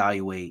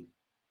reevaluate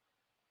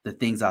the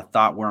things I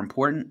thought were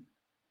important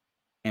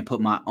and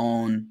put my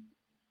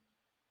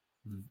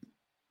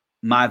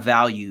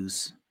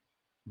values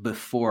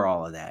before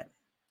all of that.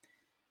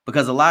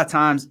 Because a lot of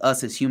times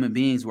us as human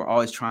beings, we're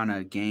always trying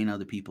to gain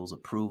other people's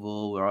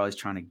approval. We're always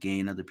trying to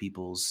gain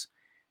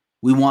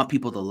we want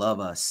people to love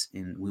us,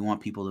 and we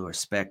want people to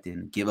respect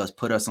and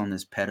put us on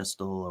this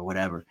pedestal or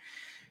whatever.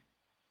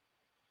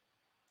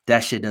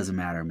 that shit doesn't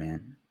matter,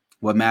 man.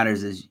 What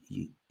matters is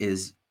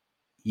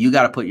you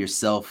got to put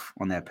yourself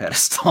on that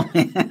pedestal,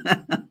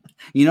 man.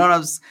 You know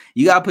what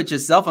you got to put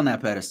yourself on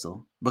that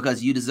pedestal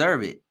because you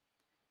deserve it.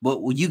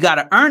 But you got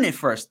to earn it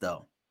first,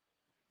 though.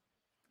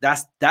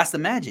 That's the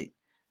magic.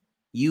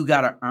 You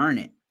got to earn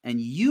it,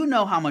 and you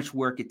know how much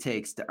work it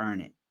takes to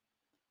earn it.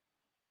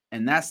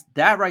 And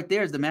that right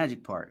there is the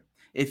magic part.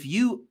 If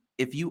you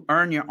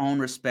earn your own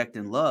respect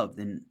and love,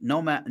 then no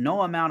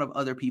amount of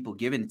other people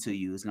giving it to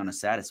you is going to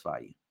satisfy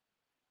you.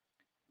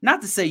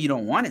 Not to say you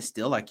don't want it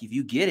still. Like if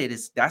you get it,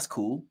 that's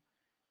cool.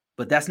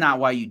 But that's not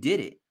why you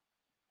did it.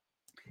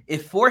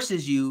 It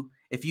forces you,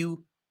 if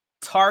you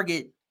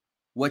target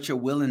what you're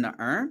willing to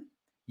earn,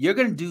 you're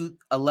going to do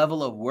a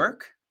level of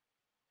work.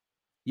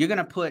 You're going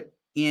to put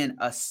in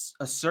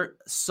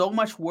so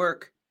much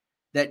work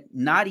that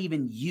not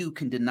even you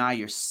can deny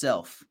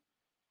yourself.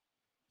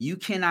 You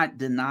cannot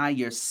deny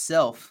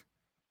yourself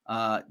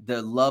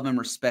the love and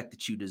respect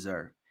that you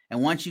deserve.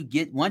 And once you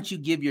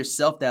give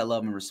yourself that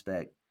love and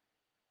respect,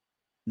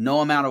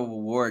 no amount of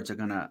rewards are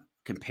going to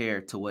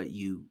compare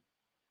to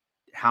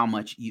how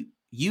much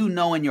you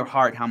know in your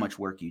heart how much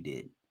work you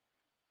did.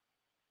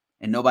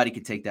 And nobody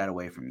can take that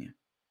away from you.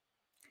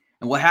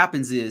 And what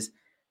happens is,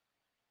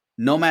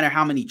 no matter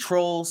how many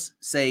trolls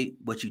say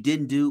what you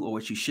didn't do or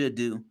what you should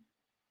do,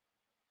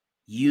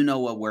 you know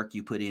what work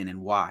you put in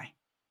and why.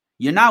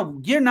 You're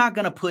not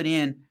going to put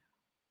in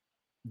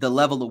the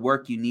level of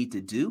work you need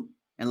to do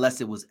unless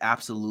it was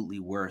absolutely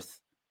worth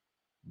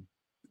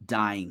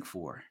dying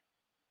for.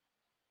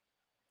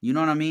 You know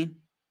what I mean?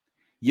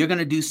 You're going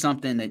to do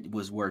something that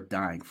was worth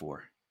dying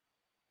for.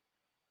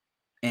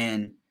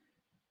 And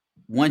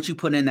once you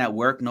put in that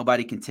work,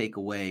 nobody can take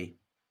away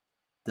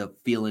the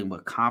feeling of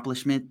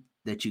accomplishment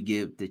that you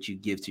give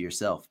to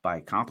yourself by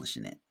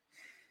accomplishing it.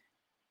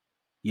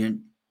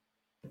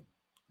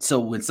 So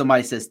when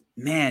somebody says,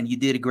 "Man, you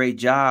did a great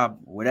job,"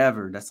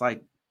 whatever, that's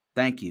like,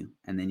 "Thank you."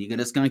 And then you're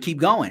just going to keep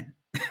going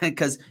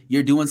because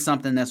you're doing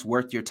something that's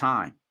worth your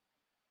time.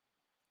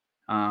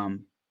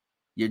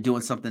 You're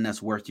doing something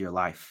that's worth your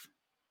life.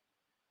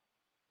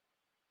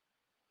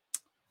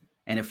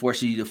 And it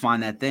forces you to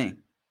find that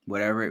thing,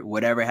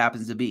 whatever it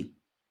happens to be.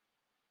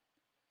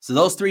 So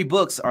those 3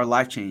 books are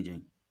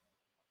life-changing.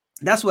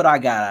 That's what I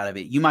got out of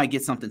it. You might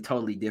get something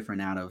totally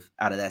different out of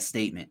that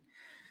statement.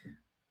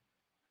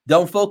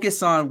 Don't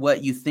focus on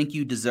what you think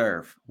you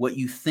deserve.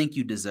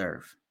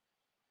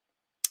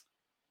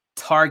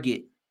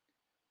 Target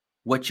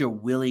what you're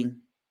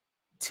willing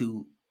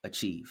to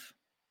achieve.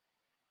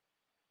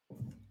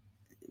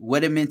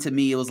 What it meant to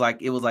me, it was like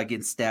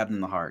getting stabbed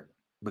in the heart,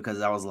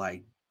 because I was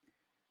like,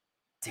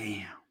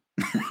 damn.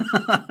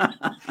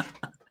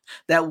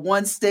 That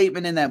one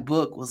statement in that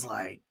book was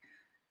like,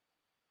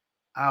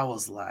 I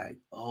was like,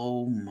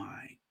 oh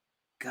my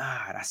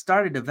God. I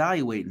started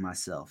evaluating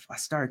myself. I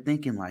started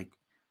thinking, like,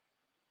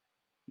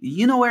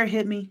 you know where it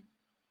hit me?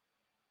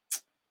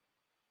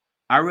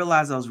 I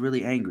realized I was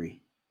really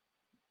angry.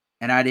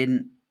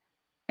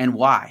 And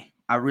why?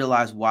 I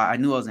realized why. I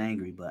knew I was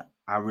angry, but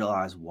I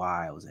realized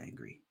why I was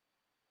angry.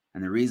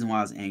 And the reason why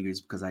I was angry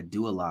is because I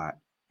do a lot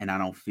and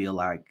I feel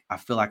like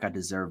I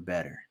deserve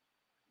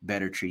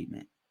better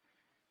treatment.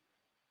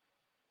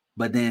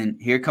 But then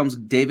here comes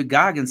David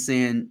Goggins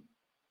saying,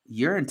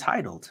 you're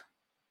entitled.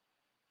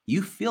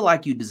 You feel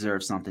like you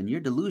deserve something. You're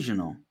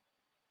delusional.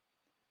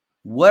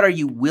 What are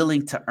you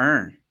willing to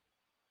earn?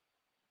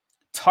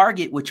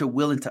 Target what you're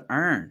willing to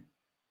earn.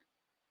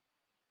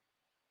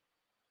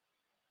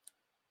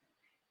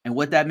 And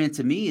what that meant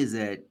to me is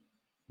that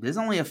there's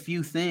only a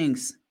few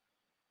things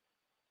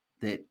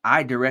that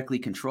I directly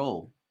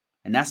control,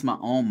 and that's my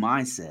own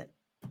mindset.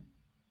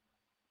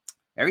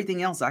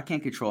 Everything else, I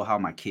can't control how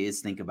my kids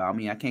think about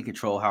me. I can't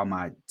control how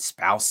my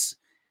spouse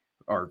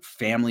or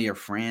family or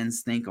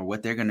friends think or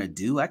what they're going to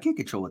do. I can't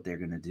control what they're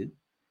going to do.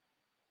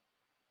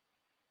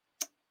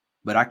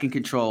 But I can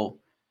control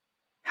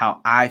how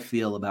I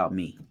feel about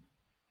me.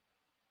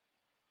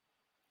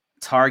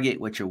 Target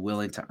what you're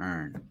willing to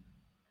earn.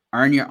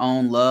 Earn your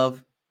own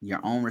love, your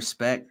own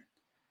respect.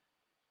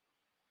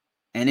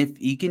 And if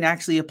you can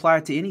actually apply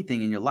it to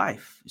anything in your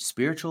life, your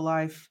spiritual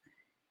life,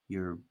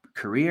 your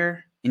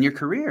career,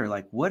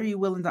 like, what are you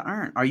willing to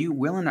earn? Are you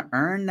willing to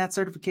earn that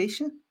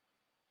certification?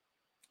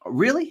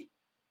 Really?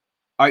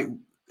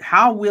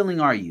 How willing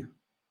are you?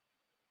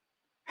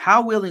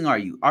 How willing are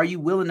you? Are you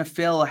willing to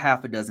fail a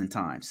half a dozen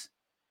times?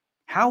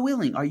 How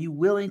willing are you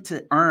willing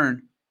to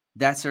earn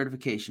that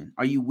certification?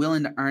 Are you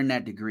willing to earn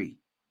that degree?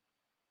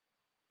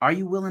 Are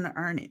you willing to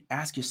earn it?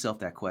 Ask yourself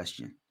that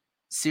question.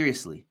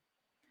 Seriously.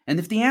 And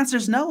if the answer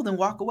is no, then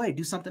walk away.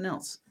 Do something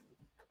else.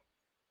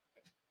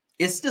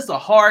 It's just a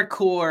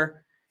hardcore.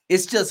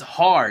 It's just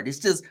hard. It's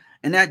just,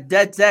 and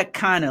that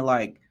kind of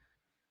like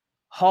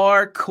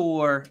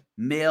hardcore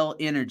male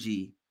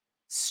energy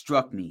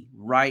struck me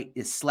right.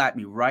 It slapped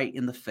me right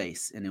in the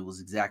face. And it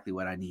was exactly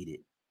what I needed.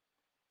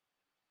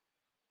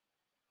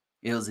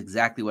 It was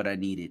exactly what I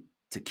needed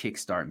to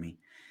kickstart me.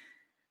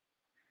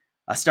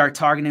 I start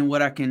targeting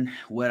what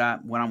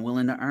I'm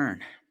willing to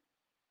earn.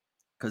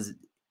 Because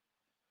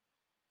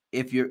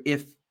if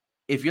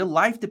your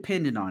life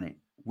depended on it,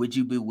 would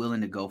you be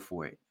willing to go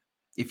for it?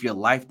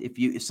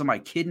 If somebody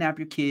kidnap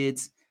your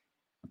kids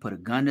and put a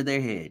gun to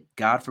their head,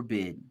 God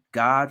forbid,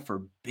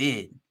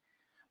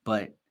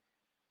 but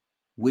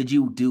would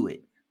you do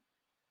it?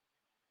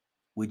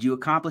 Would you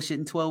accomplish it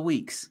in 12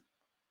 weeks?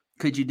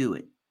 Could you do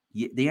it?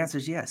 The answer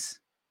is yes.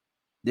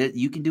 That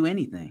you can do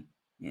anything.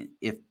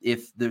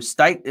 If the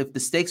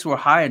stakes were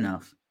high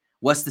enough,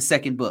 what's the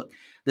second book?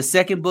 The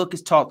second book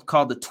is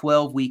called the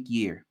 12-week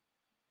year.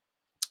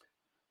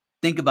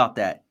 Think about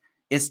that.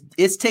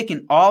 It's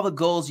taking all the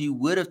goals you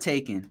would have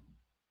taken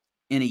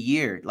in a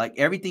year, like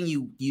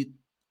everything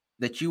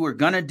that you were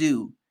gonna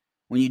do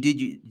when you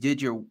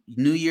did your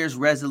New Year's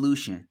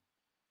resolution.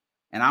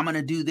 And I'm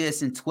gonna do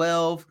this in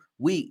 12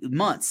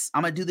 months.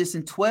 I'm gonna do this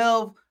in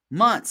 12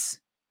 months.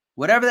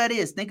 Whatever that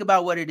is, think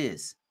about what it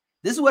is.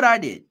 This is what I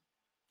did.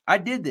 I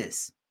did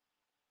this.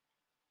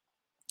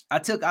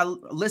 I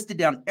listed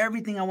down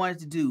everything I wanted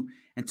to do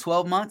in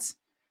 12 months.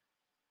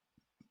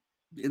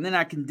 And then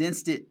I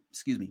condensed it,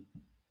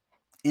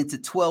 into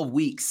 12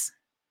 weeks.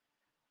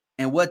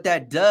 And what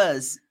that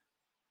does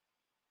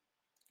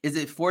is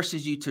it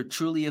forces you to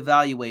truly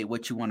evaluate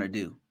what you want to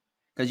do,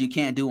 because you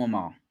can't do them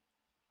all.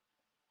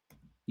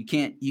 You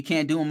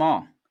can't do them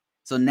all.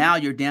 So now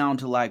you're down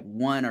to like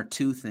one or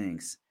two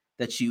things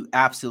that you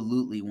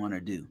absolutely want to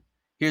do.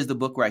 Here's the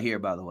book right here,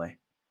 by the way,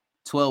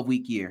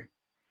 12-week year.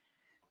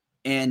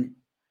 And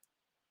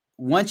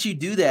once you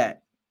do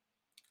that,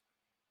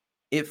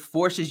 it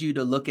forces you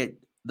to look at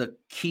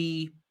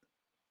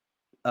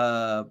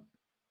the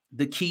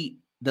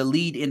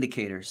lead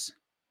indicators.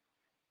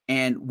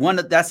 And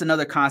that's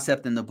another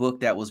concept in the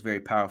book that was very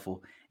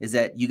powerful, is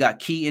that you got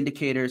key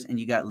indicators and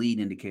you got lead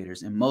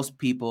indicators. And most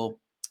people,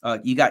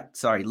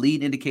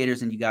 lead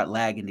indicators and you got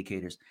lag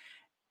indicators.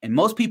 And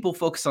most people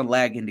focus on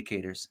lag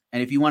indicators.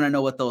 And if you want to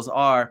know what those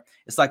are,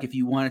 it's like if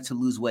you wanted to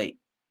lose weight,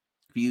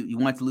 if you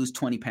want to lose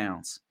 20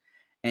 pounds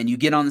and you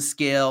get on the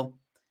scale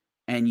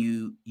and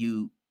you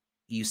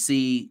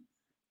see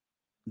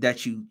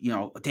that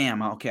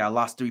damn, okay, I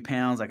lost 3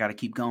 pounds. I got to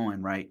keep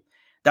going, right?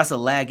 That's a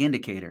lag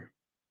indicator.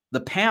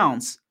 The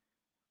pounds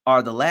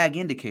are the lag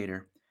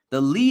indicator.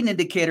 The lead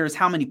indicator is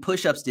how many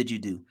push-ups did you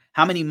do?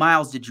 How many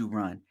miles did you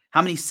run?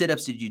 How many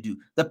sit-ups did you do?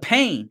 The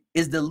pain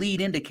is the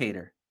lead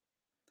indicator.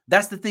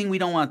 That's the thing we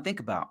don't want to think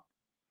about.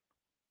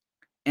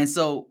 And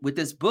so with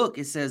this book,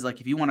 it says, like,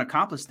 if you want to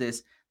accomplish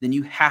this, then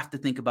you have to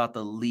think about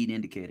the lead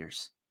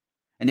indicators.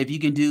 And if you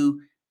can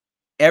do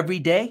every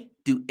day,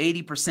 do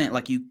 80%,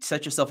 like you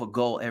set yourself a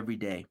goal every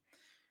day.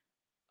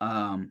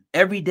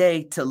 Every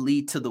day to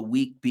lead to the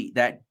week,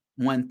 that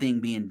one thing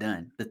being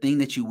done. The thing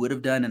that you would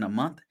have done in a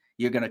month,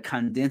 you're going to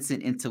condense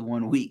it into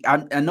 1 week.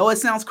 I know it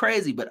sounds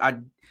crazy, but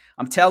I'm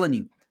telling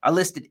you, I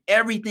listed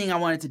everything I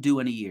wanted to do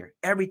in a year,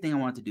 everything I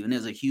wanted to do. And it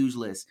was a huge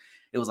list.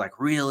 It was like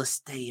real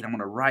estate. I'm going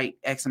to write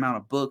X amount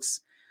of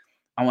books.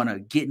 I want to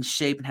get in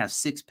shape and have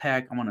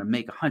 6-pack. I want to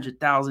make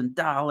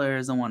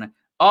 $100,000. I want to,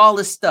 all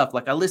this stuff.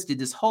 Like I listed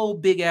this whole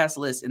big ass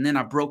list. And then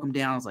I broke them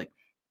down. I was like,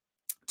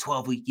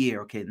 12-week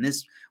year. Okay. And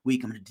this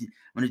week I'm going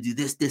to do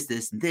this,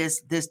 and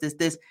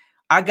this.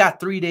 I got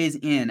 3 days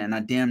in and I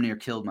damn near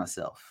killed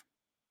myself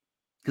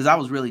because I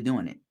was really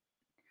doing it.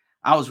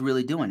 I was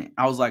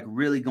like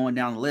really going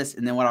down the list.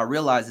 And then what I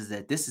realized is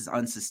that this is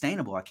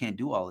unsustainable. I can't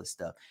do all this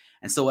stuff.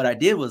 And so what I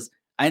did was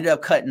I ended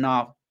up cutting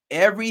off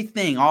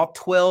everything, all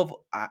 12.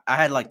 I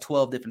had like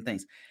 12 different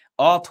things.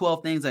 All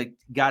 12 things, I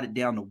got it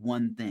down to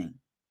one thing,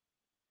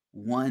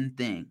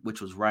 which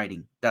was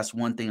writing. That's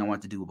one thing I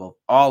want to do above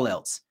all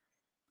else.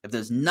 If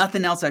there's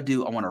nothing else I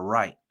do, I want to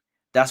write.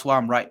 That's why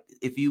I'm writing.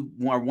 If you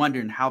are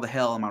wondering how the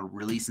hell am I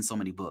releasing so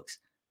many books,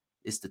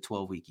 it's the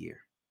 12-week year.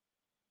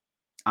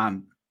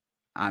 I'm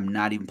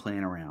not even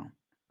playing around.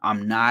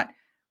 I'm not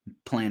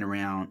playing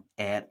around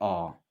at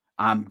all.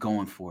 I'm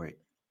going for it.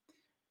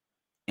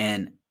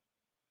 And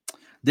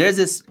there's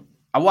this,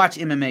 I watch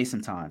MMA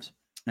sometimes,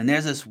 and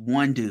there's this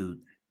one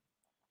dude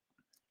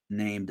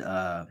named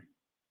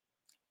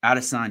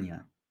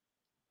Adesanya,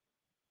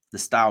 the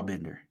style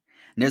bender.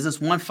 And there's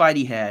this one fight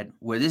he had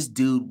where this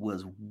dude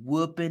was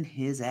whooping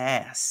his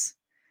ass.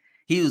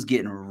 He was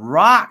getting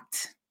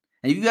rocked.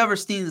 And if you've ever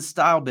seen the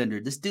style bender,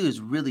 this dude is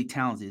really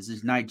talented. It's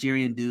this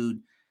Nigerian dude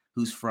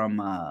who's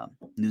from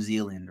New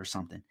Zealand or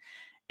something.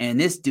 And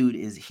this dude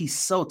he's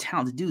so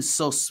talented. The dude's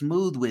so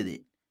smooth with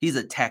it. He's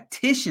a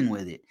tactician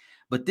with it.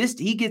 But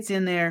he gets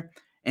in there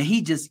and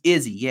he just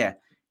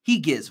he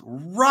gets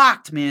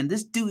rocked, man.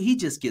 This dude,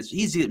 he's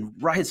getting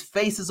right. His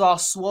face is all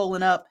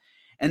swollen up.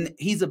 And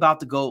he's about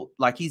to go,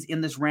 like he's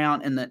in this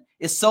round, and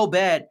it's so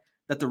bad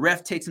that the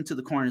ref takes him to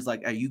the corner. He's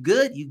like, "Are you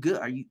good? You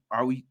good?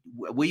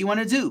 What do you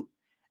want to do?"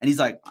 And he's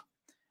like,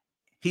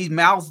 he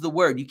mouths the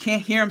word. You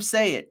can't hear him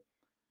say it,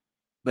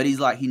 but he's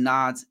like, he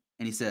nods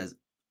and he says,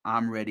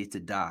 "I'm ready to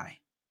die."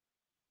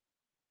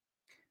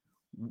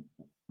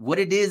 What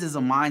it is a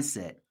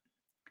mindset.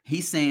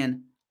 He's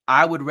saying,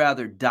 I would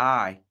rather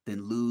die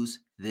than lose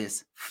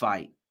this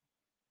fight.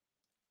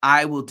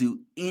 I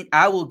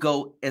will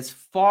go as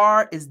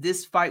far as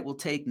this fight will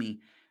take me.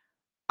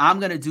 I'm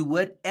going to do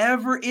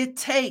whatever it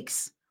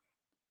takes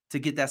to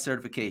get that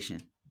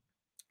certification,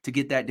 to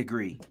get that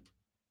degree,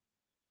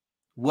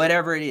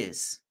 whatever it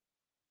is.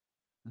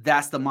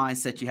 That's the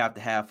mindset you have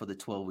to have for the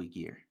 12-week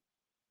year.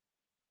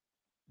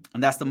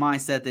 And that's the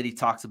mindset that he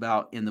talks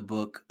about in the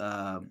book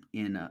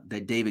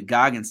that David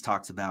Goggins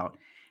talks about,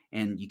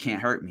 and You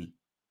Can't Hurt Me.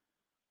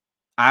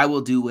 I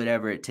will do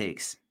whatever it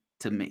takes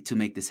to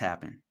make this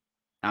happen.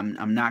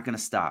 I'm not going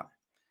to stop.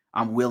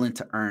 I'm willing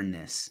to earn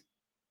this.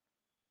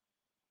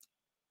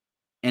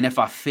 And if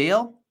I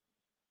fail,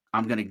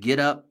 I'm going to get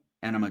up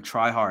and I'm going to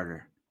try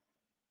harder.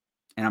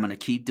 And I'm going to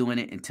keep doing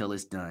it until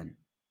it's done.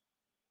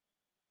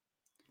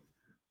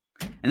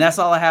 And that's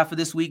all I have for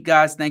this week,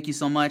 guys. Thank you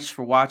so much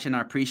for watching.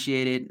 I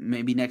appreciate it.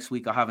 Maybe next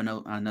week I'll have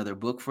another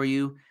book for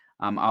you.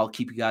 I'll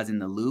keep you guys in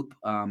the loop.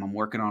 I'm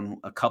working on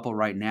a couple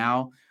right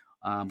now.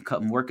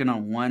 I'm working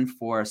on one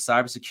for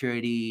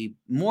cybersecurity,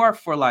 more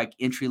for like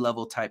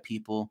entry-level type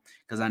people,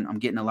 because I'm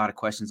getting a lot of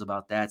questions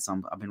about that.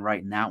 So I've been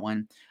writing that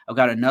one. I've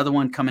got another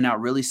one coming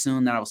out really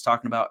soon that I was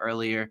talking about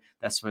earlier.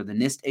 That's for the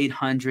NIST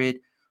 800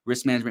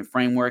 risk management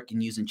framework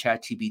and using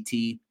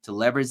ChatGPT to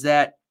leverage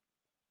that.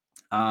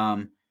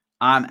 I'm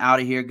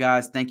out of here,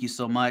 guys. Thank you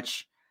so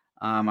much.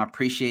 I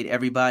appreciate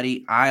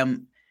everybody. I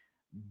am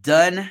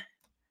done.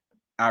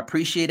 I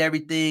appreciate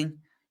everything.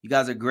 You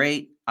guys are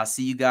great. I'll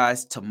see you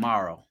guys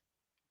tomorrow.